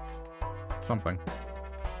 something.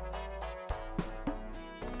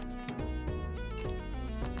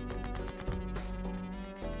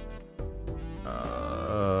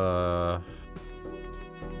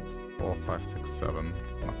 Four, 5, 6, 7.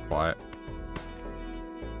 Not quite.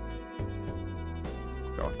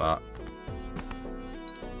 Go with that.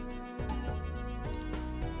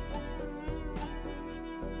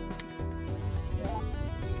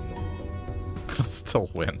 Still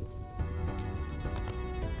win.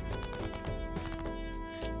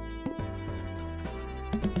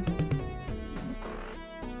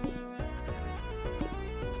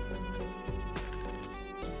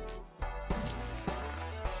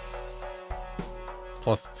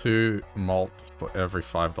 +2 malt for every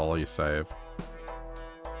 $5 you save.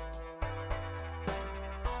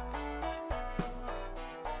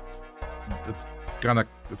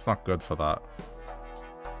 It's not good for that.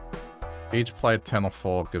 Each play 10 or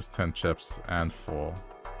 4 gives 10 chips and 4.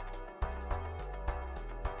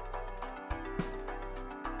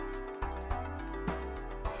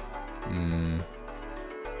 I'm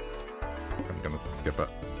gonna skip it.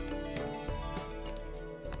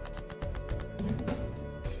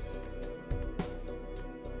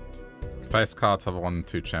 Face cards have a 1 in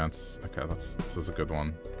 2 chance. Okay, this is a good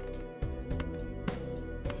one.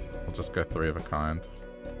 We'll just go 3 of a kind.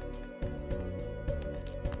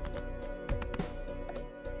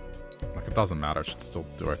 Like, it doesn't matter, it should still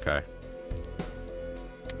do okay.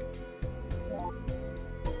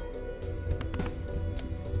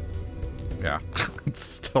 Yeah, it's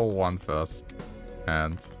still 1 first.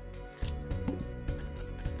 And...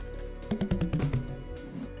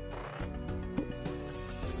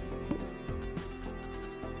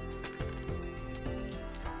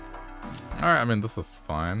 Alright, I mean, this is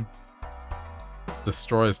fine.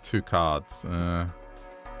 Destroys 2 cards. Oh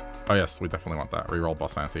yes, we definitely want that. Reroll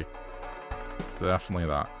boss ante. Definitely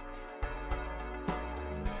that.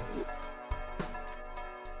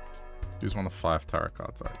 Use 1 of 5 tarot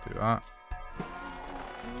cards. Alright, do that.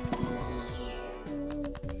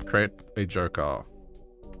 Create a joker.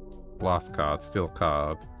 Last card, steal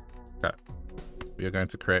card. Okay. We are going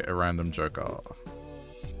to create a random joker.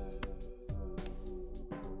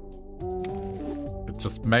 It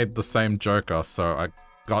just made the same joker, so I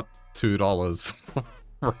got $2 for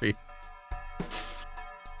free.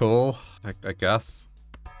 Cool, I guess.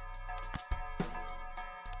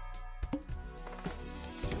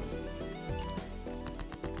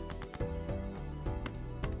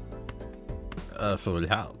 Full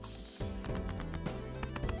house.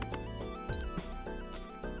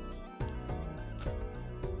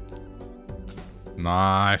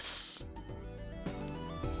 Nice.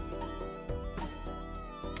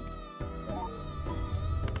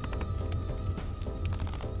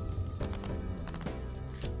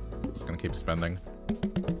 Just gonna keep spending.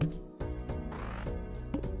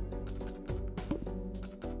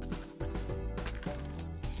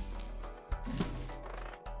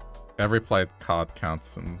 Every played card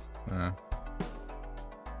counts and okay,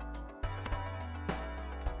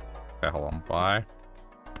 hold on. Buy.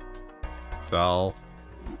 Sell.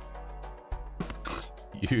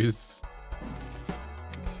 Use.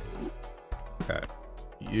 Okay.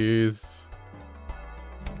 Use.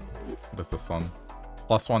 What is this one?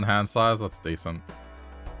 +1 hand size, that's decent.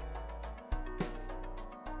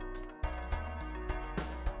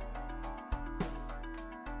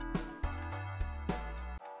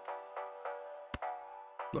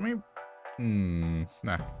 Let me...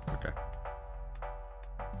 nah, okay.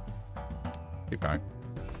 Keep going.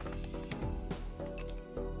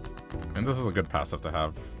 And this is a good passive to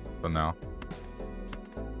have for now.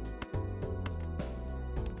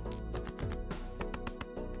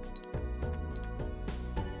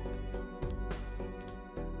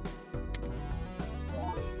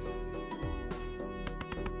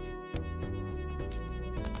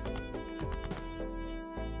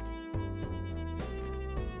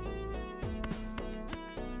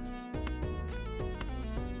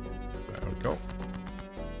 Go.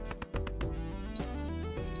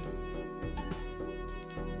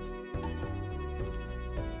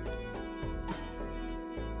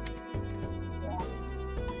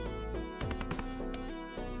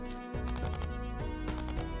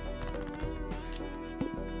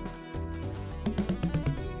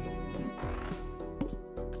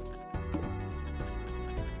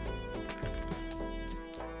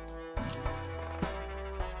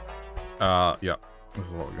 Yeah, this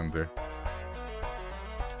is what we're gonna do.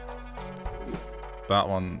 That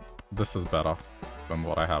one, this is better than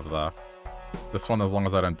what I have there. This one, as long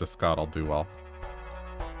as I don't discard, I'll do well.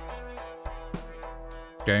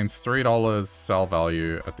 Gains $3 sell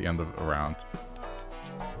value at the end of a round.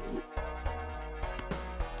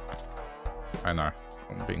 I know,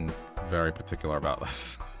 I'm being very particular about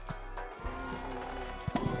this.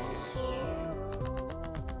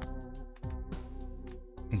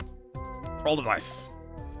 Roll the dice.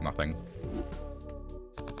 Nothing.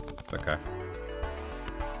 It's okay.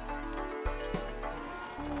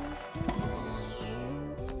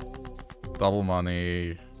 Double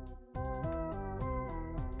money.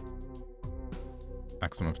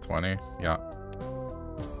 Maximum of 20. Yeah.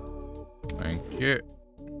 Thank you.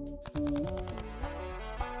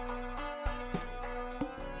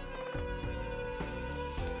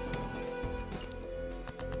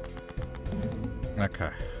 Okay.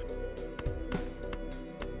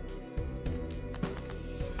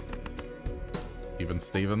 Even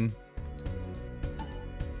Steven.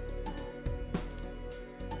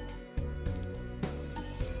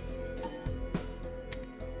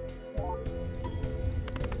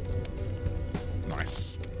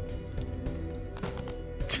 Nice.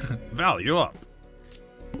 Value up.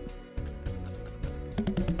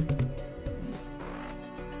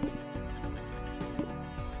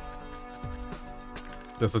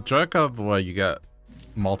 There's a joker where you get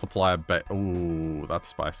multiplier ooh, that's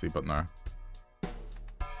spicy, but no.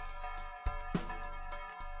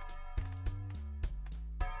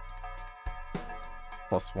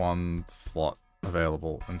 +1 slot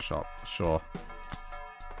available in shop. Sure.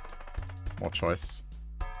 More choice.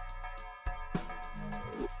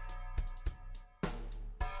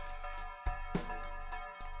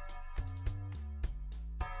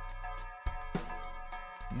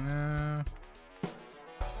 Yeah.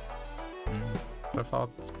 So far,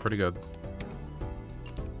 it's pretty good.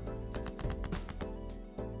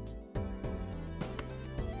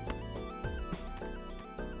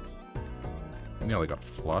 Nearly got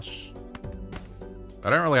flush. I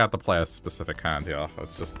don't really have to play a specific hand here.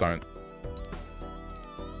 It's just don't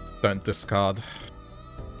discard.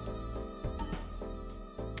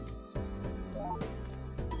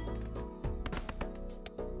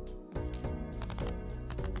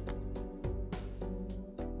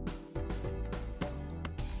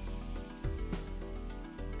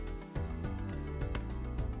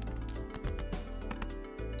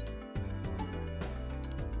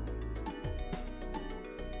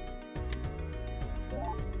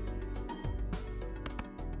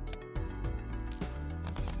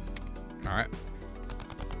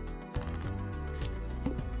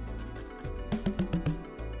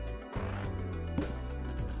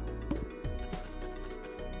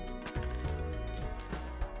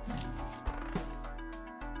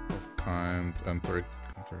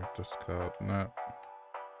 Discard, no.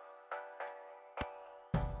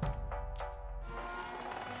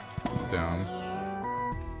 Down.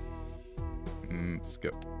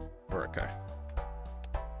 Skip. We're okay.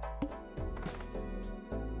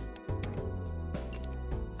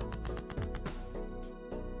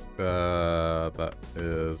 That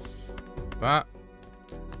is that.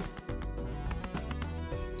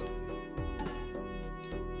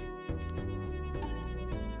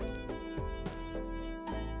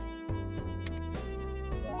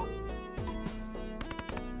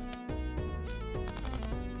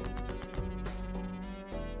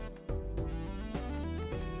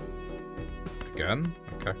 Again?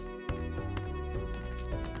 Okay.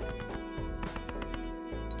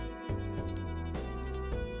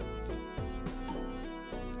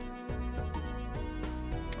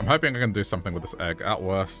 I'm hoping I can do something with this egg. At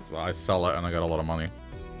worst, I sell it and I get a lot of money.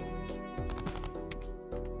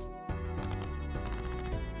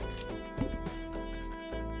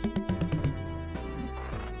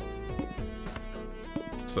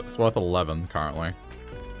 So it's worth 11 currently.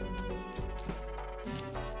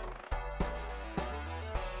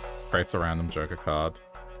 Creates a random joker card.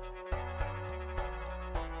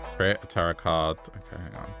 Create a tarot card. Okay,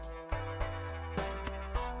 hang on.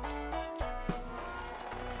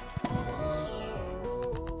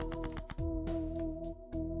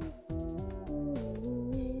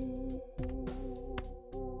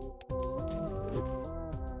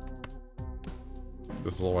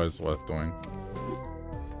 This is always worth doing.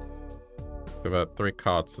 Give out 3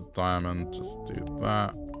 cards to diamond, just do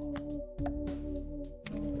that.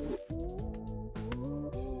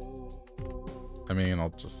 I mean, I'll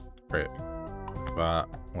just create that.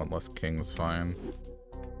 1 less king's fine.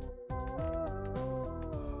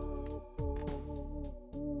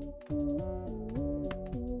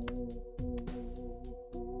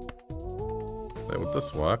 Okay, would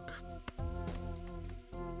this work?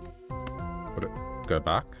 Would it go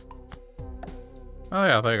back? Oh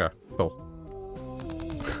yeah, there you go. Cool.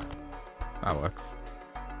 That works.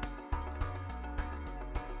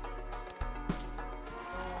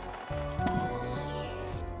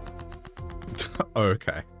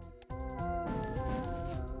 Okay.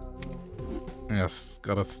 Yes,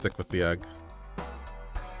 gotta stick with the egg.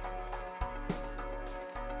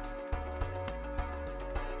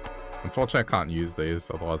 Unfortunately, I can't use these,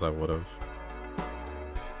 otherwise I would've.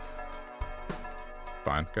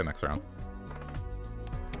 Fine, go next round.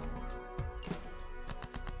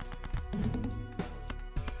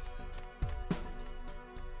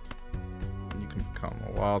 You can become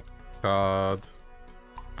a wild card.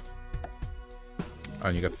 Oh,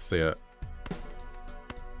 and you get to see it.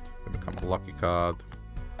 You become a lucky card.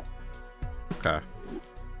 Okay.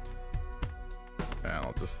 And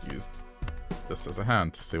I'll just use this as a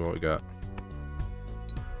hand to see what we got.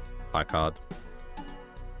 High card.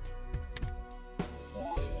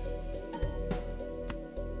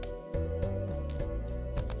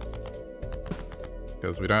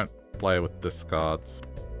 Because we don't play with discards.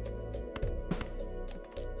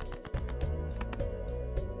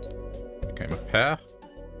 Became a pair.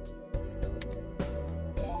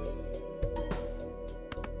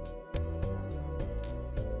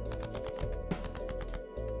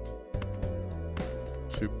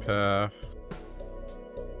 Two pair.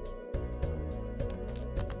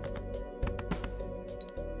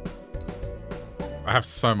 I have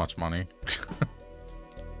so much money.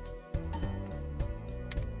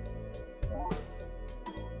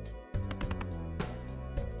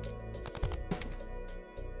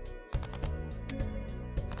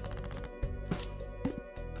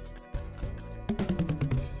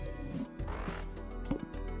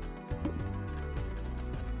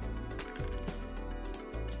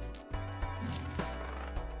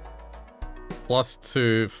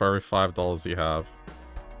 +2 for every $5 you have.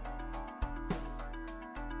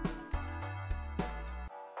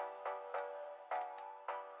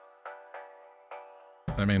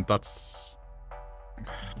 I mean, that's...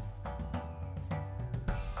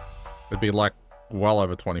 It'd be like well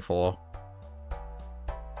over 24.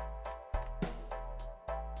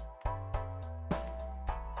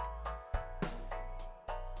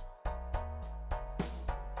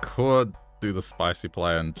 Could do the spicy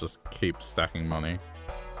play and just keep stacking money.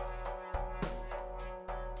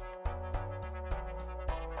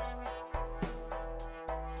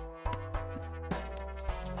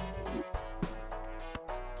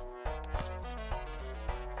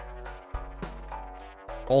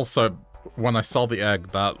 Also, when I sell the egg,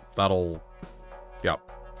 that'll... Yep.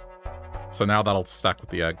 So now that'll stack with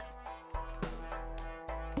the egg.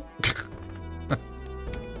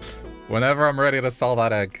 Whenever I'm ready to sell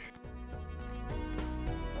that egg.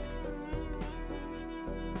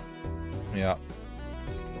 Yeah.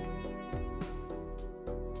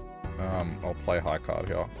 I'll play high card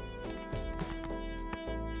here.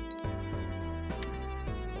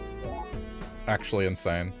 Actually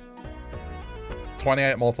insane.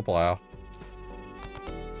 28 multiplier.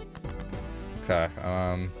 Okay,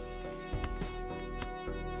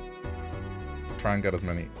 try and get as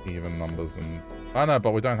many even numbers and... Oh no,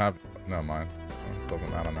 but we don't have... Never mind. It doesn't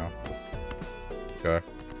matter now. Just go.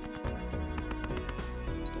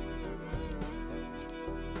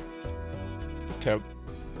 Okay.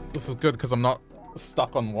 This is good because I'm not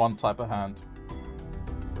stuck on one type of hand.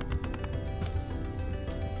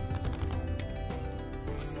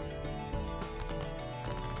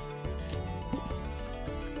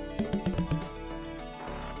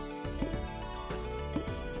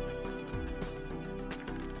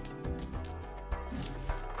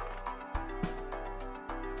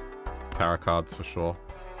 Para cards for sure.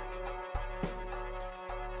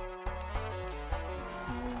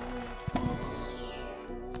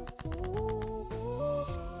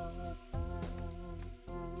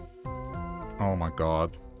 Oh my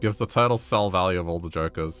god. Gives the total sell value of all the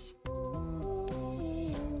jokers.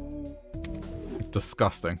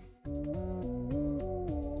 Disgusting.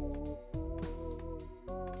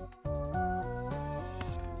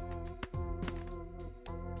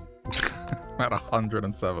 At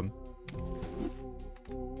 107.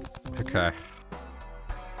 Okay.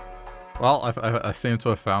 Well, I seem to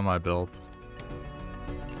have found my build.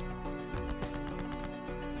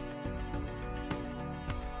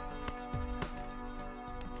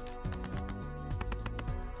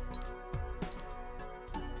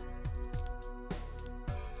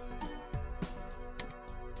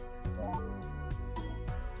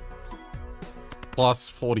 Plus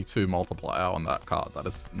 42 multiplier on that card. That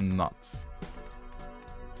is nuts.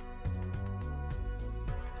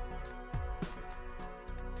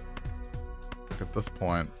 At this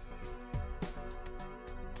point,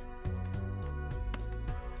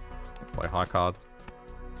 play high card.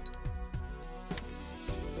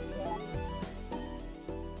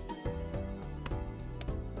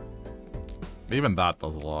 Even that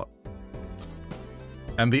does a lot.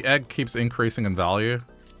 And the egg keeps increasing in value.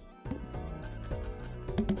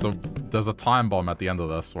 So there's a time bomb at the end of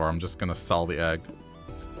this where I'm just gonna sell the egg.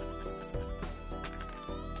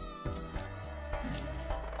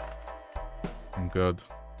 I'm good.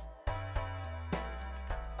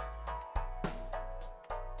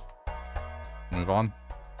 Move on.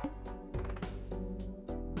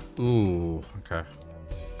 Ooh, okay.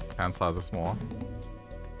 Hand size is smaller.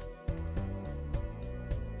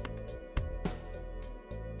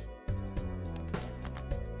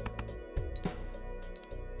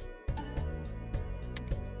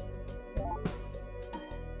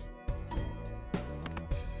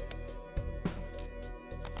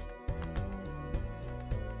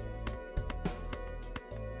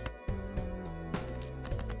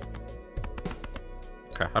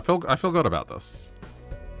 I feel good about this.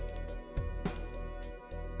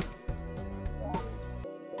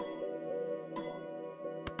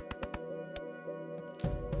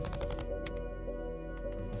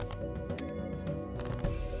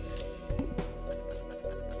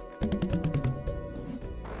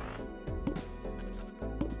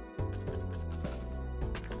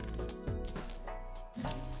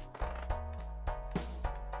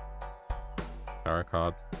 Power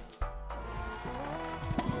card.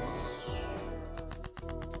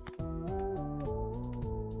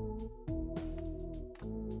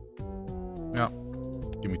 Yep.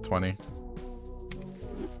 Give me 20.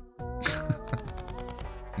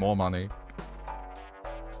 More money.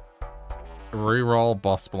 Reroll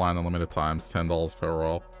boss blind unlimited times, $10 per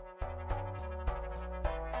roll.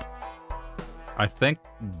 I think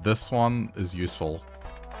this one is useful.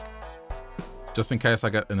 Just in case I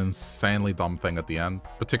get an insanely dumb thing at the end.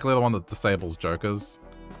 Particularly the one that disables jokers.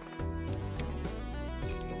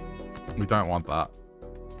 We don't want that.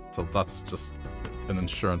 So that's just an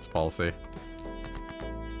insurance policy.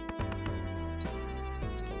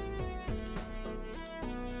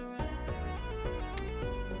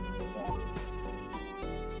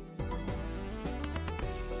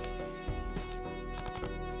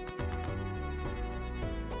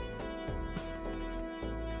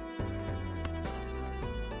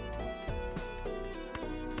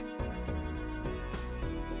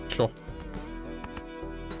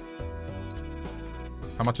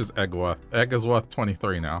 How much is egg worth? Egg is worth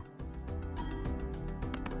 23 now.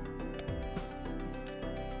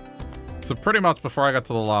 So pretty much before I get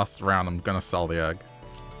to the last round, I'm gonna sell the egg.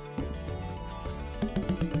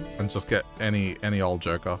 And just get any old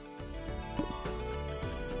joker.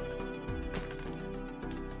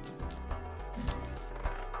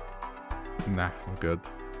 Nah, I'm good.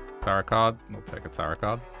 Tarot card. I'll take a tarot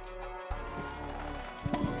card.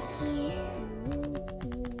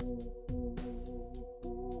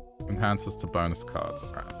 Enhances to bonus cards.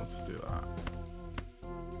 Alright, let's do that.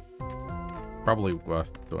 Probably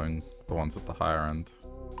worth doing the ones at the higher end.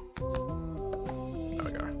 There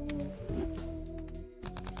we go.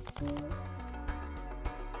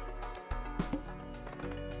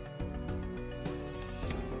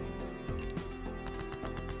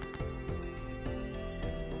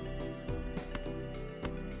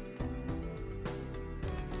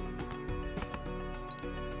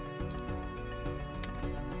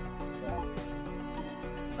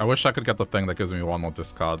 I wish I could get the thing that gives me one more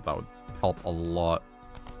discard. That would help a lot.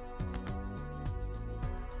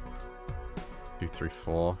 2, 3,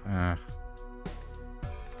 4. I'm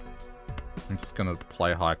just gonna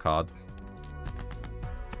play high card.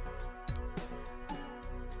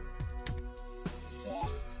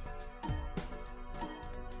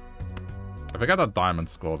 If I get that diamond,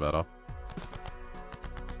 score better.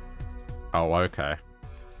 Oh, okay.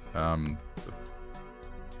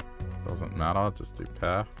 Doesn't matter, just do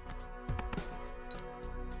pair.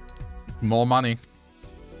 More money.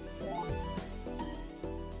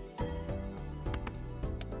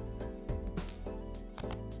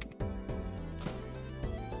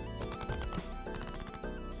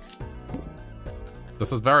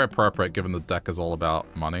 This is very appropriate given the deck is all about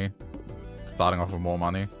money. Starting off with more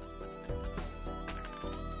money.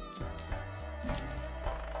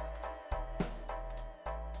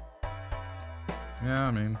 Yeah,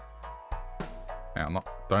 I mean... Yeah,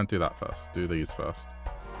 don't do that first. Do these first.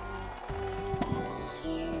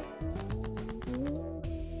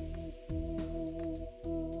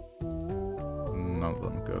 None of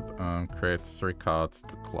them good. Creates 3 cards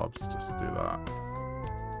to clubs. Just do that.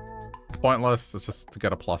 Pointless. It's just to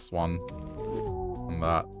get a +1 on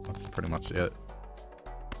that. That's pretty much it.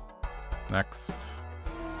 Next.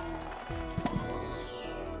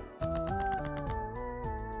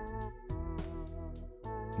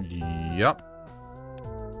 Yep.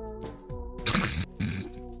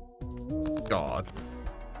 God.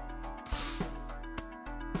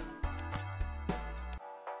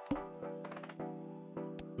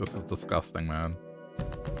 This is disgusting, man.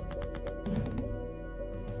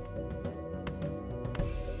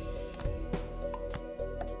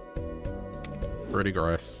 Pretty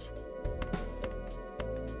gross.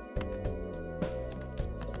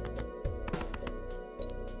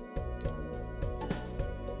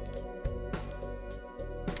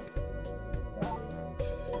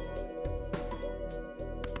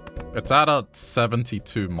 It's at a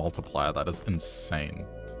 72 multiplier. That is insane.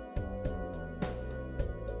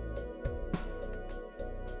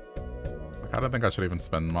 Like, I don't think I should even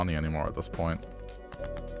spend money anymore at this point.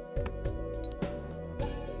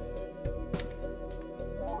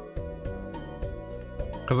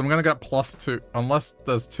 Because I'm gonna get +2, unless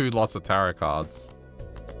there's 2 lots of tarot cards.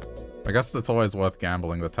 I guess it's always worth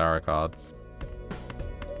gambling the tarot cards.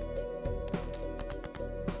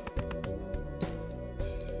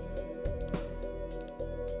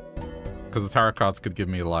 Because the tarot cards could give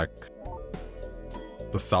me, like,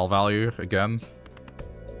 the sell value again.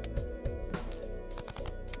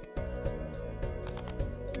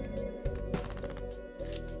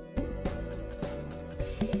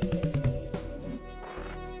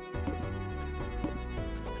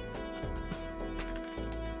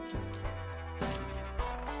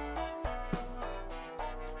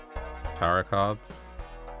 Tarot cards.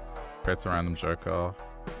 Creates a random joker.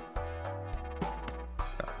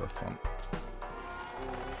 Got this one.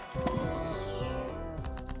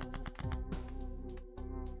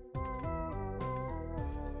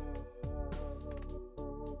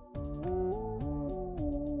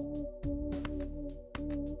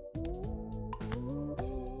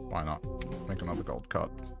 Why not? Make another gold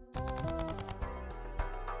card.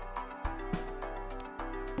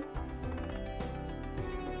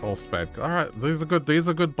 All spade. Alright, these are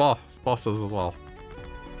good bosses as well.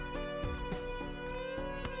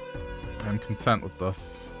 I'm content with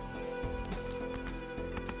this.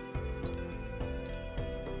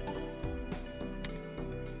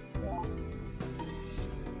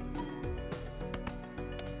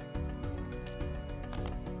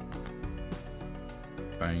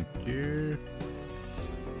 Thank you.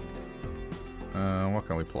 What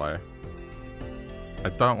can we play? I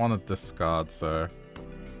don't want to discard, so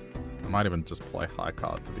I might even just play high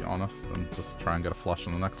card, to be honest, and just try and get a flush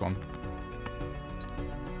on the next one.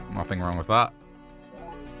 Nothing wrong with that.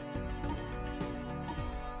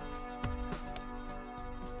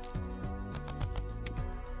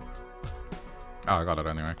 Oh, I got it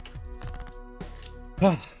anyway.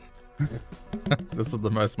 This is the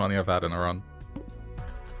most money I've had in a run.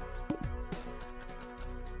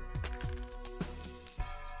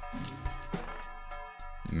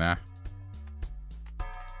 Nah.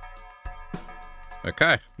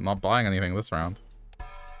 Okay, not buying anything this round.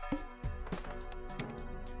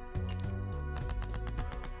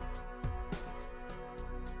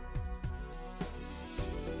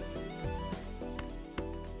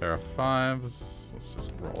 Pair of 5s. Let's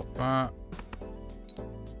just roll with that.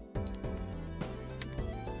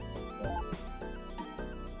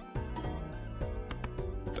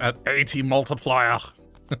 It's at 80 multiplier.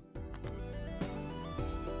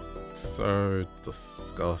 So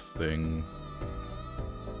disgusting.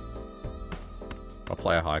 I'll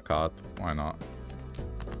play a high card. Why not?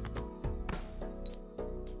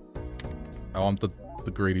 I want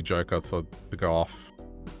the greedy joker to go off.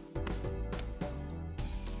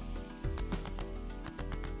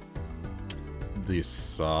 These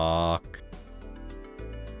suck.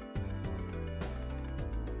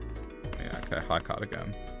 Yeah, okay, high card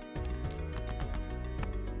again.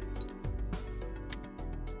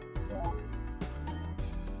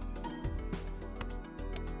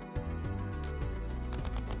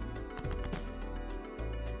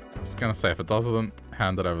 I was gonna say, if it doesn't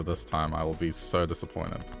hand it over this time, I will be so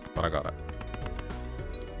disappointed. But I got it.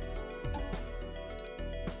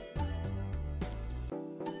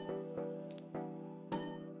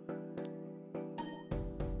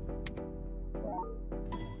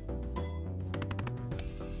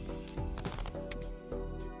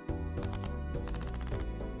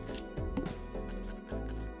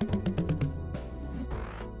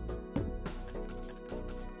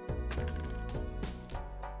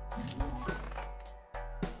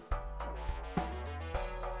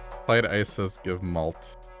 Played aces, give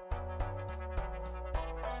malt.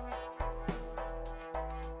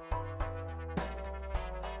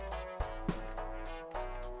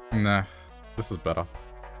 Nah, this is better.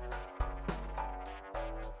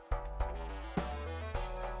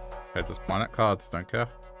 Okay, just planet cards, don't care.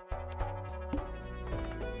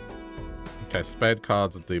 Okay, spade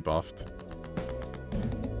cards are debuffed.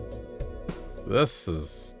 This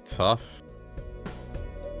is tough.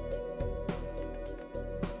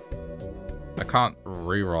 I can't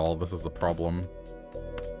reroll, this is a problem.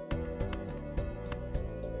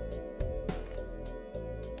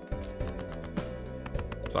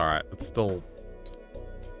 It's alright, it's still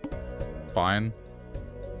fine.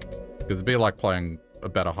 It'd be like playing a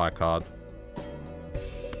better high card.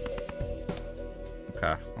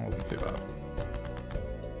 Okay, that wasn't too bad.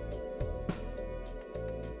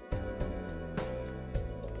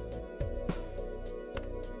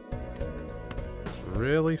 It's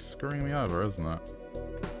really screwing me over, isn't it?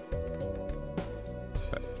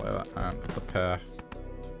 Okay, play that hand. It's a pair.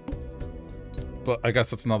 But I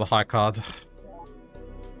guess it's another high card.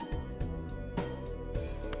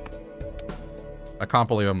 I can't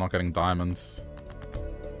believe I'm not getting diamonds.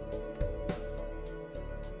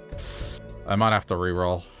 I might have to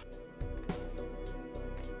reroll.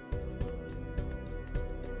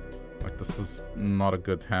 Like, this is not a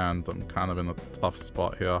good hand. I'm kind of in a tough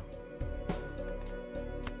spot here.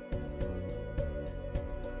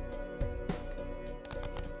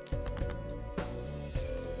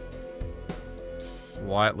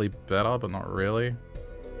 Slightly better, but not really.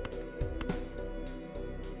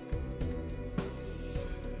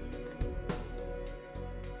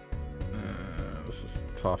 This is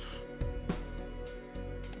tough.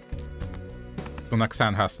 The next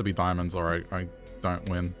hand has to be diamonds or I don't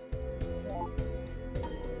win.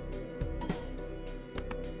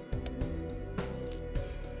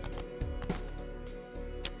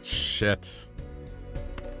 Shit.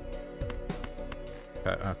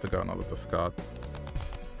 Okay, I have to go another discard.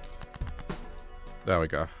 There we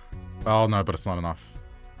go. Oh no, but it's not enough.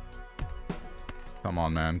 Come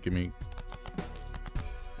on, man. Give me...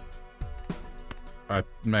 I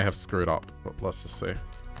may have screwed up, but let's just see.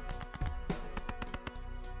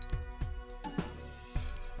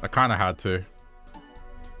 I kind of had to.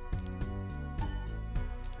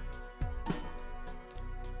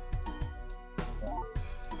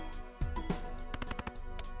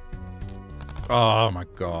 Oh my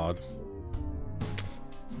god.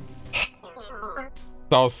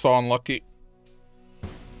 That was so unlucky.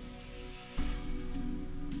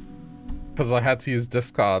 Because I had to use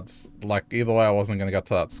discards. Like, either way I wasn't going to get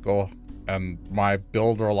to that score. And my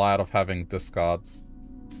build relied on having discards.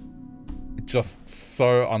 Just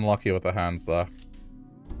so unlucky with the hands there.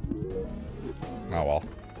 Oh well.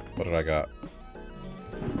 What did I get?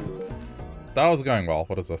 That was going well.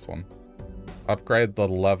 What is this one? Upgrade the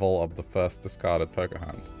level of the first discarded poker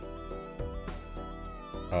hand.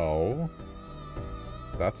 Oh.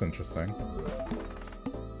 That's interesting.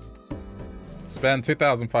 Spend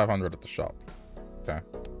 2,500 at the shop. Okay.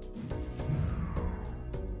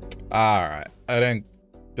 Alright. I didn't...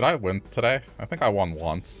 Did I win today? I think I won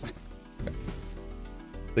once.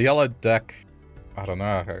 The yellow deck... I don't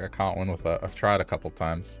know. I can't win with it. I've tried a couple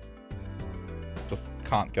times. Just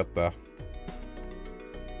can't get there.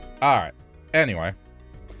 Alright. Anyway.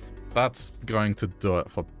 That's going to do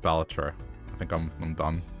it for Balatro. I think I'm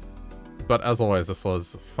done. But as always, this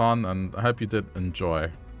was fun, and I hope you did enjoy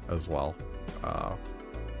as well.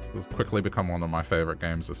 This has quickly become one of my favorite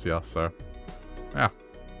games this year, so yeah.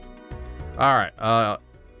 Alright,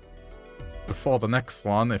 before the next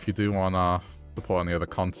one, if you do want to support any of the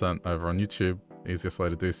content over on YouTube, the easiest way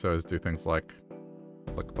to do so is do things like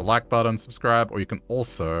click the like button, subscribe, or you can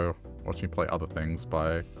also watch me play other things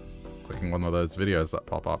by clicking one of those videos that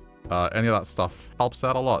pop up. Any of that stuff helps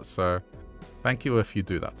out a lot, so thank you if you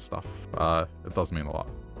do that stuff. It does mean a lot.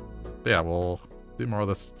 But yeah, we'll do more of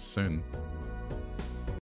this soon.